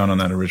that was done on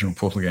that original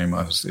Portal game.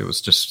 It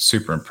was just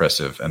super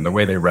impressive, and the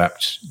way they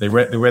wrapped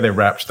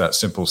that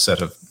simple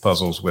set of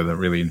puzzles with a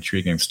really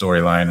intriguing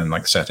storyline and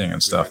like setting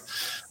and stuff.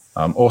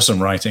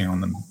 Awesome writing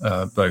on them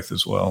both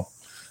as well.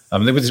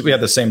 We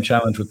had the same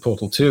challenge with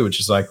Portal 2, which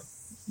is like,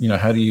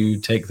 how do you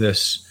take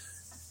this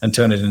and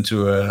turn it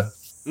into a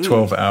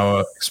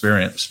 12-hour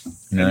experience?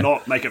 And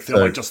not make it feel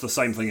like just the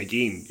same thing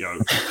again.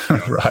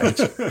 Right.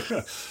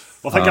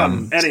 Well, I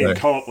think adding in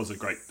co-op was a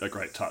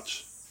great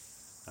touch.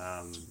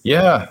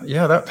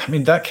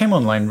 That came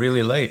online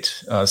really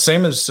late.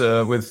 Same as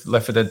with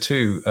Left 4 Dead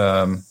 2.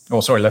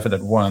 Left 4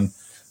 Dead 1.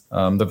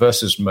 The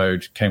versus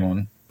mode came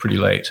on pretty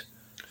late.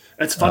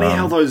 It's funny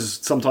how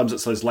sometimes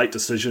it's those late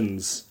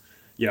decisions.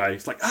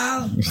 It's like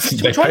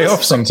they pay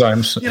off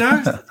sometimes. Put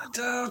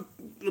a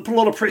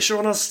lot of pressure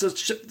on us to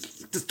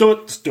just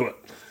do it.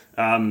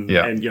 And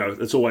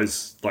it's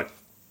always like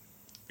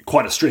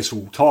quite a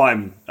stressful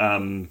time.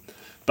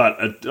 But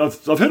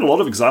I've heard a lot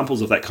of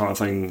examples of that kind of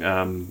thing.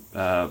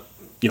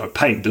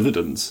 Paying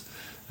dividends.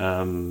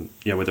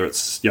 Whether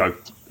it's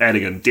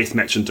adding a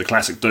deathmatch into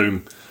classic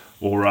Doom,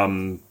 or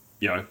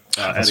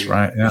that's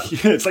right. Yeah,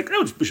 it's like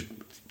we should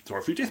throw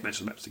a few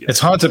deathmatch maps together. It's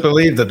hard to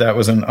believe that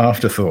was an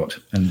afterthought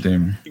in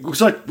Doom. Because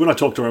when I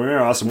talked to him, I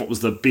asked him what was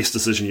the best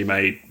decision you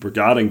made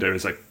regarding Doom.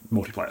 It's like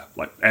multiplayer,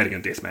 like adding a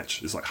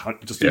deathmatch. It's like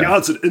he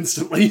answered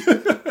instantly.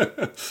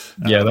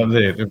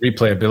 The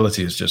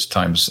replayability is just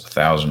times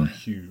 1,000.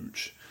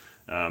 Huge.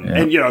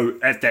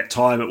 And at that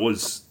time it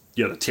was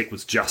the tech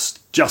was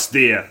just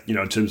there,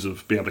 in terms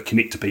of being able to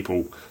connect to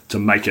people to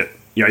make it,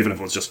 even if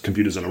it was just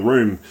computers in a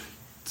room,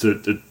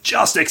 to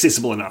just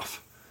accessible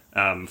enough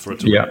for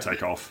it to really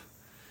take off.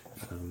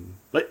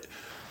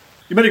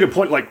 You made a good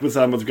point, like with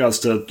regards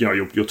to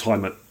your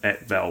time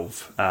at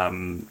Valve,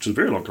 which is a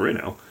very long career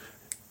now.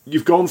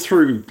 You've gone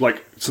through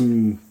like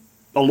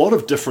a lot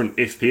of different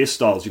FPS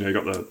styles. You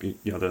got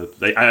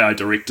the AI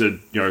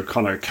directed,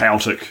 kind of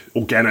chaotic,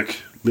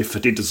 organic Left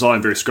 4 Dead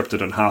design, very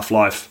scripted in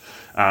Half-Life,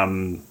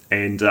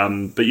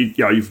 but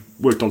you've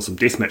worked on some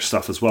deathmatch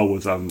stuff as well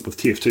with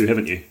TF2,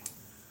 haven't you?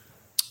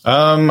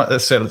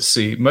 Let's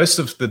see. Most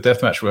of the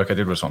deathmatch work I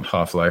did was on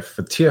Half-Life.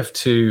 For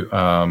TF2,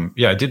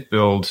 I did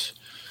build.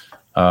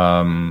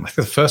 I think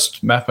the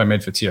first map I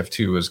made for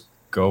TF2 was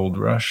Gold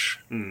Rush,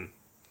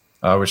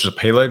 which is a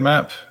payload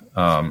map.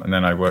 And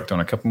then I worked on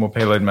a couple more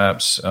payload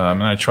maps,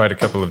 and I tried a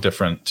couple of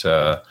different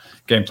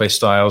gameplay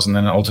styles, and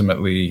then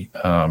ultimately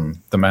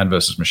the man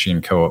versus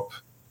machine co-op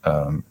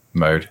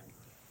mode.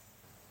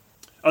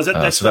 Oh,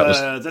 that's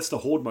the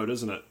Horde mode,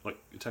 isn't it? Like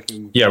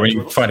attacking. Yeah, when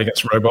you fight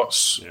against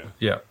robots.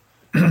 Yeah.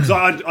 So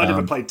I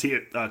never played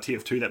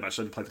TF2 that much.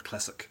 I only played the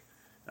classic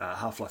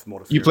Half-Life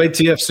mod. You played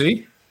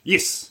TFC?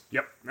 Yes.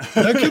 Yep.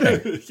 No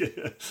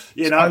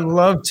kidding. I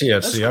love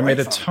TFC. I made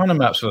a ton of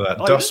maps for that.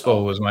 Dust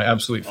Bowl was my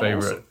absolute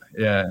favorite. Awesome.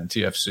 Yeah,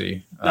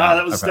 TFC.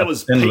 That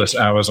was endless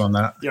hours on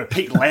that.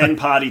 Peak LAN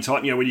party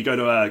time. When you go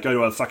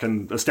to a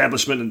fucking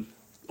establishment and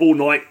all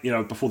night,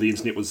 before the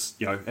internet was,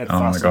 had oh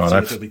my god,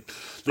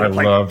 I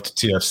loved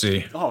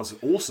TFC. Oh, it was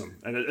awesome.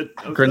 And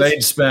grenade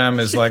spam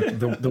is like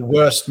the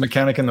worst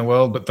mechanic in the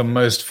world, but the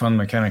most fun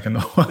mechanic in the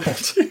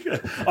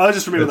world. I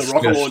just remember the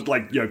rocket launch,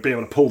 being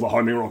able to pull the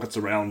homing rockets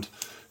around.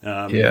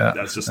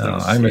 That's just.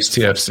 I miss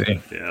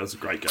TFC. Yeah, it was a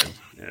great game.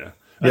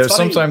 Yeah.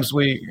 Sometimes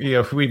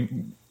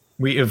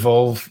we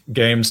evolve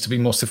games to be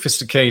more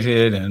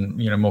sophisticated and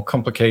more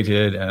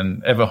complicated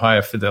and ever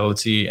higher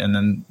fidelity, and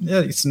then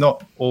it's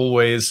not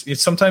always.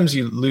 Sometimes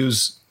you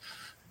lose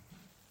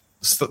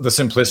the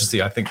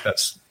simplicity. I think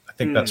that's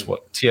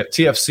what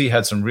TFC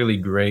had some really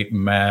great,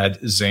 mad,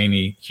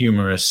 zany,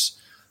 humorous,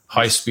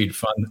 high-speed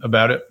fun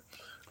about it.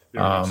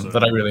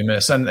 That I really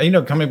miss, and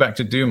coming back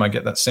to Doom, I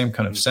get that same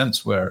kind of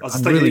sense where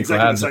I'm really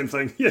glad. The same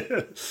thing.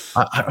 Yeah,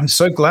 I'm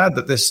so glad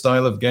that this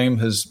style of game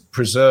has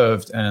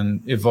preserved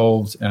and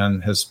evolved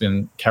and has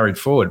been carried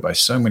forward by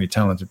so many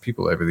talented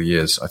people over the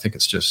years. I think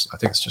it's just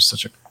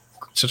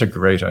such a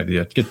great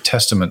idea. Good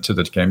testament to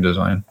the game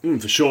design.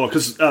 For sure,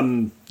 because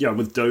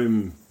with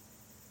Doom,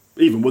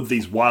 even with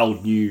these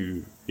wild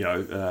new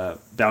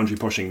boundary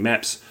pushing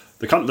maps,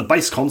 the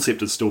base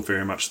concept is still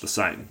very much the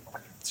same.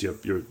 It's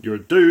you're a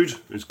dude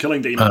who's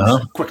killing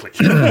demons quickly.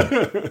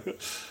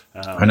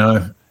 I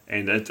know,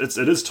 and it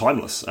is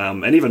timeless.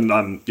 And even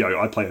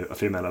I play a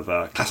fair amount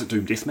of classic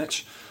Doom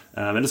deathmatch,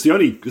 and it's the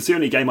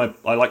only game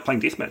I like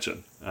playing deathmatch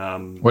in.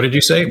 What did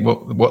you say?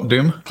 What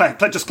Doom?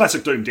 Just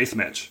classic Doom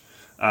deathmatch.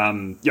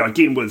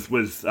 Again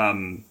with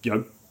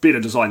better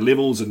designed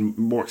levels and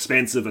more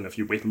expansive and a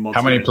few weapon mods.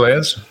 How many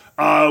players?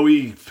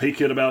 We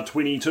peak at about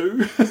 22 in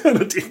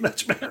a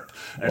deathmatch map.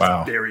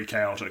 It's very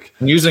chaotic.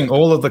 Using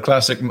all of the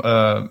classic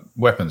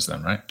weapons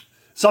then, right?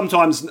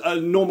 Sometimes,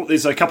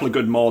 there's a couple of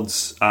good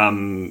mods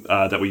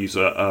that we use.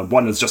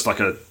 One is just like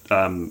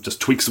just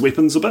tweaks the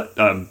weapons a bit,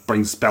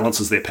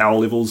 balances their power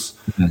levels,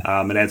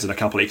 and adds in a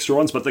couple extra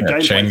ones. But the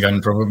game chain gun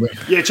probably.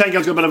 Yeah, chain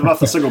gun's got a bit of a buff.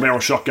 The single barrel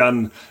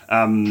shotgun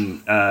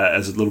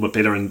is a little bit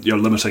better, and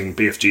limiting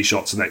BFG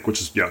shots and that, which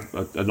is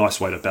a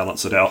nice way to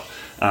balance it out.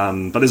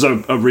 But there's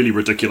a really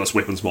ridiculous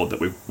weapons mod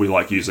that we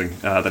like using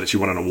that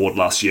actually won an award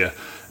last year,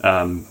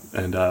 and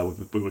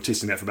we were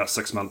testing that for about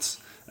 6 months.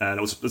 And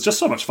it's just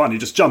so much fun. You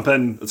just jump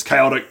in, it's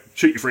chaotic,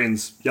 shoot your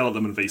friends, yell at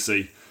them in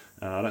VC.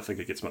 I don't think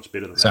it gets much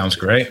better than that. Sounds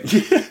great.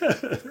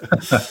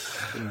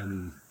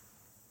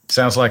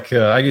 Sounds like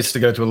I used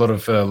to go to a lot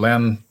of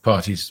LAN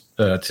parties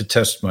to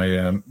test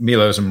my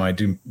Milos and my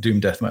Doom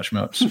deathmatch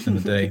maps in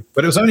the day.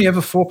 But it was only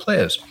ever 4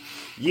 players.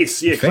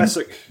 Yes, yeah,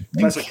 classic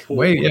 4.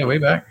 Way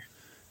back.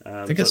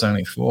 I think it's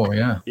only 4,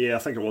 yeah. Yeah, I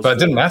think it was. But it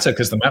didn't matter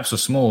because the maps were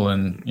small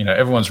and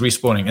everyone's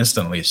respawning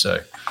instantly. So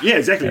yeah,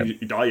 exactly. Yeah.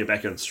 You die, you're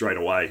back in straight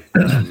away.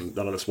 None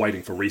of this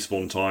waiting for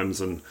respawn times,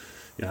 and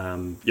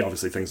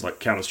obviously things like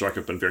Counter-Strike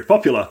have been very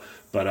popular.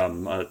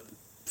 But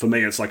for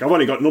me, it's like I've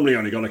normally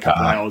only got a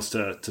couple of hours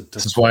to.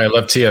 This is why I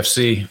love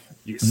TFC.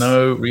 Yes.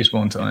 No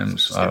respawn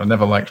times. I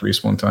never liked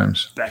respawn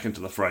times. Back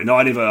into the fray. No,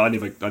 I never.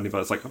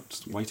 It's like I'm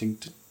just waiting.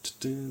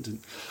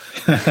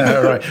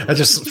 Right. I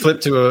just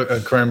flip to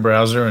a Chrome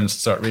browser and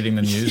start reading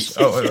the news.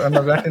 Oh, am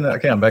I back in?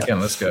 Okay, I'm back in.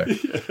 Let's go.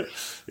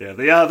 Yeah.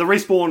 The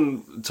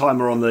respawn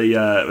timer on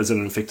the was an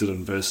Infected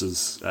and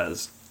Versus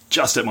is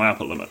just at my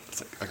upper limit.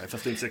 It's like, okay,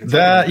 15 seconds.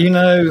 That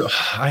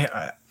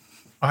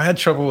I had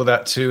trouble with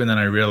that too, and then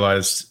I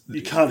realized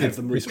you can't have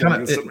them respawn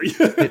instantly.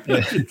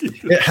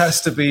 It has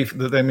to be.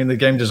 I mean, the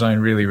game design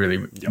really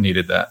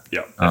needed that.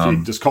 Yeah. If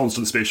you just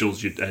constant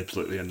specials, you'd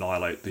absolutely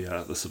annihilate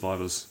the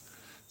survivors.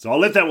 So I'll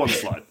let that one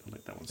slide.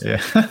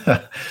 Yeah,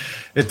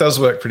 it does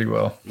work pretty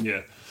well.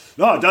 Yeah,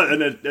 no, it does,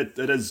 and it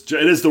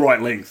is the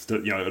right length.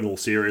 To, in all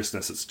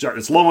seriousness,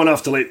 it's long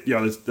enough to let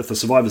if the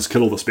survivors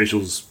kill all the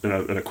specials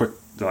in a quick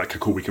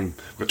cool. We've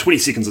got 20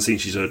 seconds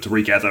essentially to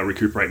regather,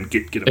 recuperate, and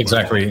get it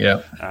exactly.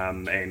 Yeah,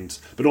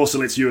 but also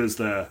lets you as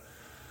the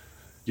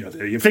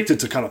infected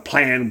to kind of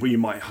plan where you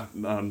might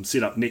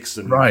set up next,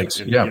 and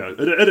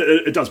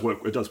it does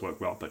work. It does work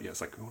well, but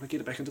it's like I want to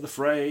get it back into the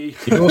fray.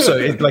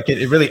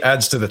 It really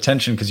adds to the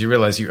tension because you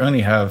realize you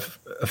only have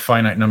a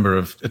finite number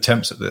of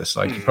attempts at this.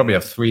 Like you probably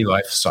have 3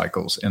 life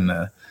cycles in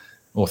there,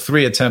 or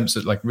 3 attempts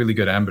at like really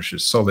good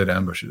ambushes, solid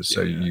ambushes.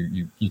 So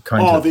you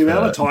kind of the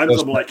amount of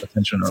times I'm like,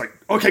 it's like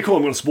okay, cool.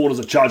 I'm going to spawn as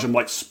a charge. I'm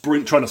like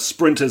trying to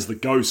sprint as the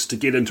ghost to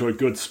get into a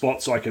good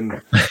spot so I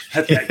can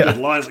hit that good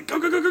line. It's like go,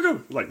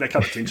 like that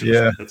kind of tension.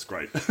 Yeah, that's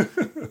great.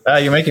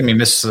 You're making me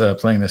miss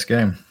playing this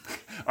game.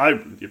 I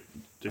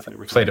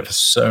definitely played it for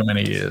so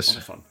many years.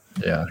 It's a lot of fun.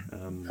 Yeah,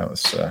 that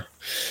was.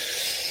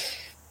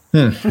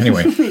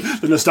 Anyway,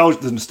 the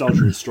nostalgia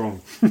is strong.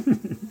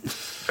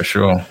 For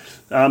sure.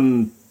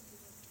 I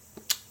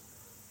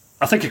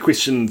think a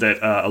question that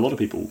a lot of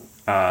people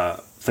are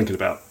thinking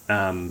about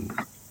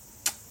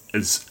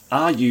is: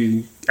 are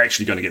you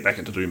actually going to get back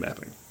into Doom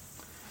mapping?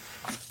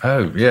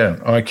 Oh yeah,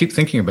 I keep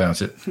thinking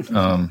about it.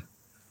 I'm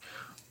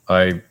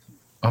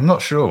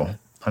not sure.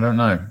 I don't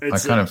know.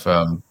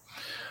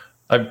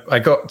 I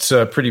got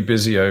pretty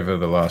busy over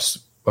the last.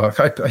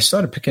 I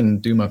started picking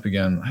Doom up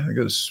again. I think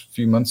it was a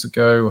few months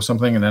ago or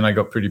something, and then I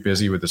got pretty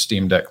busy with the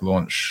Steam Deck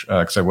launch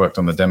because I worked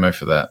on the demo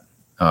for that.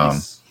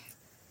 Yes.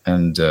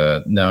 And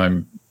now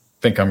I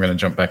think I'm going to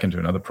jump back into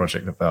another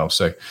project at Valve.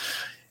 So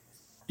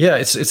yeah,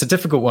 it's a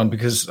difficult one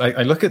because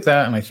I look at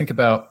that and I think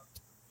about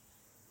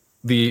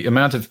the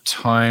amount of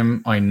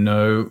time I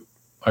know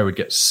I would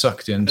get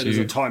sucked into. It is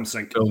a time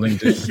sink. Building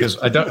because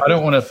I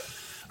don't want to.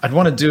 I'd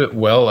want to do it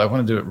well. I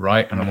want to do it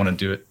right, and I want to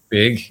do it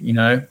big.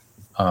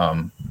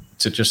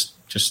 To just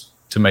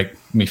to make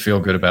me feel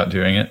good about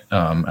doing it.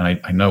 And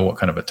I know what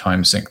kind of a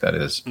time sink that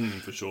is.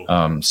 For sure.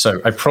 So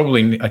I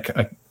probably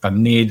I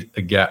need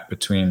a gap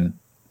between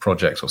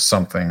projects or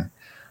something.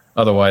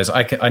 Otherwise,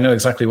 I know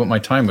exactly what my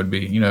time would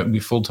be. It'd be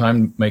full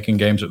time making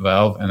games at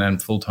Valve, and then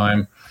full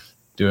time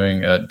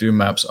doing Doom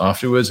maps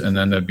afterwards, and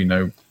then there'd be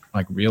no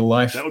like real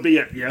life. That would be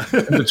it. Yeah.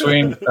 In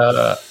between,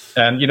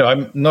 and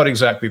I'm not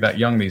exactly that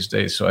young these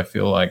days, so I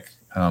feel like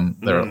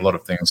there are a lot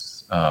of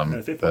things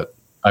that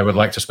I would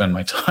like to spend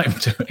my time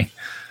doing.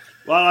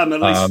 Well, I'm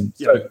at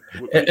least.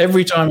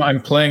 Every time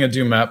I'm playing a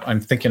Doom map, I'm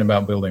thinking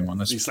about building one.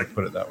 Let's just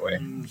put it that way.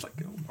 It's like,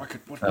 what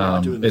can I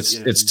do?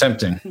 It's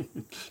tempting.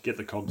 Get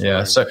the cogs.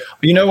 Yeah. So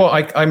you know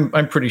what?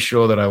 I'm pretty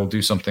sure that I will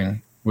do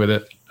something with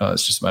it.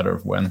 It's just a matter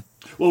of when.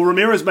 Well,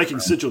 Ramiro's making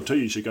Sigil 2.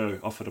 You should go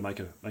offer to make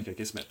a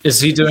guest map. Is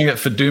he doing it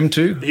for Doom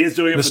 2? He is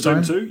doing it for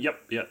Doom 2. Yep.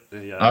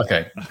 Yeah.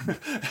 Okay.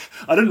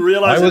 I didn't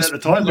realize that at the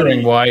time. I was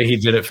wondering why he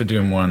did it for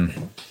Doom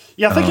 1.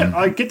 Yeah, I think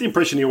I get the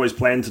impression he always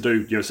planned to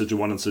do Sigil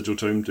 1 and Sigil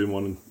 2, Doom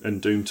 1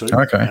 and Doom 2.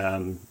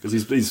 Okay. Because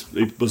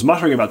he was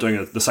muttering about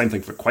doing the same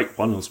thing for Quake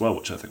 1 as well,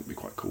 which I think would be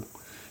quite cool.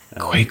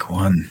 Quake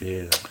 1.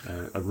 Yeah,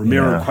 a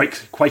Ramiro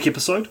Quake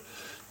episode.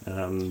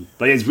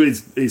 But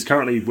he's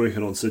currently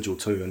working on Sigil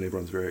 2, and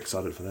everyone's very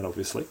excited for that,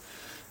 obviously.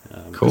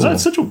 Cool.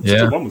 Sigil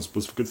 1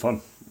 was good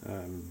fun.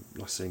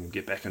 Nice seeing him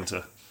get back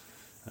into...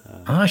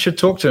 I should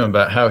talk to him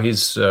about how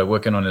he's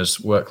working on his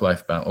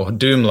work-life balance, or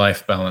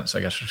Doom-life balance, I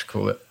guess I should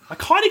call it. I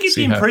kind of get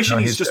the impression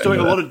he's just doing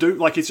a lot of Doom,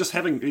 like he's just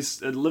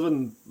he's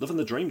living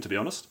the dream, to be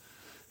honest.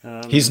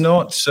 He's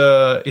not.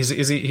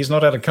 He's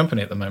not at a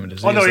company at the moment,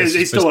 is he? Oh no,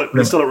 he's still at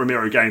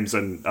Ramiro Games,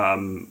 and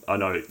I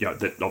know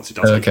that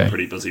obviously does keep him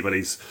pretty busy, but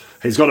he's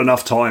got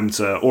enough time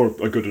or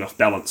a good enough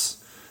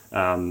balance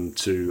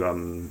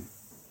to.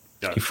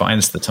 He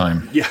finds the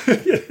time. Yeah,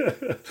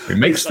 he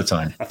makes the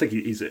time. I think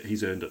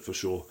he's earned it for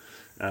sure.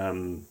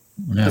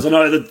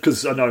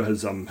 Because I know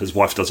his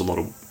wife does a lot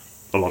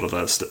of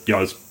this.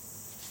 Is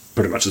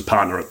pretty much his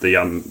partner at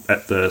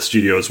the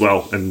studio as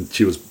well, and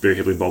she was very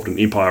heavily involved in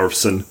Empire of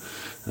Sin.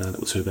 That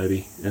was her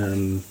baby.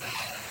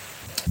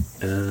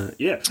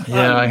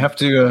 I have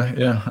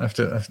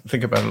to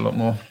think about it a lot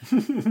more.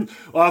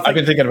 Well, I've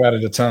been thinking about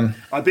it a ton.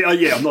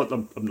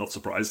 I'm not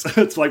surprised.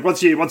 It's like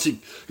once you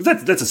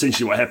because that's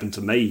essentially what happened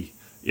to me.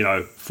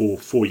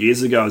 4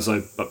 years ago.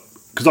 So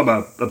because I'm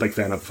a big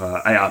fan of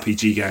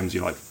ARPG games,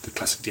 like the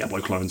classic Diablo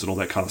clones and all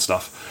that kind of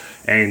stuff,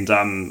 and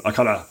I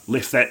kind of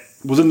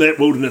was in that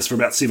wilderness for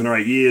about 7 or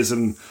 8 years,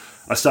 and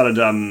I started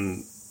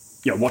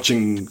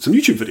watching some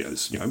YouTube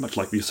videos, much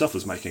like yourself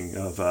was making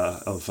of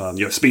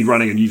speed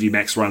running and UV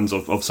Max runs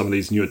of some of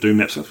these newer Doom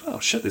maps. Oh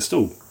shit, there's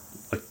still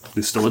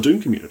a Doom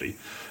community,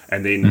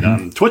 and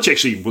then Twitch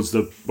actually was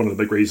one of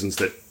the big reasons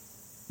that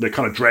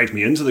kind of dragged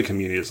me into the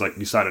community. It's like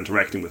you start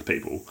interacting with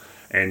people,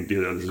 and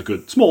there's a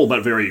good, small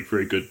but very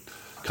very good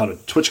kind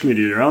of Twitch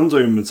community around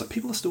Doom. It's like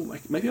people are still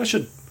making. Maybe I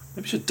should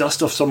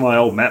dust off some of my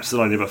old maps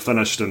that I never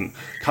finished, and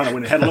kind of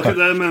went and had a look at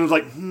them, and I was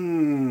like,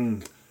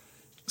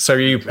 So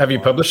have you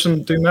published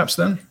some Doom maps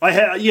then? I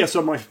have, yeah.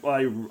 So I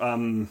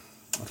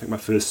think my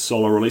first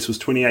solo release was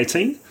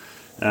 2018.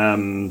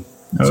 So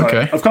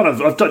okay.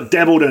 I've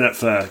dabbled in it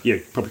for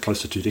probably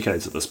close to 2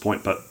 decades at this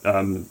point, but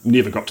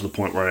never got to the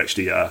point where I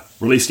actually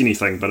released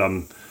anything. But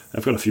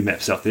I've got a few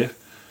maps out there.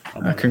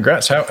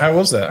 Congrats! How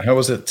was that? How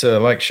was it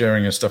like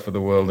sharing your stuff with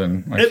the world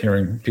and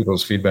hearing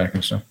people's feedback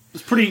and stuff?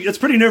 It's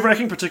pretty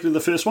nerve-wracking, particularly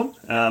the first one,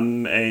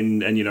 and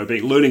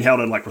learning how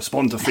to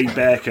respond to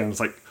feedback, and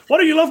it's like, why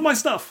do you love my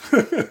stuff?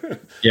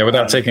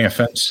 Without taking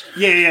offense.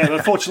 Yeah.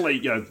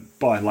 Unfortunately,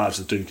 by and large,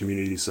 the Doom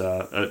community is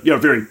a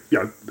very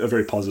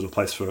positive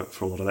place for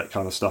a lot of that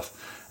kind of stuff.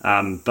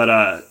 But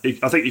I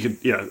think you could,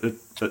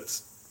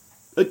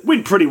 it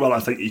went pretty well. I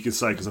think you could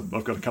say, because I've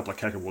got a couple of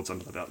CAC awards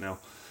under the belt now.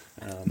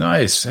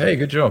 Nice. Hey,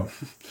 good job.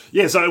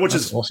 Yeah. So which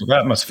That's is awesome.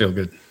 That must feel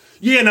good.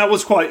 Yeah. No, it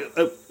was quite.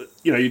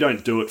 You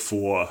don't do it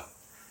for.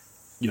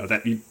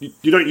 That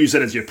you don't use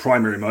that as your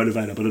primary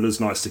motivator, but it is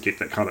nice to get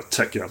that kind of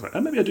tick. Like,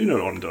 maybe I do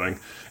know what I'm doing,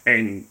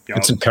 and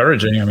it's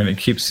encouraging. I mean, it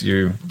keeps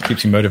you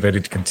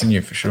motivated to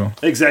continue for sure.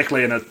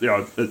 Exactly, and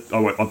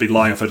I'd be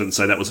lying if I didn't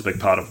say that was a big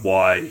part of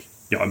why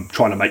I'm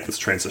trying to make this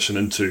transition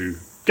into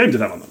game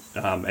development.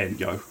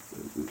 And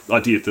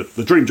idea that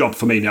the dream job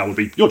for me now would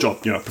be your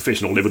job,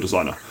 professional level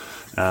designer,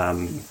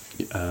 going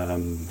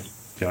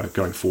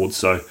forward.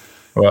 So.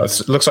 Well,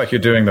 it looks like you're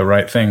doing the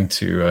right thing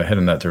to head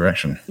in that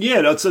direction.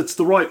 Yeah, it's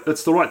the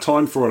right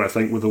time for it. I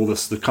think with all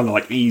this, the kind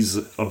of ease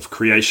of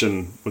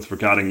creation with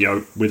regarding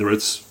whether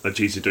it's a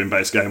GZ Doom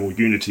based game or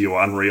Unity or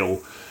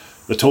Unreal,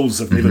 the tools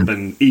have never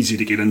been easy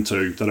to get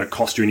into. They don't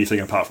cost you anything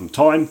apart from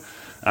time,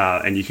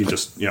 and you can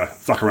just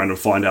fuck around and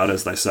find out,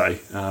 as they say.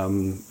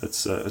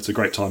 It's a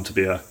great time to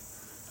be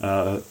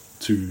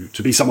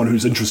to be someone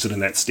who's interested in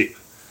that step.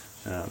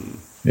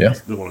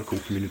 There's a lot of cool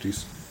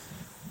communities.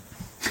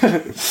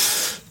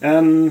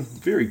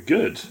 Very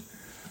good.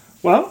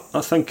 Well,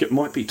 I think it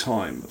might be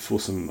time for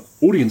some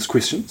audience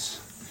questions.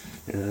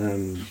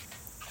 It's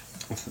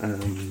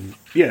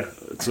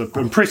an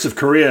impressive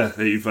career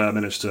that you've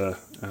managed to,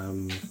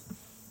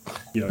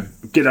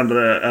 get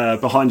under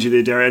behind you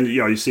there, Darian.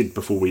 You said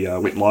before we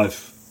went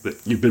live that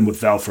you've been with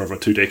Valve for over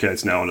 2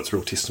 decades now, and it's a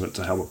real testament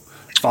to how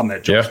fun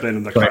that job's been.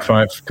 And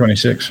 25,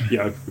 26.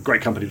 A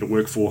great company to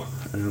work for.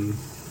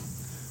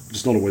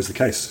 It's not always the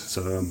case.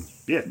 So.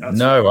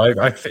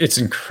 It's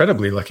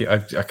incredibly lucky. I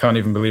can't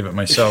even believe it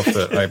myself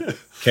that I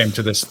came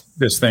to this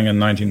thing in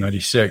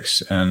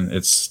 1996, and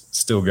it's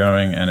still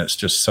going, and it's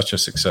just such a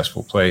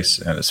successful place,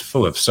 and it's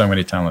full of so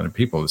many talented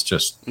people. It's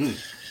just,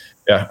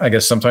 I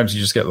guess sometimes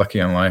you just get lucky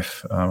in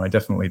life. I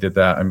definitely did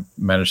that. I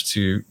managed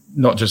to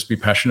not just be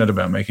passionate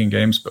about making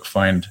games, but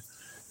find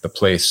the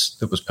place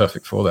that was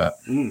perfect for that.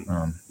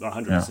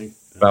 100%.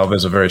 Valve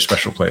is a very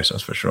special place,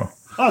 that's for sure.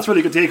 Oh, it's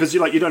really good to hear because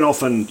you don't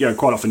often,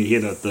 quite often you hear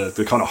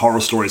the kind of horror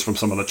stories from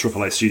some of the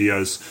AAA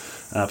studios,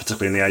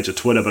 particularly in the age of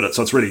Twitter. But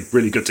it's really,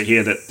 really good to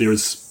hear that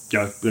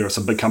there are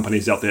some big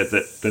companies out there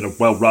that are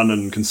well run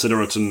and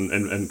considerate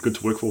and good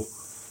to work for.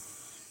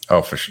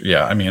 Oh, for sure.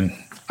 Yeah, I mean,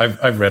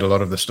 I've read a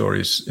lot of the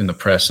stories in the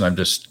press, and I'm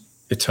just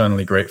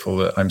eternally grateful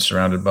that I'm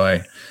surrounded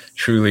by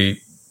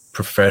truly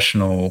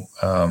professional,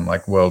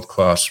 like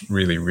world-class,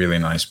 really, really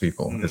nice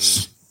people.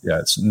 It's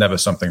never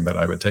something that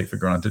I would take for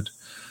granted.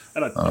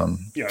 And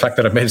the fact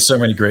that I've made so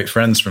many great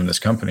friends from this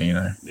company,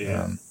 I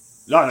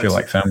feel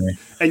like family.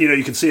 And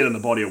you can see it in the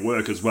body of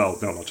work as well.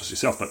 No, not just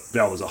yourself, but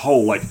Valve as a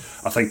whole. Like,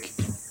 I think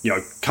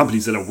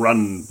companies that are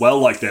run well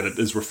like that, it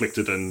is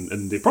reflected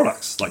in their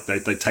products. Like they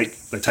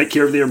take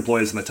care of their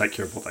employees and they take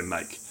care of what they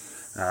make.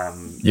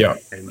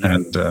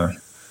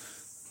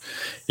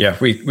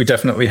 We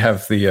definitely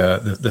have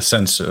the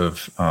sense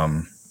of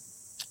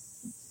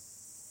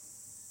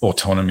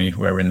autonomy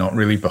where we're not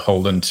really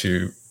beholden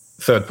to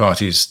third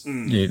parties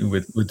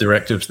with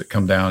directives that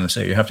come down and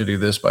say you have to do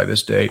this by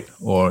this date,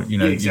 or you're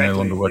no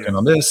longer working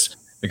on this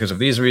because of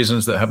these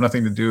reasons that have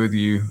nothing to do with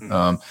you.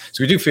 So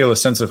we do feel a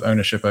sense of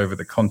ownership over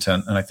the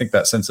content, and I think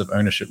that sense of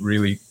ownership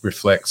really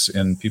reflects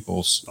in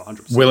people's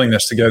 100%.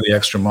 willingness to go the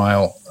extra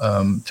mile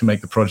to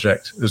make the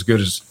project as good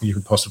as you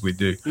could possibly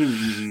do.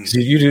 So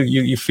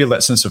you feel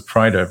that sense of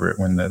pride over it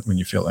when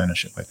you feel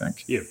ownership, I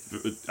think. Yeah,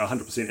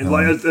 100%.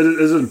 And it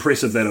is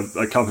impressive that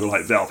a company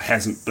like Valve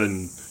hasn't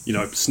been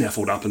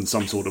snaffled up in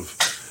some sort of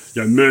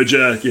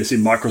merger. You see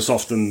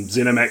Microsoft and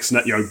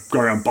ZeniMax go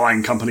around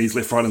buying companies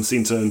left, right, and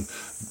centre, and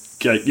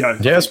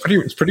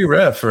it's pretty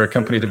rare for a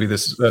company to be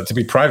this to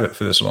be private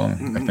for this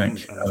long. I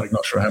think I'm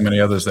not sure how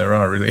many others there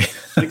are really.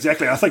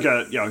 Exactly. I think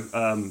I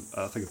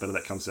think a bit of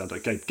that comes down to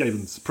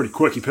Gaben's a pretty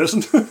quirky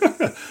person,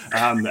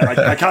 and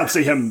I can't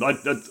see him. I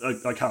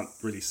can't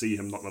really see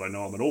him. Not that I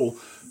know him at all.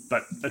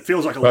 But it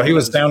feels like he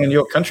was down in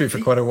your country for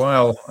quite a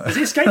while. Has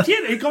he escaped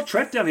yet? He got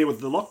trapped down here with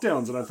the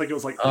lockdowns, and I think it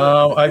was like...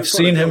 I've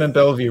seen him in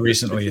Bellevue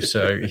recently,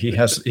 so he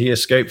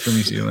escaped from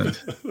New Zealand.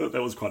 That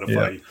was quite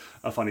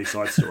a funny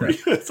side story.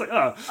 It's like,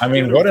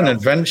 what an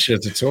adventure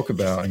to talk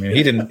about. I mean,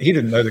 he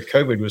didn't know that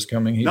COVID was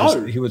coming. He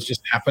was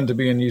just happened to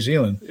be in New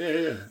Zealand.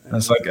 Yeah. And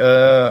it's like,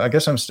 I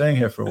guess I'm staying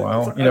here for a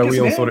while. Like, we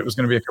all thought it was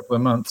going to be a couple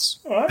of months.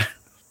 All right.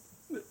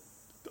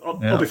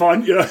 I'll be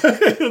fine.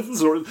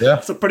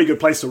 It's a pretty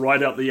good place to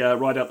ride out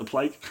the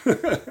plague.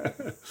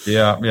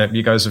 Yeah.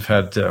 You guys have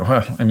had.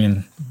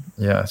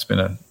 It's been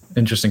an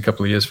interesting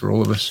couple of years for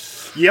all of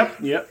us. Yep.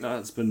 No,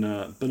 it's been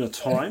a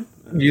time.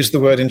 Use the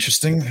word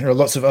interesting. There are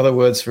lots of other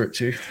words for it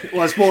too.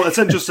 Well, it's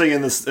interesting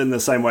in the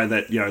same way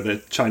that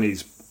the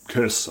Chinese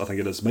curse. I think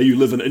it is. May you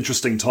live in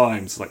interesting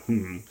times. Like,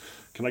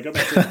 Can I go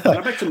back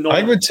to normal?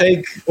 I would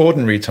take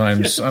ordinary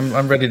times. Yeah.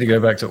 I'm ready to go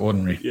back to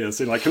ordinary. Yeah,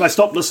 so can I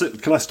stop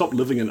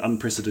living in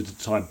unprecedented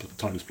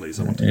times, please?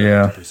 I want to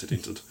go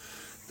unprecedented.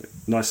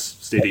 Nice,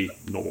 steady,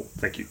 normal.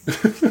 Thank you.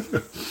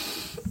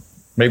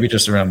 Maybe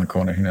just around the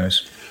corner, who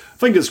knows?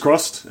 Fingers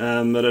crossed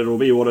that it'll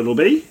be what it'll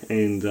be,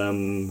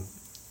 and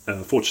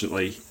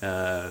fortunately,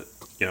 as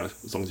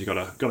long as you've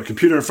got a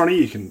computer in front of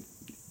you, you can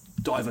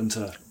dive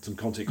into some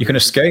content. You can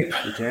escape.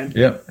 You can.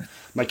 Yeah.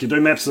 Make your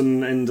Doom maps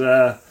and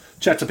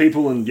chat to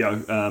people, and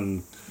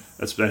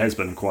it has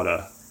been quite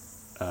a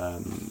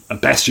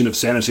bastion of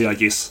sanity, I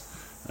guess,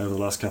 over the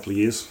last couple of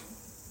years.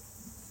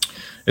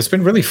 It's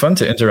been really fun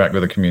to interact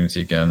with the community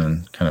again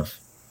and kind of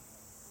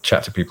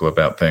chat to people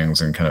about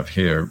things and kind of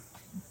hear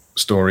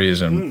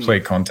stories and play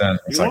content.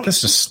 It's like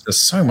there's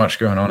so much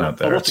going on out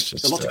there. A lot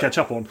to catch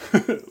up on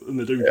in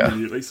the Doom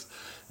community, at least.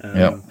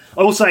 I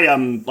will say,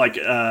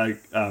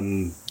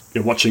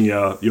 watching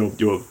your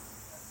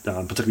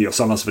particularly your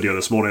Sunless video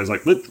this morning, I was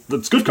like,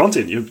 that's good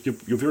content. You're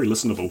very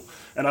listenable,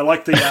 and I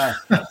like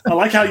I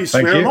like how you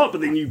swear a lot,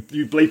 but then you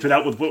bleep it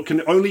out with what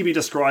can only be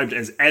described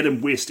as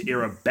Adam West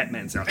era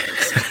Batman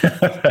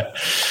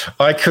soundtracks.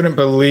 I couldn't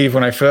believe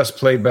when I first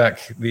played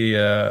back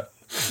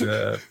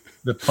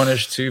the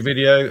Punish 2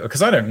 video,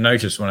 because I don't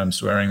notice when I'm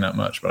swearing that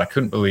much, but I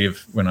couldn't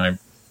believe when I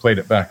played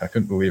it back, I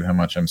couldn't believe how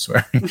much I'm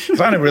swearing. Because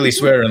I don't really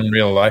swear in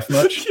real life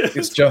much. Yes.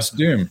 It's just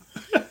Doom.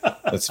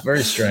 That's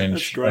very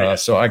strange. That's great.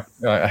 So I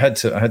had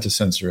to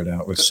censor it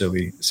out with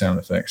silly sound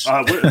effects.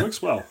 It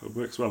works well. It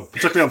works well,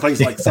 particularly on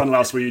things like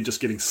Sunless, where you're just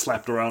getting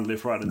slapped around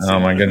left, right, and center. Oh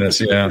my goodness,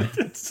 yeah.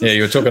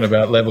 You were talking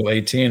about level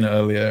 18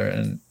 earlier,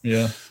 and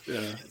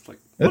it's like,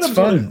 it's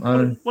fun.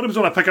 What happens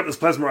when I pick up this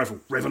plasma rifle?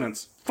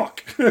 Revenants.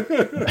 Fuck.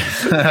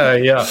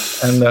 Yeah,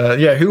 and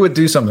who would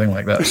do something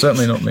like that?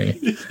 Certainly not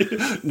me.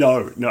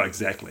 No,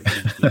 exactly.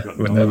 You've got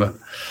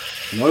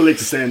no leg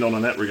to stand on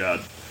in that regard.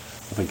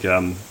 I think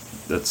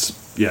that's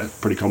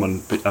pretty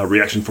common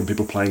reaction from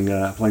people playing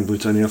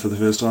Bluetonia for the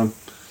first time.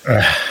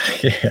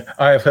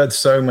 I have heard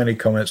so many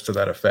comments to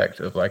that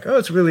effect of like, oh,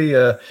 it's really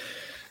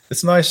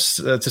it's nice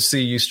to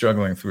see you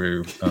struggling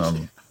through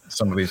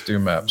some of these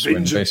Doom maps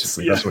when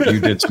basically that's what you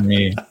did to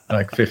me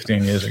like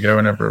 15 years ago,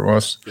 whenever it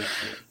was.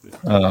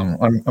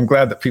 I'm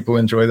glad that people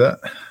enjoy that.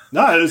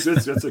 No, it's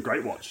a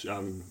great watch.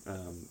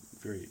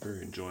 Very,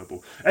 very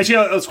enjoyable. Actually,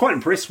 I was quite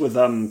impressed with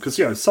because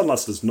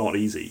Sunlust is not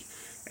easy,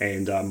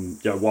 And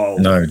while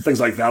things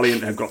like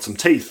Valiant have got some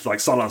teeth, like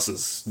Sunless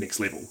is next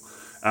level.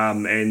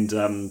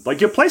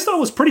 Like your playstyle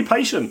was pretty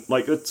patient.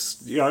 Like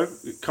it's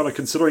kind of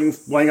considering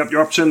weighing up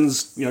your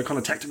options, kind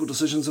of tactical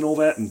decisions and all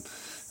that. And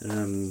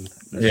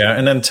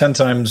then 10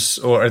 times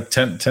or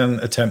 10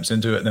 attempts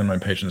into it, then my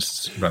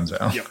patience runs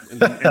out. Yeah, and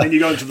then you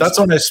go into that's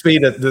when I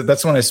speed it.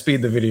 That's when I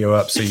speed the video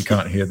up so you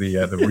can't hear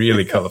the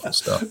really colorful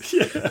stuff.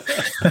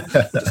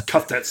 Just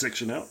cut that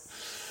section out.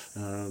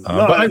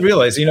 But I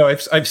realize,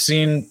 I've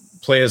seen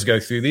players go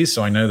through these,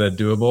 so I know they're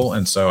doable,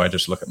 and so I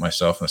just look at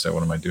myself and I say,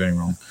 "What am I doing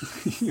wrong?"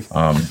 Keep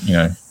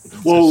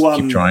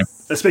trying.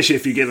 Especially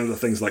if you get into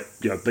things like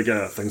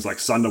bigger things like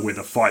Sunder, where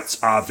the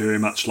fights are very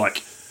much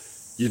like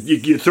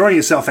you're throwing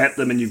yourself at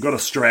them, and you've got a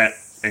strat,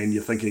 and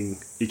you're thinking,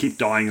 you keep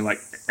dying, and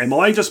like, am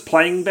I just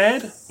playing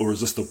bad, or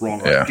is this the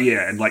wrong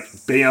idea? And like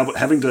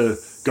having to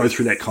go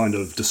through that kind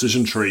of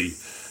decision tree.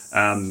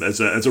 As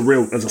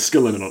a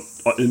skill in and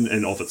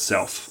of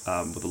itself,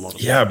 with a lot of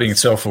being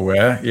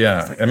self-aware.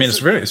 I mean,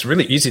 it's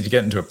really easy to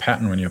get into a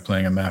pattern when you're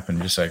playing a map and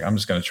you're just like, I'm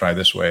just going to try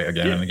this way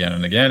again and again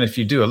and again. If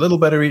you do a little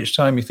better each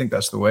time, you think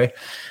that's the way.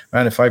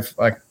 And if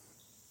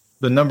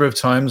the number of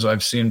times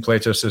I've seen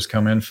playtesters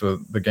come in for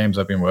the games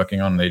I've been working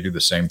on, they do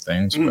the same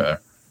things where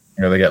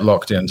they get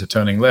locked into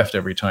turning left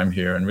every time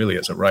here, and really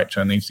it's a right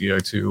turn needs to go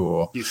to,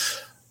 or.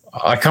 Yes.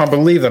 I can't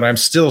believe that I'm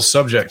still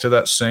subject to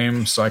that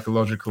same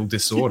psychological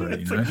disorder.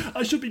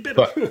 I should be better.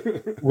 But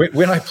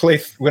when I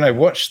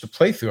watch the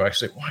playthrough, I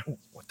say, "What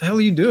the hell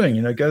are you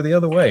doing? Go the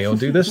other way or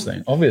do this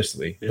thing."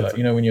 Obviously, but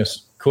when you're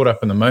caught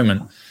up in the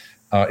moment,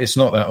 it's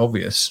not that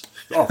obvious.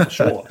 Oh, for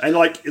sure. And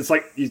like it's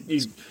like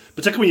you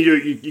particularly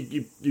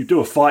when you do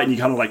a fight and you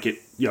kind of like get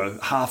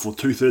half or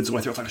 2/3 of the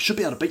way through. It's like, I should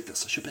be able to beat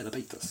this.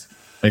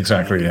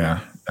 Exactly.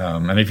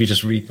 And if you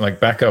just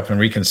back up and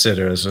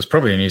reconsider, there's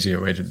probably an easier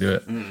way to do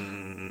it.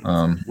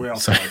 Where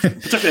else?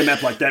 Particularly a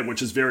map like that,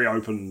 which is very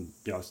open,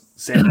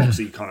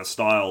 sandboxy kind of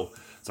style.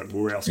 It's like,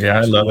 where else?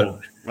 I love it.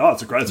 Oh,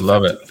 it's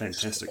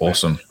fantastic.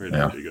 Awesome.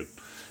 Map. Really good.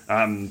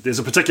 There's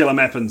a particular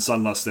map in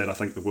Sunless that I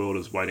think the world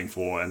is waiting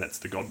for, and that's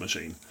the God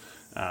Machine.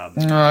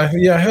 I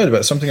heard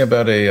about something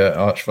about a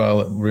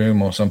Archvile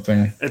room or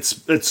something.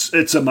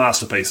 It's a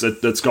masterpiece.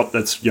 It's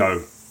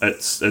talking about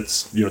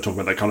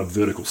that kind of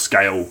vertical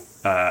scale,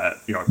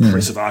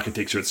 impressive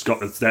architecture. It's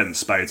that in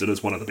spades. It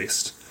is one of the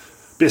best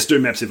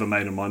Doom maps ever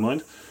made in my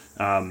mind.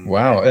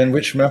 Wow. And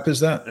which map is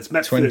that? It's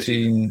map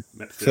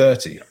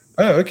 2030. Yeah.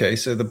 Oh, okay.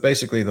 So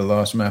basically the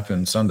last map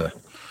in Sunder.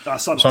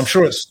 Sunless. So I'm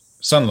sure it's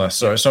Sunless.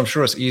 Sorry. So I'm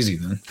sure it's easy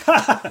then.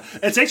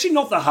 It's actually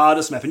not the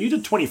hardest map. And you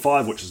did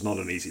 25, which is not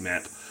an easy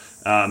map.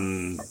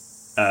 I'd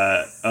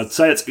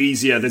say it's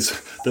easier. There's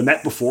the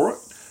map before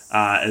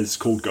it is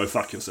called Go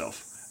Fuck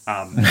Yourself.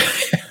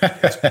 It's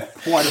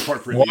quite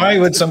appropriate. Why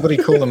would somebody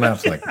call the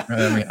map like?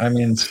 I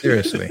mean,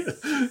 seriously.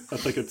 I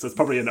think it's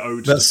probably an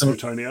ode to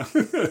Plutonia.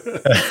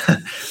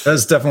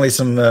 There's definitely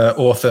some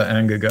author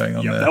anger going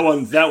on there.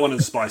 That one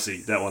is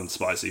spicy.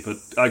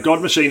 But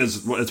God Machine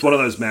it's one of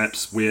those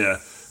maps where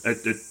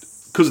it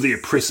because of the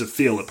oppressive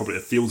feel,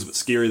 it feels a bit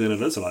scarier than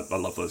it is, and I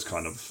love those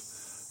kind of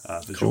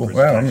visual. Cool.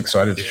 Wow, I'm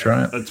excited to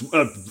try it. It's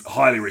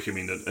highly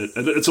recommended.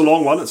 It's a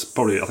long one. It's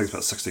probably about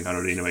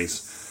 1,600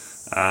 enemies.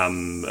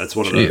 It's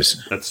one of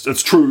those.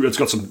 It's true. It's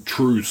got some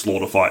true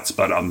slaughter fights,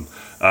 but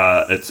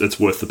it's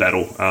worth the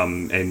battle.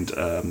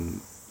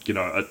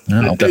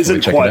 It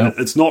isn't quite.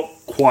 It's not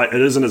quite.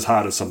 It isn't as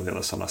hard as some of the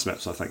other Sunless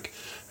maps, I think.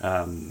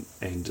 I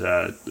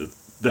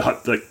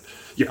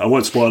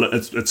won't spoil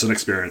it. It's an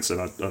experience,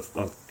 and I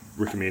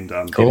recommend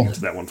getting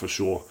into that one for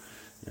sure.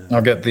 Yeah.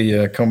 I'll get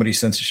the comedy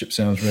censorship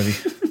sounds ready.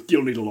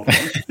 You'll need a lot of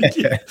them.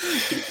 You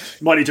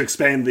might need to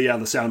expand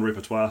the sound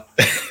repertoire.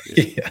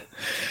 Yeah.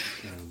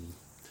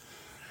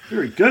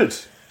 Very good.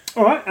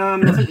 All right.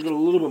 I think we've got a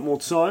little bit more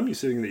time. You're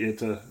saying that you had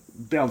to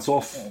bounce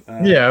off.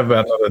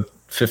 About another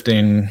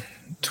 15,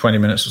 20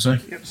 minutes or so.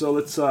 Yep. So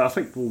let's. I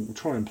think we'll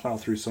try and plough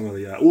through some of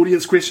the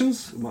audience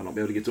questions. We might not be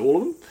able to get to all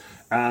of them.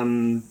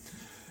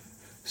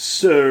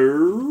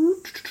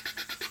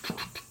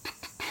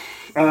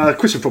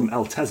 Question from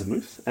Al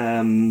Tazamuth.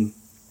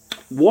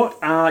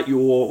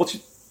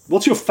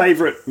 What's your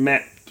favourite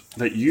map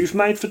that you've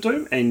made for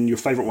Doom, and your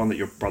favourite one that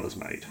your brothers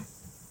made?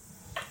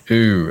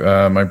 Ooh,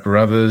 my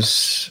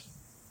brothers.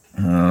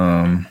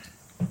 I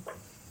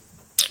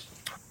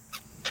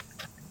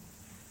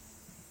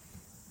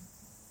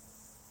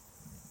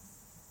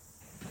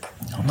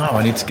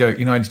need to go.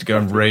 I need to go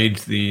and raid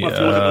the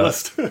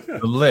list. The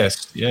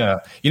list. Yeah.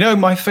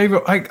 My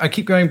favorite. I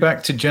keep going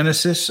back to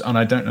Genesis, and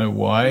I don't know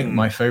why.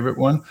 My favorite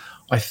one.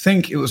 I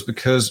think it was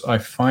because I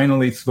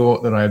finally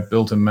thought that I had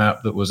built a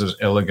map that was as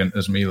elegant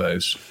as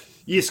Milo's.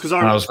 Yes, because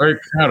I was very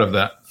proud of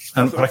that.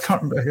 But I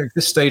can't remember at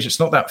this stage. It's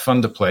not that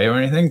fun to play or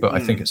anything, but I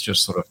think it's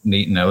just sort of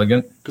neat and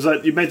elegant.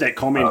 Because you made that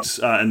comment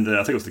in I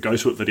think it was the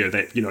Ghostwood video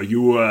that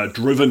you were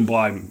driven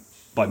by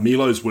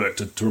Milo's work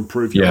to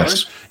improve your own,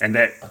 and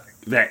that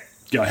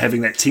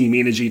having that team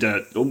energy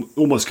to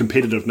almost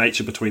competitive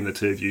nature between the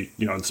two of you,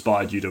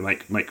 inspired you to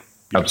make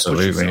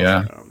absolutely,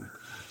 yeah.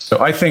 So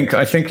I think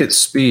it's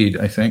speed.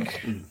 I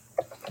think.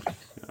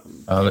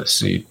 Let's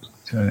see.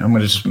 I'm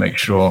going to just make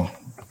sure.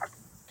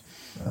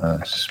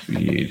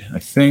 Speed. I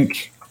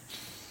think.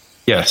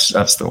 Yes,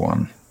 that's the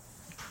one.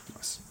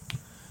 Nice.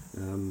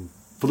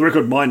 For the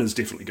record, mine is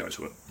definitely Go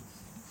To It.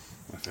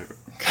 My favorite.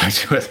 Go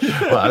To It.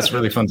 Well, that's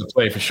really fun to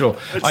play for sure.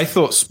 I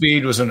thought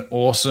Speed was an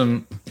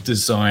awesome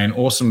design,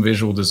 awesome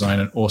visual design,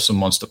 and awesome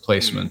monster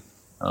placement.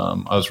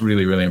 I was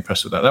really, really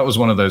impressed with that. That was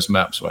one of those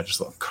maps where I just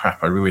thought,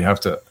 crap, I really have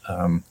to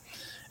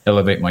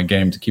elevate my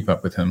game to keep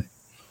up with him.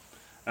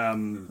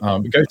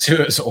 Go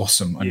To It is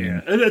awesome. I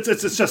mean, it's one of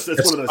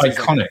those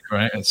iconic, things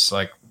right? It's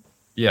like,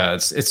 yeah,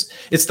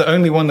 it's the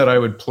only one that I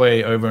would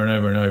play over and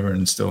over and over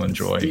and still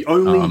enjoy. The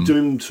only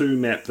Doom 2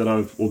 map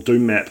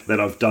Doom map that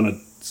I've done a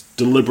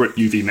deliberate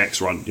UV max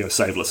run,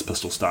 saveless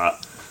pistol start.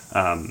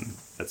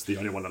 That's the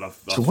only one that I've.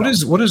 So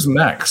what is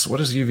max? What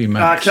is UV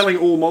max? Killing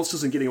all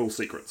monsters and getting all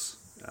secrets.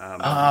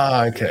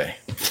 Okay.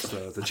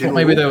 The I thought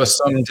maybe there was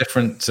some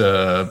different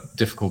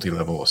difficulty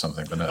level or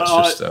something, but no,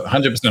 it's just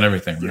 100%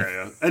 everything. Right?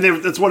 Yeah. And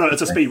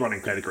it's a speed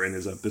running category, and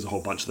there's a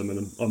whole bunch of them,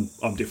 and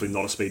I'm definitely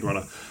not a speed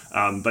runner.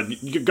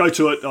 But you could Go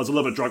To It. I was a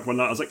little bit drunk one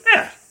night. I was like,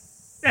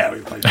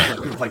 we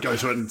can play Go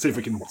To It and see if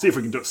we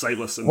can do it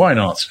saveless. And, why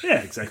not?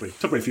 Yeah, exactly.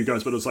 Took me a few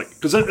goes, but it was like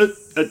because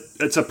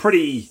it's a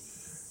pretty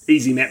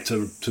easy map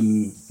to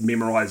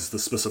memorize the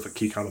specific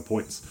key kind of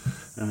points.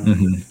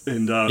 And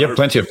you have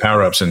plenty of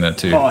power ups in there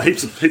too. Oh,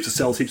 heaps of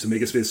cells, heaps of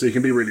megaspheres, so you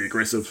can be really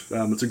aggressive.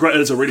 It's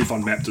a really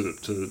fun map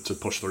to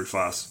push through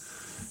fast.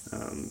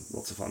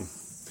 Lots of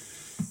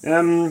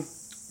fun.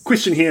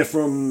 Question here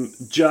from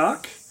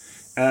Jark.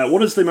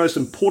 What is the most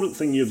important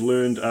thing you've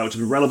learned, which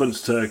is relevant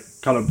to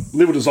kind of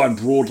level design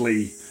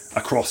broadly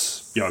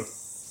across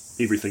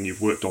everything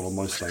you've worked on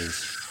most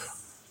things?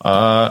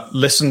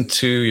 Listen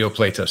to your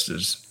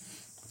playtesters.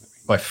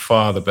 By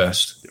far the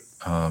best,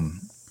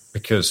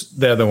 because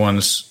they're the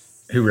ones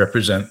who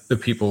represent the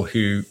people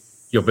who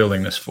you're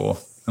building this for.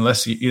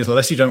 Unless you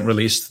don't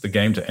release the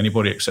game to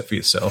anybody except for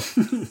yourself,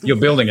 you're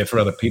building it for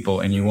other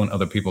people, and you want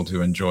other people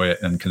to enjoy it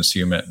and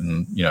consume it,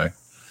 and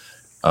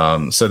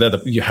so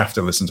you have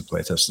to listen to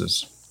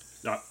playtesters.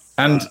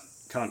 And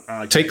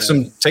take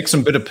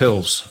some bitter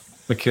pills,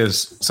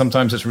 because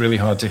sometimes it's really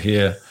hard to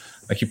hear.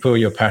 Like you pour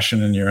your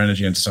passion and your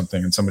energy into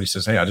something, and somebody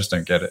says, "Hey, I just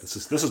don't get it. This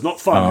is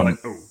not fun."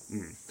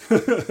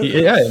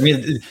 Yeah, I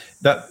mean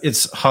that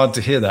it's hard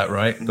to hear that,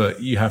 right?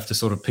 But you have to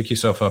sort of pick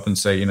yourself up and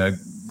say,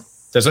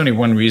 there's only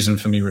one reason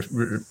for me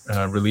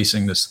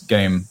releasing this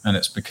game, and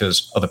it's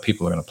because other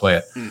people are going to play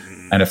it.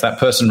 And if that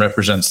person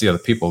represents the other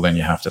people, then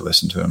you have to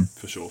listen to him.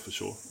 For sure.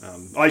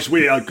 I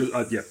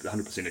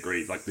 100%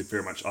 agree. Like they're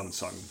very much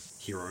unsung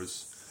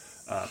heroes.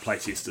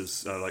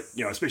 Playtesters,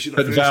 especially.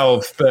 But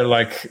Valve,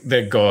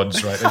 they're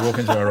gods, right? They walk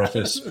into our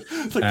office,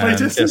 and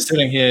they're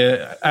sitting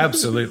here.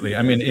 Absolutely,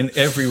 I mean, in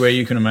every way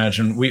you can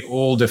imagine, we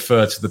all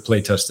defer to the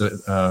playtester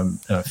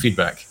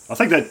feedback. I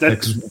think that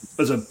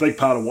is a big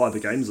part of why the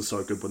games are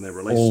so good when they're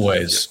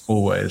released.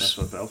 Always.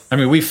 I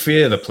mean, we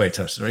fear the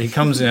playtester. He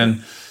comes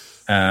in,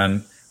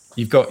 and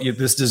you've got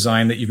this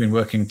design that you've been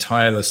working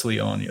tirelessly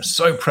on. You're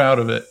so proud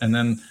of it, and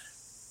then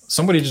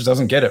somebody just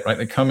doesn't get it, right?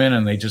 They come in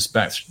and they just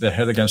bash their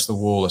head against the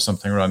wall or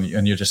something,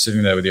 and you're just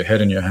sitting there with your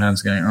head in your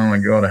hands going, oh my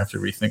God, I have to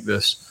rethink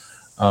this.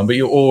 But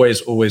you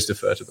always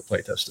defer to the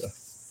playtester.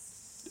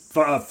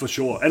 For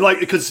sure. And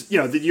because,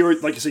 you're,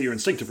 like you say, your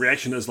instinctive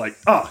reaction is like,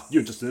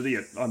 you're just an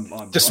idiot.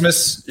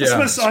 Dismiss.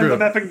 I'm the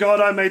mapping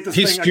god. I made this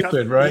He's thing. He's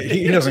stupid, right?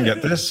 He doesn't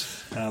get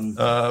this.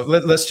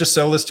 Let's just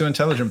sell this to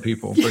intelligent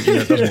people. But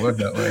it doesn't work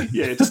that way.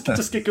 Yeah,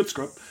 just get good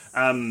script.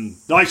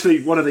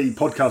 Actually, one of the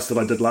podcasts that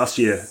I did last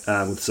year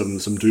with some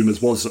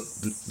Doomers was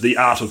the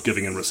art of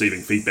giving and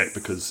receiving feedback,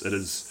 because it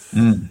is.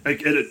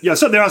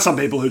 So there are some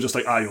people who just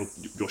like,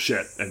 you're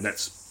shit, and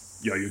that's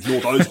you ignore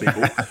those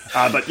people.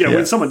 But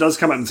when someone does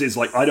come up and says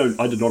like, I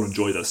did not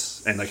enjoy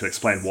this, and they can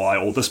explain why,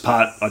 or this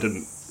part I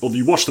didn't, or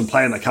you watch them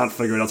play and they can't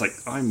figure it out, I was like,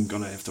 I'm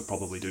gonna have to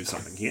probably do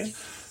something here,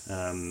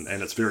 and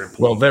it's very important.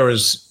 Well,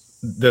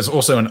 there's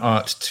also an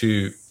art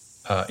to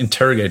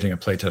interrogating a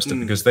playtester,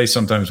 because they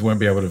sometimes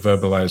won't be able to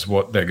verbalize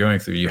what they're going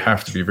through. You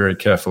have to be very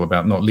careful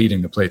about not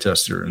leading the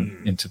playtester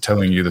into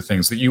telling you the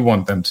things that you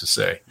want them to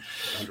say.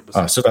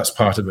 So that's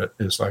part of it.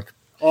 Is like,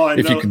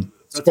 if you can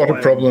spot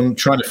a problem,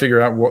 trying to figure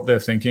out what they're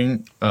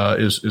thinking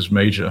is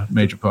major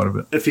part of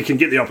it. If you can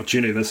get the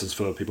opportunity, this is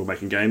for people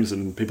making games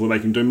and people who are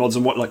making Doom mods,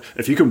 and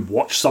if you can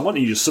watch someone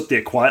and you just sit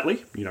there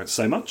quietly, you don't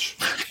say much,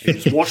 you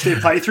just watch their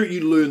playthrough,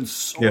 you learn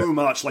so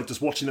much,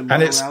 just watching them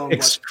run around. And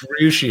it's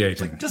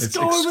excruciating. Just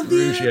go over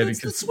there,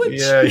 it's the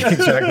switch. Yeah,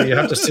 exactly. You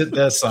have to sit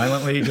there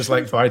silently, just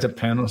bite a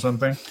pen or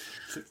something.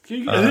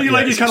 And then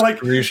you're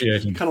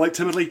kind of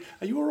timidly,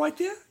 are you all right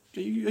there? Are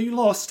you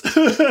lost?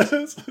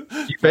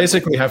 You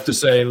basically have to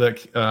say, look,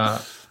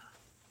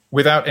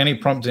 without any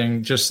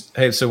prompting, just,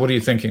 hey, so what are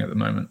you thinking at the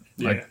moment?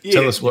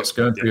 Tell us what's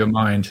going through your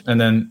mind. And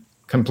then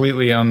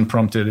completely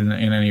unprompted in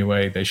any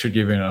way, they should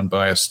give you an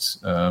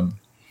unbiased.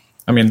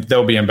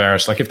 They'll be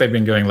embarrassed. Like if they've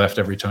been going left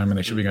every time and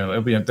they should be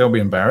going, they'll be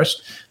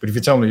embarrassed. But if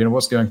you tell them,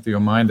 what's going through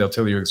your mind, they'll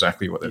tell you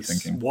exactly what they're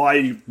thinking. Why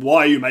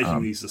are you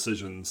making these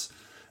decisions?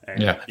 And,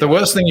 yeah. The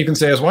worst thing you can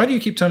say is, why do you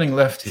keep turning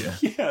left here?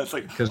 Yeah, it's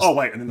like, oh,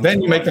 wait. And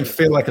then you make them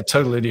feel like a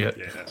total idiot.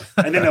 Yeah.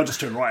 And then they'll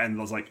just turn right, and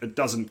I was like, it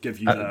doesn't give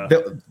you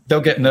the...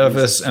 They'll get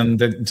nervous, and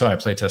the entire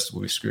playtest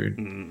will be screwed.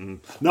 Mm-mm.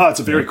 No,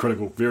 it's a very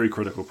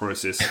critical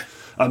process.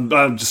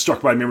 I'm just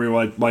struck by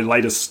memory my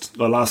last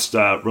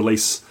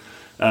release,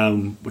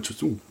 which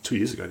was 2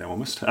 years ago now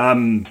almost.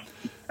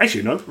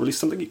 Actually, no,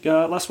 released something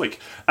last week.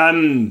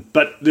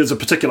 But there's a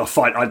particular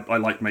fight I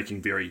like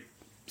making very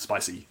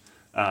spicy.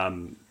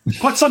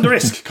 Quite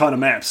Sunder-esque kind of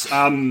maps.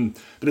 But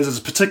there's this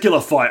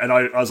particular fight, and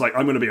I was like,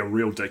 I'm going to be a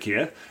real dick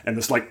here. And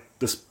this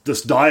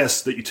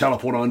dais that you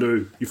teleport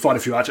onto, you fight a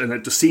few archers, and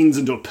it descends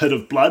into a pit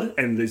of blood,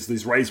 and there's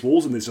these raised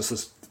walls, and there's just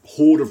this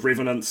horde of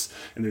revenants,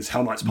 and there's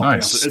Hellknights popping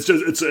up.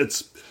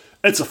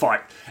 It's a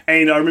fight.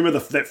 And I remember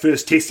that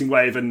first testing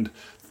wave, and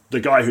the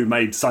guy who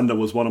made Sunder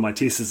was one of my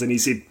testers, and he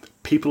said,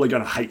 people are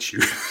going to hate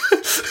you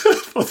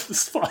for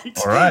this fight.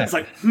 All right. It's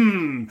like,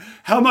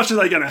 how much are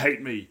they going to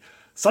hate me?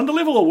 Sunder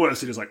level or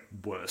worse? He was like,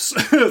 worse.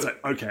 I was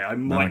like, okay, I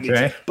might need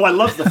to. But I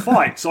love the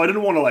fight, so I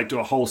didn't want to do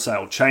a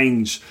wholesale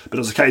change. But it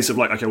was a case of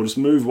okay, we'll just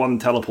move one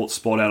teleport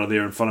spot out of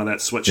there in front of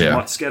that switch. Yeah.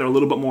 Might scatter a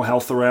little bit more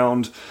health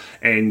around,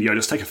 and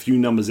just take a few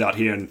numbers out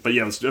here. But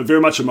it was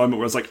very much a moment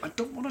where I was like, I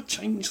don't want to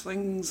change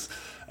things.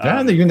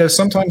 Yeah,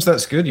 sometimes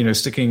that's good.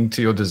 Sticking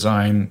to your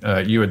design,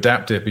 you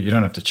adapt it, but you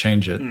don't have to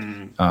change it.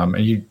 And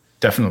you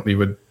definitely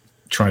would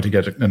try to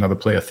get another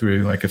player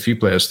through, like a few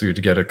players through,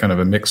 to get a kind of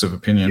a mix of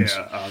opinions.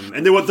 Yeah,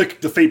 and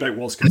the feedback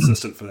was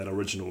consistent for that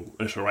original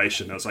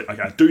iteration. I was like,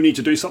 okay, I do need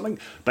to do something,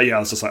 but I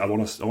was just like, I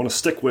want to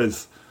stick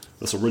with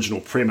this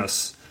original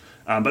premise.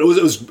 But it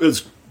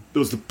was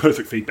the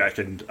perfect feedback,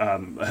 and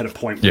I had a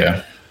point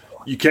where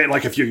you can't,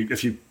 if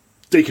you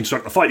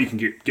deconstruct the fight, you can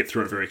get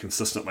through it very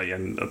consistently,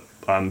 and to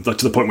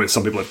the point where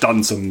some people have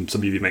done some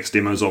UVMax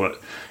demos of it,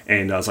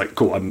 and I was like,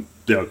 cool.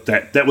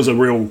 That was a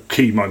real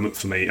key moment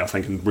for me, I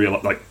think, in real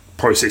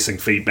processing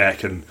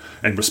feedback and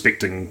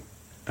respecting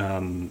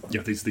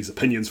these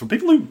opinions from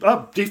people who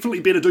are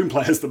definitely better Doom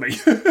players than me.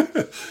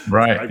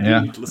 Right.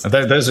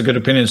 Those are good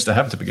opinions to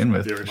have to begin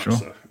with. Very much sure.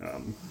 so.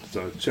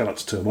 So shout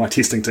outs to my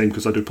testing team,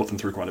 because I do put them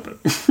through quite a bit.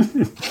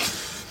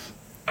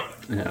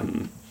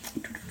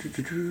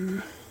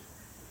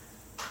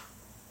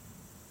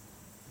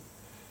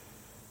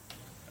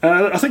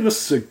 I think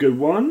this is a good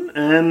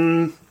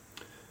one.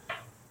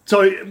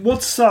 So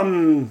what's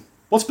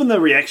been the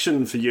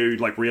reaction for you,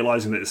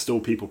 realizing that there's still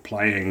people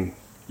playing,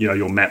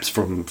 your maps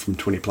from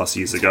 20 plus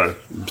years ago,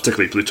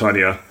 particularly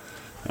Plutonia?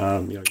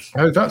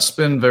 Oh, that's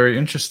been very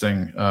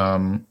interesting.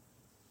 When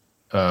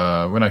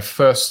I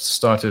first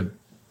started,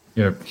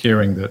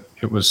 hearing that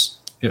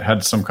it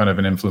had some kind of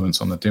an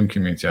influence on the Doom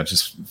community, I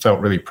just felt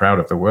really proud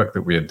of the work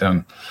that we had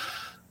done.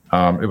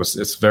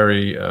 It's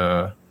very.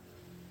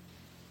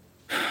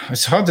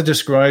 It's hard to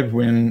describe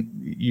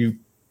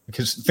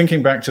because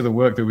thinking back to the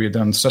work that we had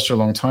done such a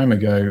long time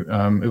ago,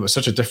 it was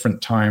such a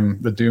different time.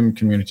 The Doom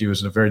community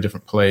was in a very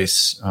different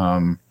place.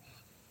 And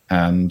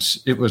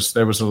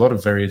there was a lot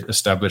of very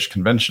established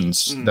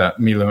conventions that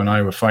Milo and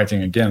I were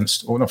fighting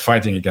against, or not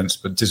fighting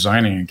against, but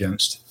designing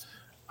against.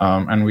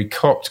 And we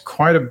copped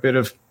quite a bit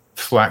of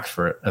flack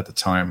for it at the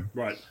time.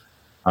 Right.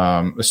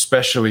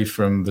 Especially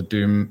from the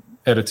Doom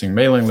editing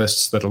mailing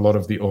lists that a lot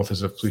of the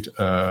authors of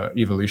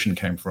Evolution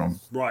came from.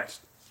 Right.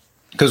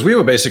 Because we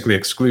were basically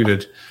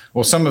excluded,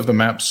 or some of the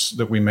maps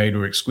that we made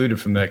were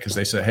excluded from there because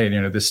they said, hey,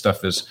 this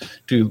stuff is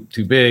too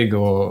big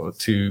or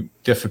too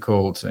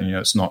difficult, and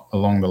it's not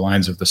along the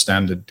lines of the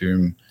standard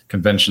Doom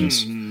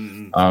conventions.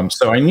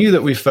 So I knew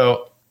that we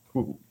felt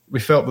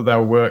that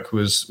our work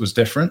was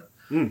different,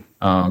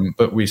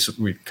 but we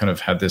kind of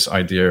had this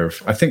idea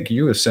of, I think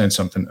you were saying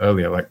something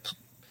earlier,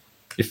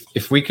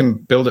 if we can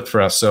build it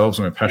for ourselves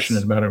and we're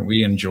passionate about it and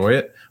we enjoy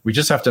it, we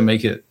just have to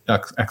make it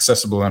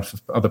accessible and for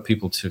other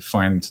people to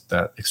find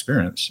that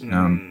experience.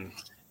 And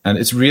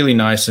it's really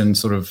nice and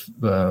sort of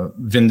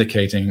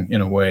vindicating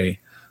in a way,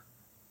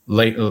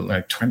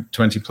 later,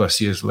 20 plus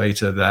years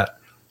later, that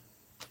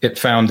it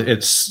found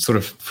its sort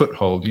of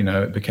foothold.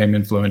 It became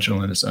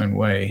influential in its own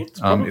way. It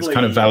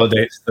kind of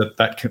validates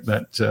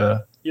that.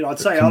 I'd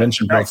say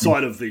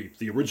outside of the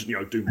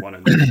original Doom 1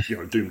 and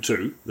Doom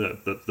 2,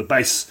 the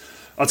base.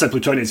 I'd say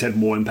Plutonia's had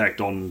more impact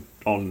on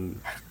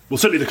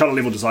certainly the kind of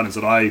level designers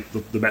that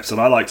the maps that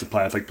I like to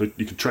play. I think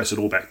you can trace it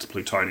all back to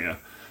Plutonia.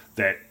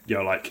 That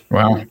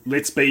wow,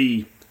 let's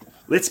be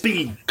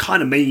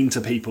kind of mean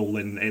to people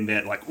and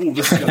that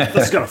this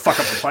is gonna fuck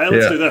up the player.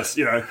 Let's do this,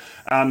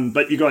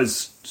 But you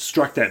guys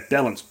struck that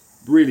balance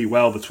really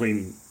well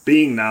between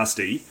being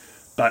nasty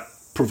but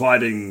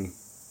providing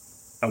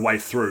a way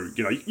through.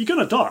 You're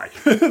gonna die.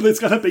 There's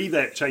gonna be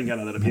that chain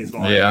gunner that appears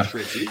behind you and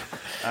shreds you.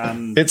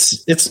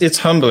 It's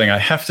humbling. I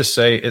have to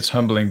say it's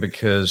humbling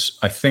because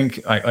I think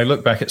I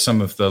look back at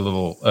some of the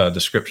little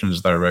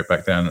descriptions that I wrote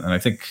back then, and I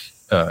think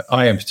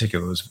I in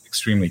particular was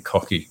extremely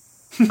cocky.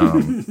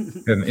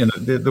 And in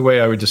the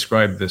way I would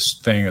describe this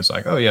thing is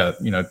oh yeah,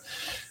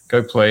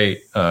 go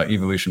play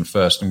Evolution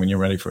first, and when you're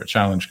ready for a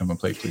challenge, come and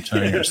play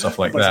Plutonia or stuff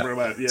like that.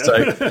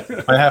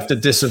 So I have to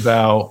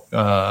disavow,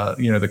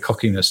 the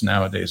cockiness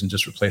nowadays and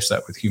just replace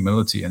that with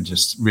humility and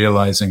just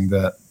realizing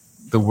that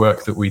the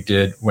work that we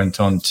did went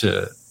on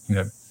to,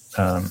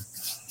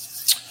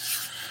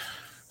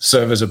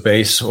 serve as a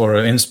base or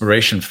an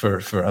inspiration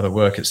for other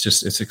work.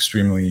 It's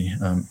extremely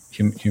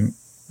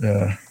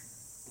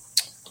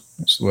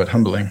what's the word?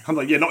 Humbling.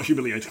 Humbling, yeah, not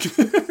humiliating.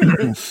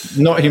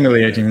 Not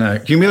humiliating, no.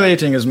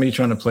 Humiliating is me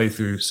trying to play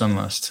through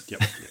Sunlust. Yep.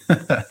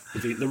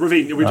 The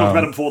revenge. We talked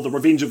about it before. The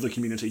revenge of the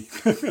community.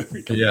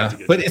 Yeah,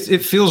 but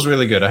it feels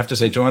really good. I have to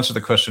say, to answer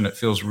the question, it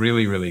feels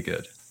really, really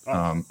good.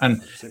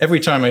 And every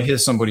time I hear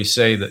somebody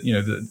say that,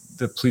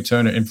 the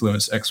Plutonia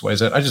influenced X, Y,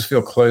 Z, I just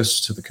feel close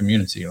to the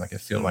community. Like I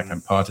feel like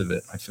I'm part of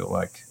it. I feel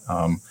like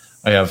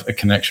I have a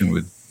connection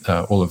with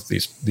all of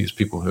these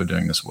people who are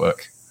doing this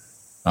work.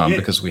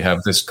 Because we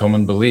have this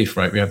common belief,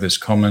 right? We have this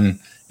common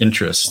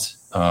interest,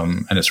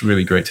 and it's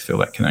really great to feel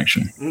that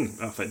connection.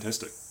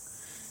 Fantastic.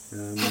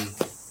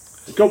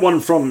 Got one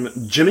from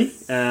Jimmy.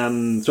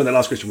 So that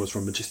last question was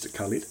from Majestic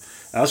Khalid.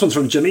 This one's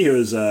from Jimmy, who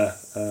is a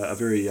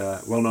very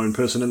well-known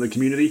person in the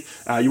community.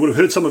 You would have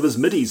heard some of his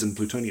midis in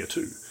Plutonia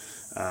 2.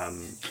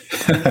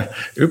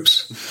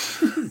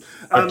 Oops.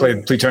 I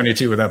played Plutonia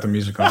 2 without the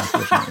music on,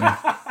 unfortunately.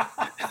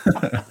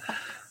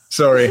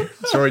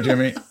 Sorry,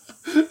 Jimmy.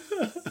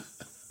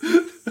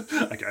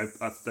 Okay,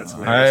 that's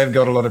hilarious. I've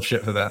got a lot of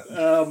shit for that.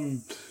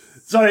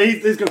 So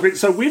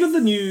where did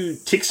the new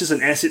textures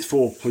and assets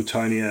for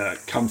Plutonia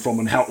come from,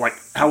 and how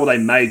were they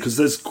made? Because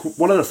there's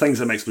one of the things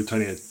that makes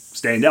Plutonia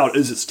stand out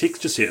is its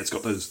texture set. It's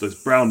got those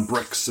brown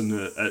bricks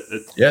and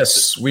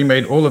yes, we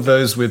made all of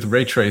those with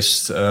ray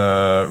traced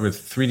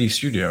with 3D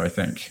Studio, I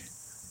think.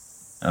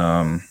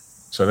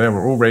 So they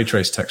were all ray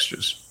traced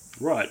textures.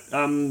 Right.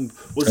 None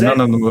of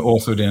them were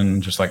authored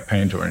in just like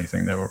Paint or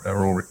anything. They were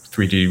all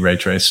 3D ray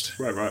traced.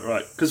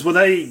 Right. Because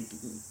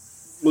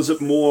was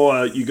it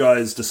more you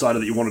guys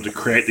decided that you wanted to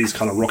create these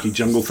kind of rocky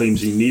jungle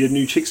themes and you needed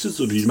new textures,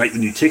 or did you make the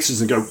new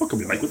textures and go, what can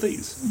we make with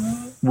these?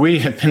 We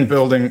had been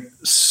building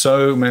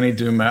so many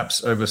Doom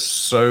maps over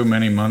so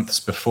many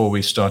months before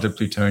we started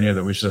Plutonia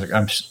that we just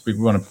like, we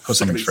want to put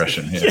something fresh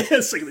in here.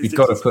 We've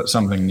got to put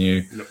something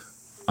new. Yep.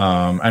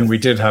 And we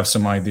did have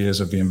some ideas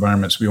of the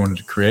environments we wanted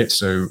to create,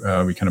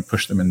 so we kind of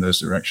pushed them in those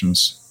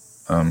directions.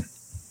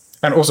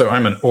 And also,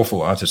 I'm an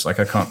awful artist. Like,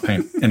 I can't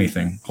paint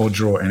anything or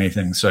draw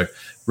anything. So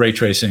ray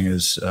tracing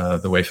is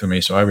the way for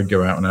me. So I would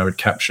go out and I would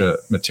capture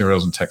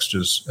materials and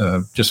textures,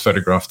 just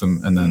photograph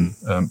them, and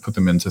then put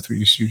them into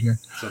 3D Studio.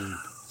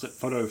 Is it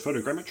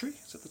photogrammetry?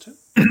 Is that the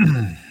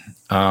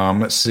term?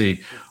 Let's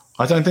see.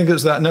 I don't think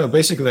it's that. No,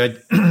 basically,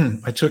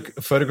 I took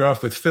a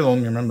photograph with film.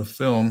 You remember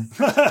film?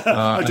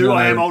 I do.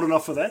 I am old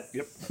enough for that.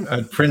 Yep.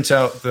 I'd print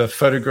out the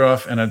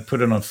photograph and I'd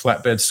put it on a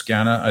flatbed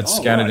scanner. I'd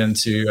scan it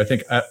into, I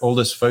think,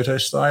 Aldus Photo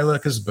Styler,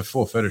 because it's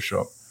before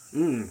Photoshop.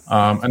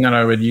 And then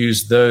I would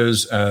use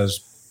those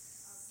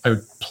I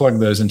would plug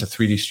those into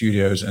 3D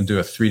Studios and do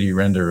a 3D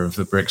render of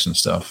the bricks and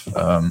stuff.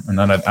 And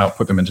then I'd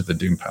output them into the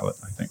Doom palette,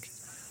 I think.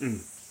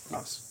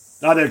 Nice.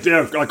 No,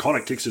 they're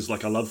iconic textures.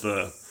 Like, I love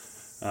the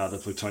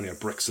Plutonia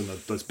bricks and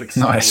those big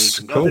nice,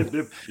 cool.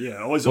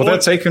 They're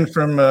taken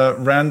from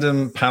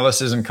random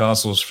palaces and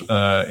castles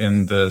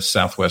in the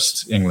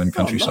southwest England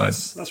countryside.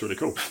 Nice. That's really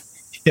cool.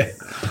 Yeah,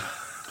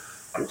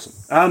 awesome.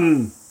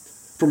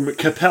 From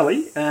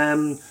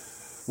Capelli,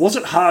 was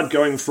it hard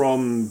going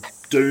from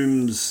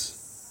Doom's,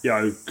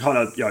 kind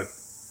of,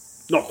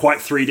 not quite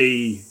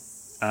 3D,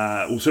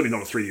 well, certainly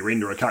not a 3D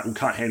renderer.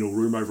 Can't handle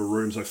room over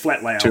room, so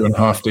flat layout.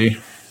 2.5D.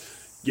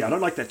 Yeah, I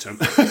don't like that term.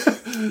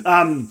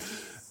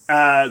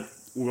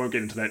 We won't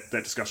get into that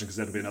discussion because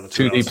that'll be another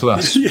 2D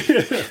plus.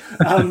 Yeah.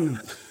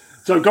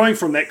 So going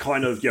from that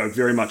kind of,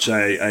 very much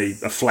a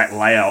flat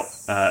layout,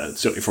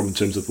 certainly from in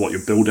terms of what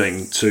you're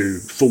building, to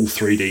full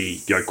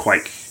 3D,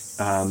 Quake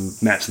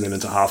maps and then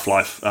into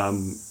Half-Life,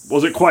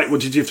 was it quite?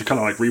 Did you have to kind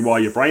of like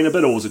rewire your brain a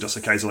bit, or was it just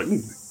a case of like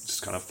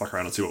just kind of fuck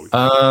around and see what we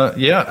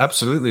do? Yeah,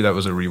 absolutely. That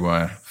was a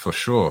rewire for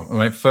sure.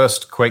 My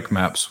first Quake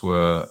maps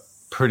were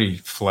pretty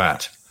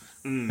flat.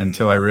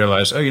 Until I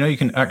realized, you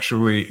can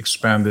actually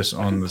expand this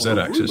on the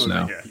Z-axis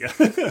now.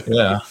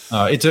 Yeah.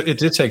 It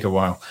did take a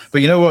while.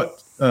 But you know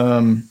what?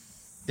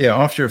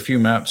 After a few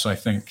maps, I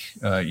think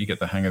you get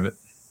the hang of it.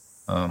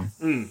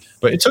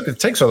 But it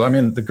takes a lot. I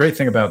mean, the great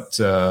thing about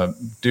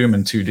Doom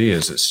in 2D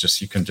is it's just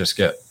you can just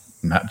get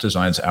map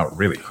designs out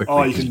really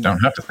quickly. You don't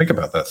have to think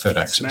about that third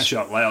axis. Smash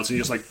out layouts. And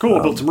you're just like, cool,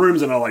 I built some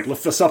rooms and I'll like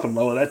lift this up and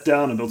lower that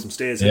down and build some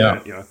stairs.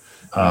 Yeah.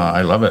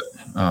 I love it.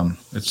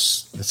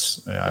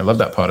 I love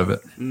that part of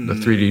it. The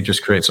 3D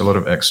just creates a lot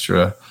of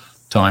extra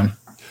time.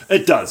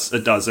 It does,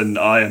 and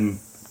I am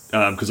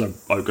because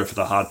I go for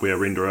the hardware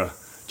renderer,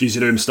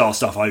 GZDoom style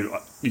stuff.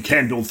 You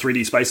can build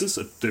 3D spaces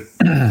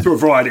through a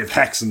variety of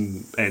hacks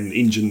and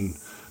engine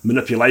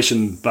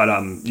manipulation, but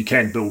you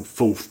can build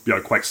full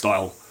Quake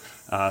style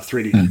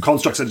 3D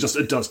constructs.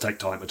 It does take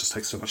time. It just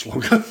takes so much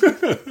longer.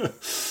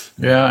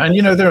 Yeah, and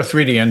there are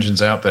 3D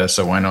engines out there,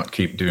 so why not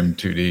keep Doom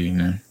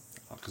 2D?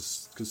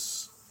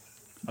 Because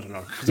I don't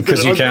know.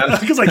 Because you can.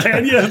 Because I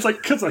can, yeah. It's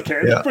like, because I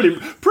can. Yeah.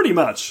 Pretty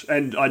much.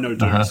 And I know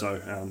Doom, so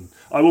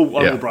I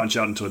will branch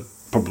out into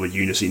probably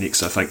Unity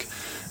next, I think.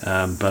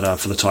 But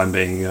for the time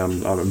being,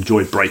 I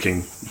enjoy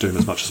breaking Doom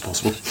as much as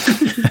possible.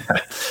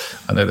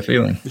 I know the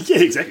feeling. Yeah,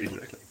 exactly.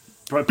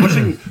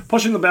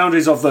 Pushing the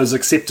boundaries of those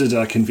accepted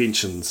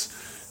conventions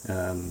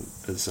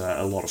is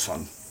a lot of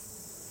fun.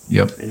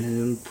 Yep.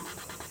 And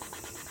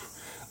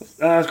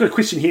I've got a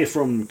question here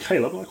from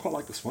Caleb. I quite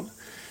like this one.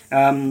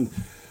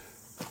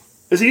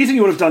 Is there anything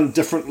you would have done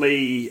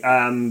differently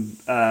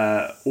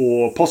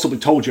or possibly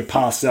told your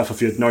past self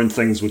if you had known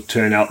things would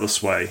turn out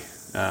this way?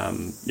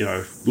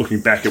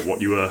 Looking back at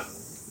what you were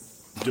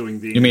doing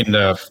then. You mean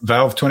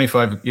Valve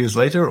 25 years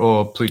later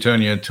or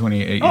Plutonia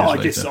 28 years later? I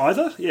guess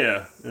either,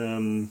 yeah.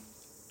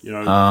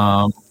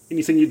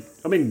 Anything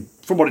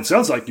from what it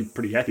sounds like, you're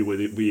pretty happy with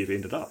it, where you've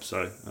ended up.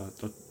 So, I'm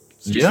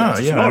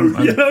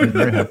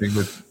very happy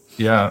with.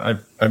 Yeah,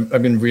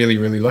 I've been really,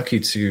 really lucky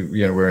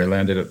to where I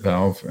landed at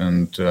Valve,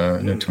 and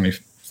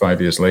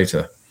 25 years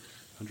later,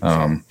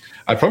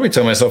 I'd probably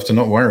tell myself to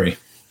not worry,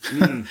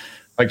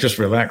 like just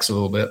relax a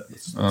little bit.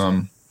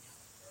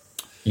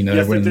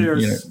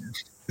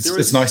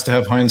 It's nice to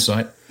have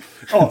hindsight.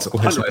 Oh, it's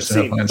always 100%, nice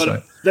to have hindsight.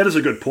 But that is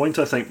a good point,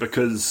 I think,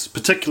 because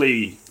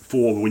particularly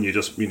for when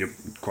you're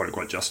quote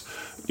unquote just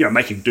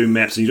making Doom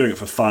maps and you're doing it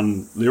for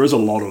fun, there is a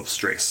lot of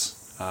stress.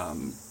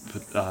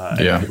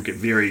 People get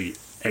very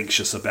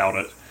anxious about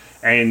it,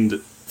 and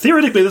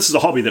theoretically this is a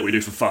hobby that we do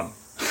for fun.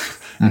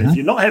 And if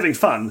you're not having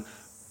fun,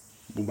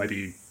 well, maybe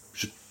you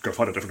should go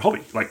find a different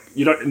hobby. Like,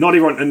 not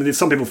everyone, and there's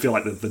some people feel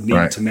like the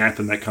need to map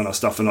and that kind of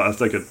stuff, and I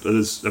think it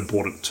is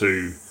important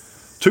to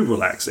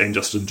relax and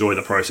just enjoy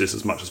the process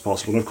as much as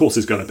possible. And of course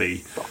there's going to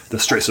be the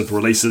stress of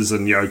releases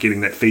and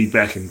getting that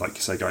feedback and, like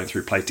you say, going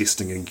through play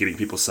testing and getting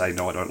people say,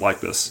 no, I don't like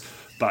this.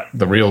 But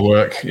the real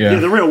work,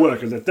 the real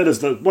work, and that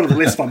is one of the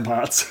less fun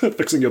parts,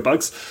 fixing your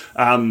bugs.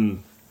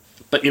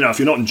 But if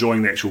you're not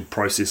enjoying the actual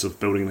process of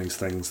building these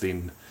things,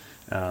 then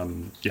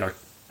kind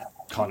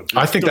of.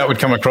 I think that would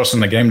come across in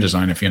the game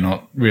design if you're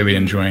not really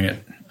enjoying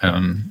it.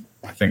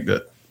 I think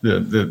that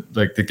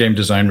the game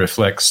design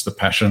reflects the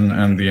passion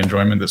and the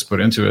enjoyment that's put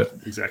into it.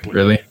 Exactly.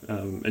 Really.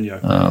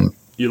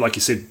 You like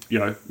you said,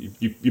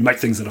 you make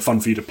things that are fun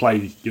for you to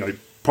play. You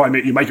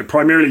make it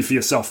primarily for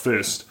yourself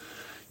first.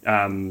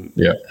 And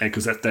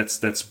because that's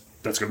going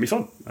to be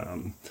fun.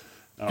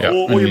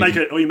 Or you make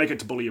it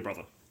to bully your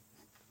brother.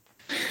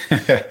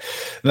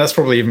 That's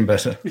probably even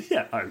better.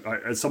 Yeah,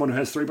 as someone who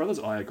has 3 brothers,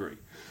 I agree.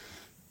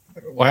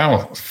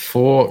 Wow,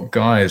 4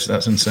 guys,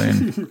 that's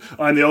insane.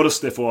 I'm the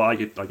oldest, therefore I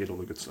get all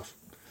the good stuff.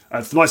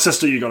 My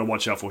sister, you got to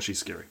watch out for. She's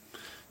scary.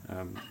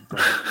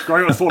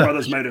 Growing up with 4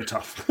 brothers made her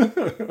tough.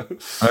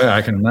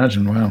 I can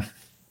imagine. Wow.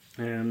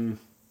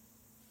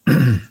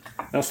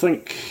 I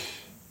think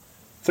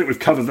we've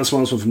covered this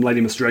one. This one from Lady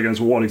Miss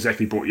Dragons. What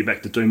exactly brought you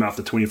back to Doom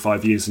after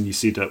 25 years? And you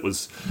said it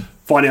was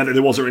finding out that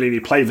there wasn't really any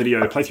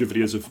playthrough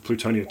videos of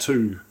Plutonia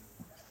 2.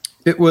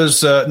 It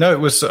was it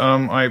was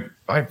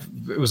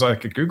it was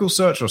like a Google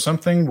search or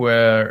something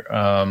where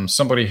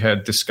somebody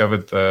had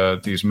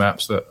discovered these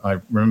maps that I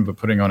remember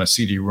putting on a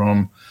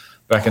CD-ROM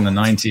back in the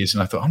 90s,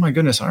 and I thought, oh my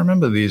goodness, I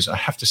remember these. I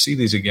have to see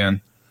these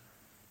again.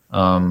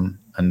 And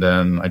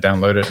then I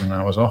downloaded it, and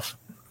I was off.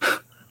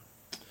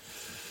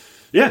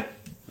 Yeah,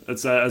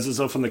 it's as is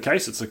often the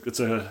case. It's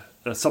a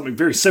something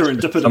very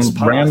serendipitous.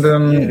 Some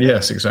random,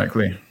 yes,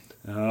 exactly.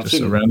 Just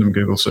a random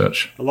Google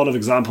search. A lot of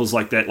examples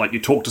like that, like you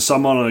talk to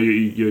someone or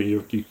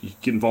you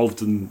get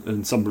involved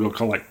in some real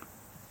kind of like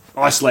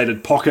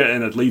isolated pocket,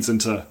 and it leads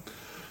into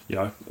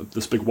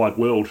this big wide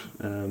world.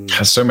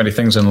 So many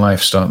things in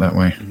life start that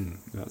way.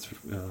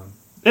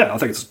 I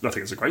think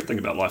it's a great thing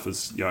about life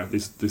is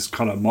these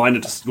kind of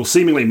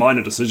seemingly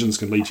minor decisions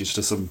can lead you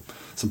to some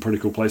pretty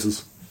cool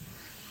places.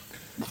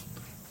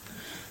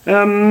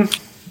 I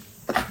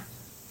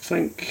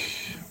think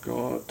I've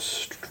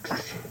got.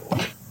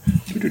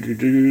 Here we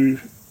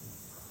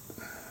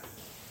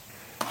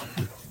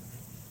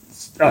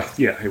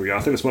go.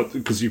 I think that's what,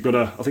 because you've got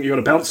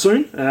to bounce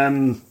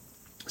soon.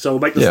 So we'll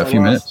make this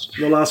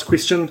the last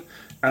question.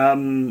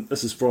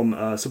 This is from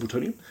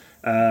Simpletonian.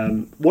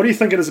 What do you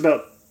think it is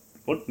about?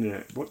 What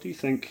do you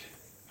think?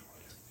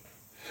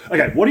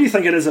 Okay, what do you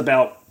think it is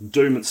about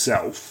Doom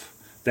itself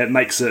that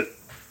makes it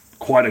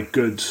quite a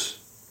good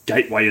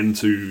gateway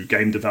into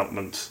game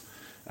development,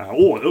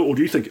 or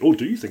do you think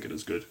it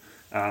is good?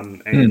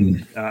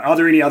 Are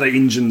there any other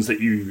engines that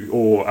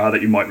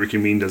you might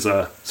recommend as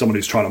someone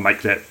who's trying to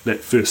make that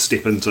first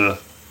step into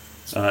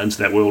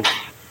that world?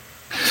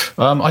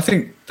 I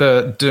think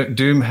the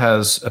Doom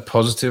has a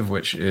positive,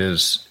 which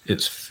is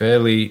it's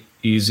fairly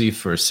easy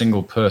for a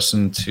single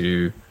person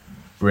to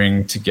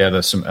bring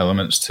together some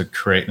elements to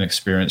create an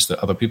experience that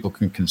other people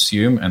can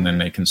consume, and then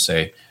they can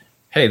say,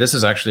 hey, this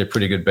is actually a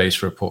pretty good base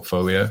for a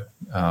portfolio.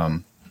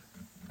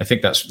 I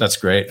think that's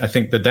great. I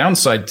think the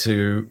downside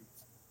to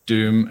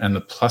Doom and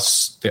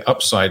the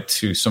upside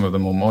to some of the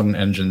more modern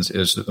engines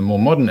is that the more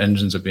modern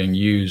engines are being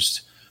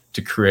used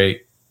to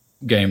create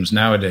games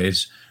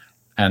nowadays,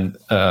 and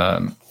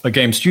a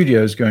game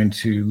studio is going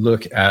to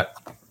look at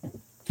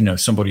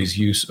somebody's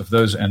use of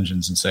those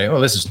engines and say, oh,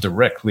 this is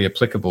directly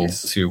applicable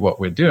to what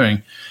we're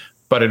doing.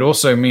 But it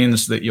also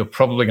means that you're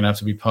probably going to have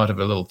to be part of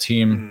a little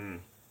team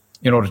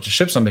in order to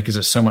ship something, because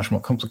it's so much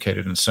more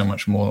complicated and so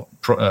much more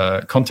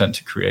content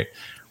to create,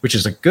 which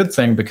is a good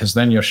thing, because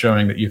then you're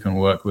showing that you can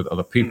work with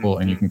other people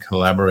and you can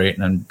collaborate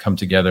and come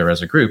together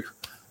as a group,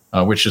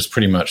 which is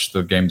pretty much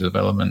the game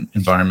development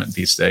environment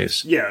these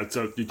days. Yeah,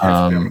 so you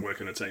have to be able to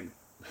work in a team.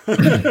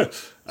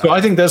 So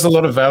I think there's a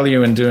lot of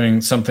value in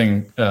doing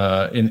something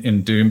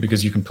in Doom,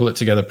 because you can pull it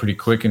together pretty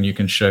quick and you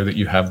can show that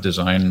you have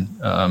design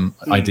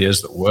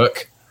ideas that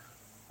work.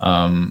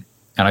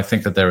 And I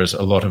think that there is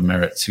a lot of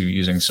merit to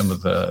using some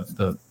of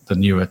the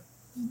newer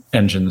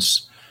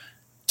engines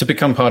to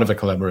become part of a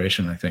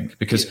collaboration, I think,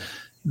 because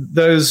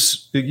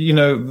those,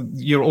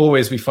 you'll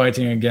always be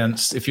fighting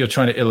against, if you're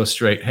trying to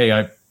illustrate, hey,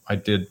 I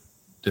did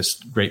this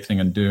great thing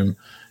in Doom,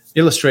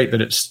 illustrate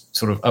that it's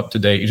sort of up to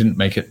date. You didn't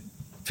make it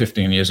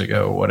 15 years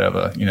ago or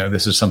whatever.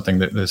 This is something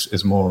that this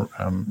is more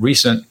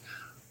recent.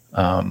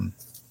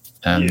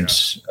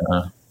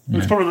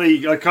 It's probably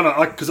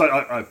because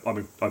I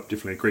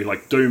definitely agree.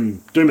 Like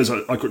Doom is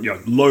a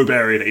low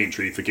barrier to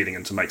entry for getting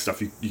into make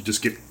stuff. You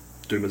just get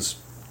Doom is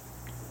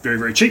very,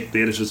 very cheap.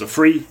 The editors are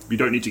free. You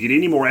don't need to get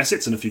any more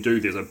assets, and if you do,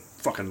 there's a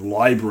fucking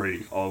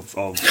library of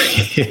more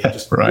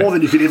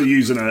than you could ever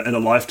use in a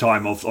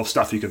lifetime of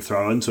stuff you can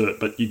throw into it.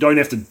 But you don't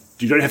have to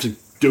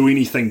do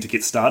anything to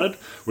get started.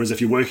 Whereas if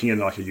you're working in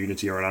like a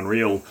Unity or an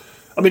Unreal,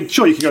 I mean,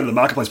 sure, you can go to the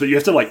marketplace, but you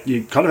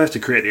kind of have to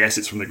create the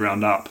assets from the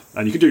ground up,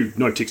 and you can do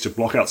no texture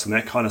blockouts and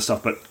that kind of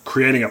stuff. But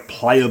creating a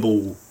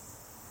playable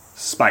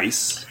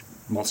space,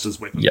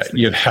 monsters, weapons. Yeah,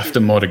 you'd have to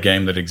mod a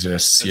game that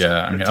exists.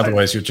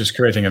 Otherwise you're just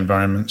creating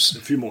environments.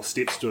 A few more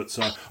steps to it.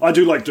 So I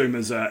do like Doom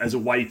as a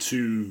way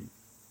to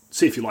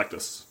see if you like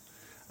this,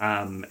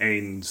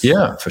 and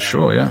for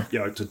sure.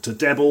 To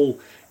dabble,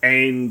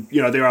 and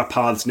there are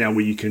paths now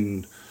where you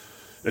can,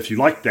 if you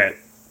like that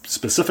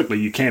specifically,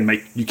 you can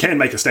make a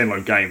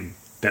standalone game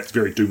that's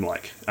very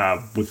Doom-like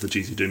with the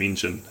GZ Doom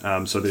engine.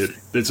 So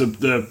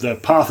the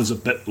path is a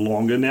bit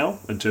longer now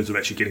in terms of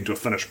actually getting to a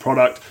finished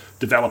product,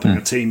 developing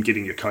a team,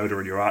 getting your coder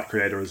and your art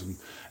creators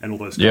and all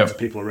those kinds of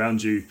people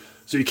around you.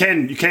 So you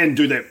can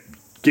do that,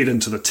 get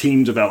into the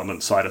team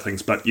development side of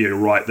things. But you're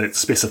right, that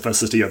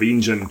specificity of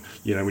engine,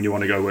 when you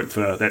want to go work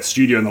for that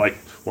studio and they're like,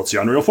 what's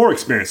the Unreal 4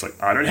 experience? Like,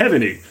 I don't have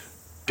any.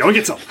 Go and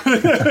get some.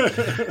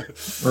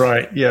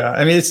 Right, yeah.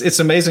 I mean, it's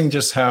amazing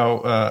just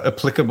how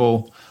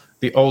applicable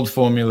the old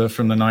formula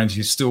from the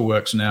 90s still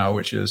works now,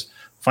 which is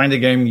find a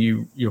game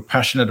you're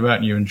passionate about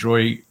and you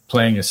enjoy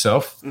playing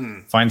yourself.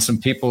 Find some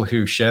people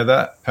who share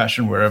that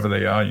passion wherever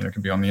they are. It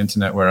can be on the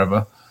internet,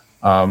 wherever.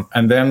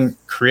 And then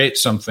create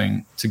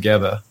something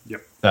together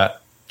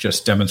that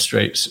just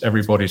demonstrates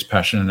everybody's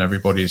passion and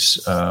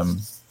everybody's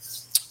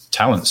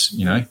talents,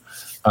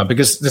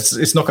 because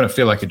it's not going to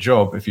feel like a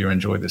job if you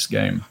enjoy this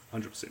game.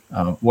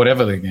 100%.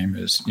 Whatever the game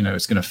is,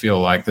 it's going to feel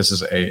like this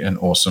is an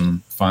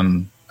awesome,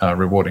 fun,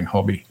 rewarding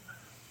hobby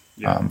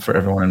for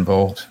everyone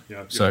involved.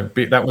 So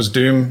that was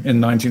Doom in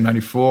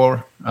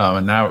 1994,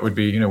 and now it would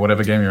be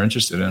whatever game you're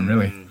interested in,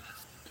 really.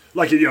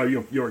 Like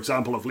your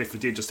example of Left 4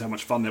 Dead, just how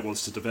much fun that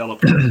was to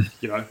develop.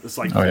 It's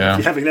like if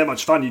you're having that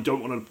much fun, you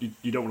don't want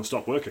to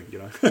stop working.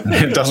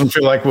 It doesn't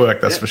feel like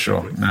work, that's for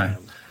sure. No.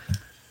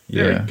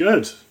 Very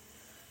good.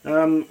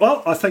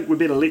 Well, I think we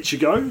better let you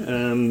go.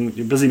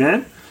 You're a busy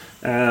man.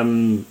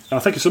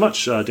 Thank you so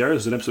much, Dario. It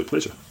was an absolute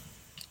pleasure.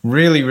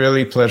 Really,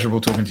 really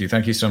pleasurable talking to you.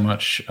 Thank you so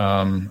much.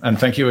 And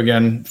thank you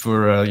again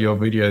for your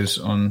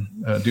videos on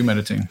Doom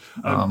editing.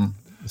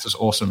 This is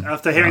awesome.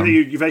 After hearing that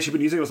you've actually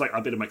been using it, I was like,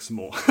 I better make some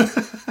more.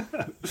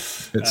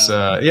 It's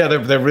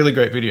they're really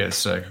great videos.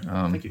 So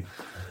thank you.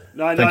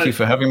 Thank you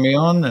for having me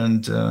on.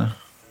 And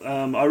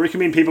I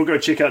recommend people go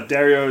check out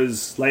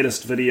Dario's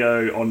latest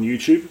video on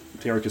YouTube.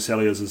 Dario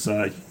Casellia's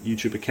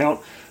YouTube account,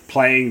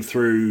 playing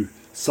through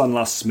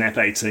Sunlust's Map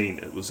 18.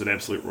 It was an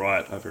absolute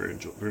riot. I very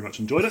much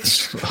enjoyed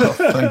it. Well,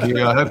 thank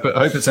you. I hope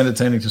it's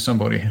entertaining to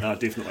somebody.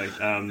 Definitely.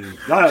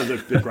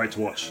 They're great to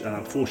watch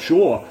for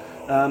sure.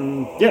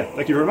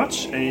 Thank you very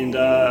much, and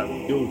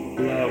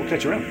we'll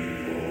catch you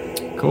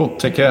around. Cool.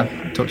 Take care.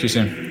 Talk to you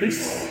soon.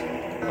 Peace.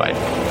 Bye.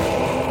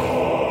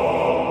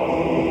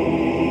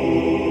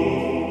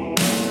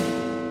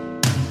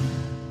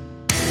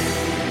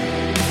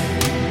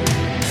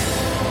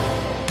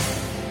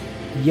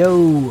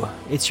 Yo,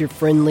 it's your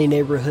friendly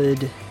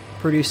neighborhood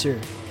producer,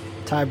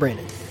 Ty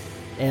Brandon,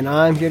 and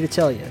I'm here to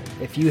tell you,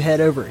 if you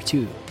head over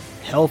to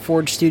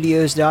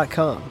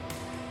hellforgestudios.com,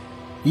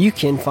 you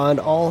can find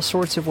all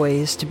sorts of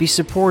ways to be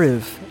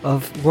supportive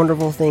of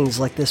wonderful things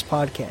like this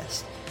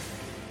podcast.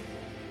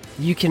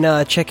 You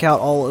can check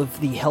out all of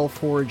the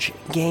Hellforge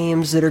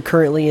games that are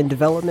currently in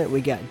development.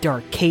 We got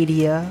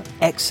Darkadia,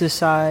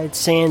 Exocide,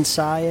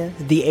 Sansaya,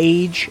 The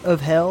Age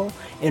of Hell,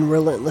 and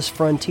Relentless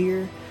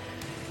Frontier.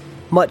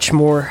 Much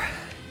more.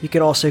 You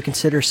can also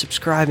consider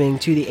subscribing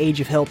to the Age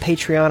of Hell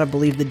Patreon. I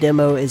believe the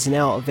demo is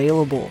now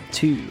available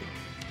to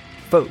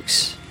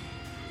folks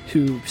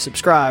who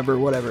subscribe or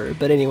whatever.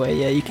 But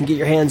anyway, you can get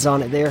your hands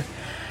on it there.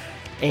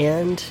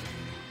 And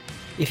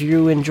if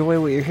you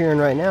enjoy what you're hearing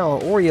right now,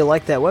 or you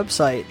like that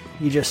website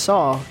you just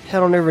saw,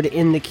 head on over to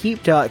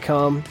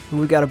inthekeep.com.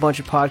 We've got a bunch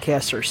of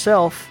podcasts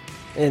ourselves,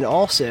 and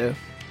also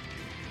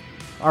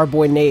our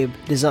boy Nabe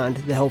designed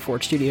the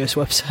Hellforge Studios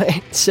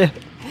website. So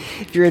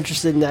if you're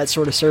interested in that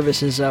sort of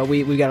services,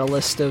 we got a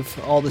list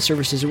of all the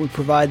services that we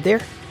provide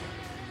there.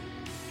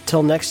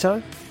 Till next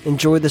time,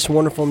 enjoy this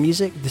wonderful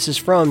music. This is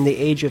from the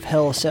Age of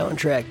Hell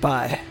soundtrack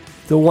by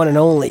the one and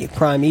only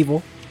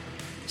Primeval.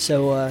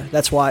 So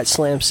that's why it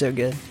slams so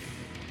good.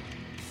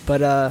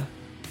 But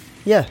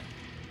yeah,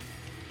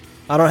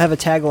 I don't have a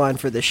tagline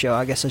for this show.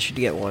 I guess I should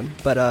get one.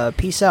 But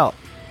peace out.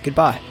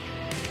 Goodbye.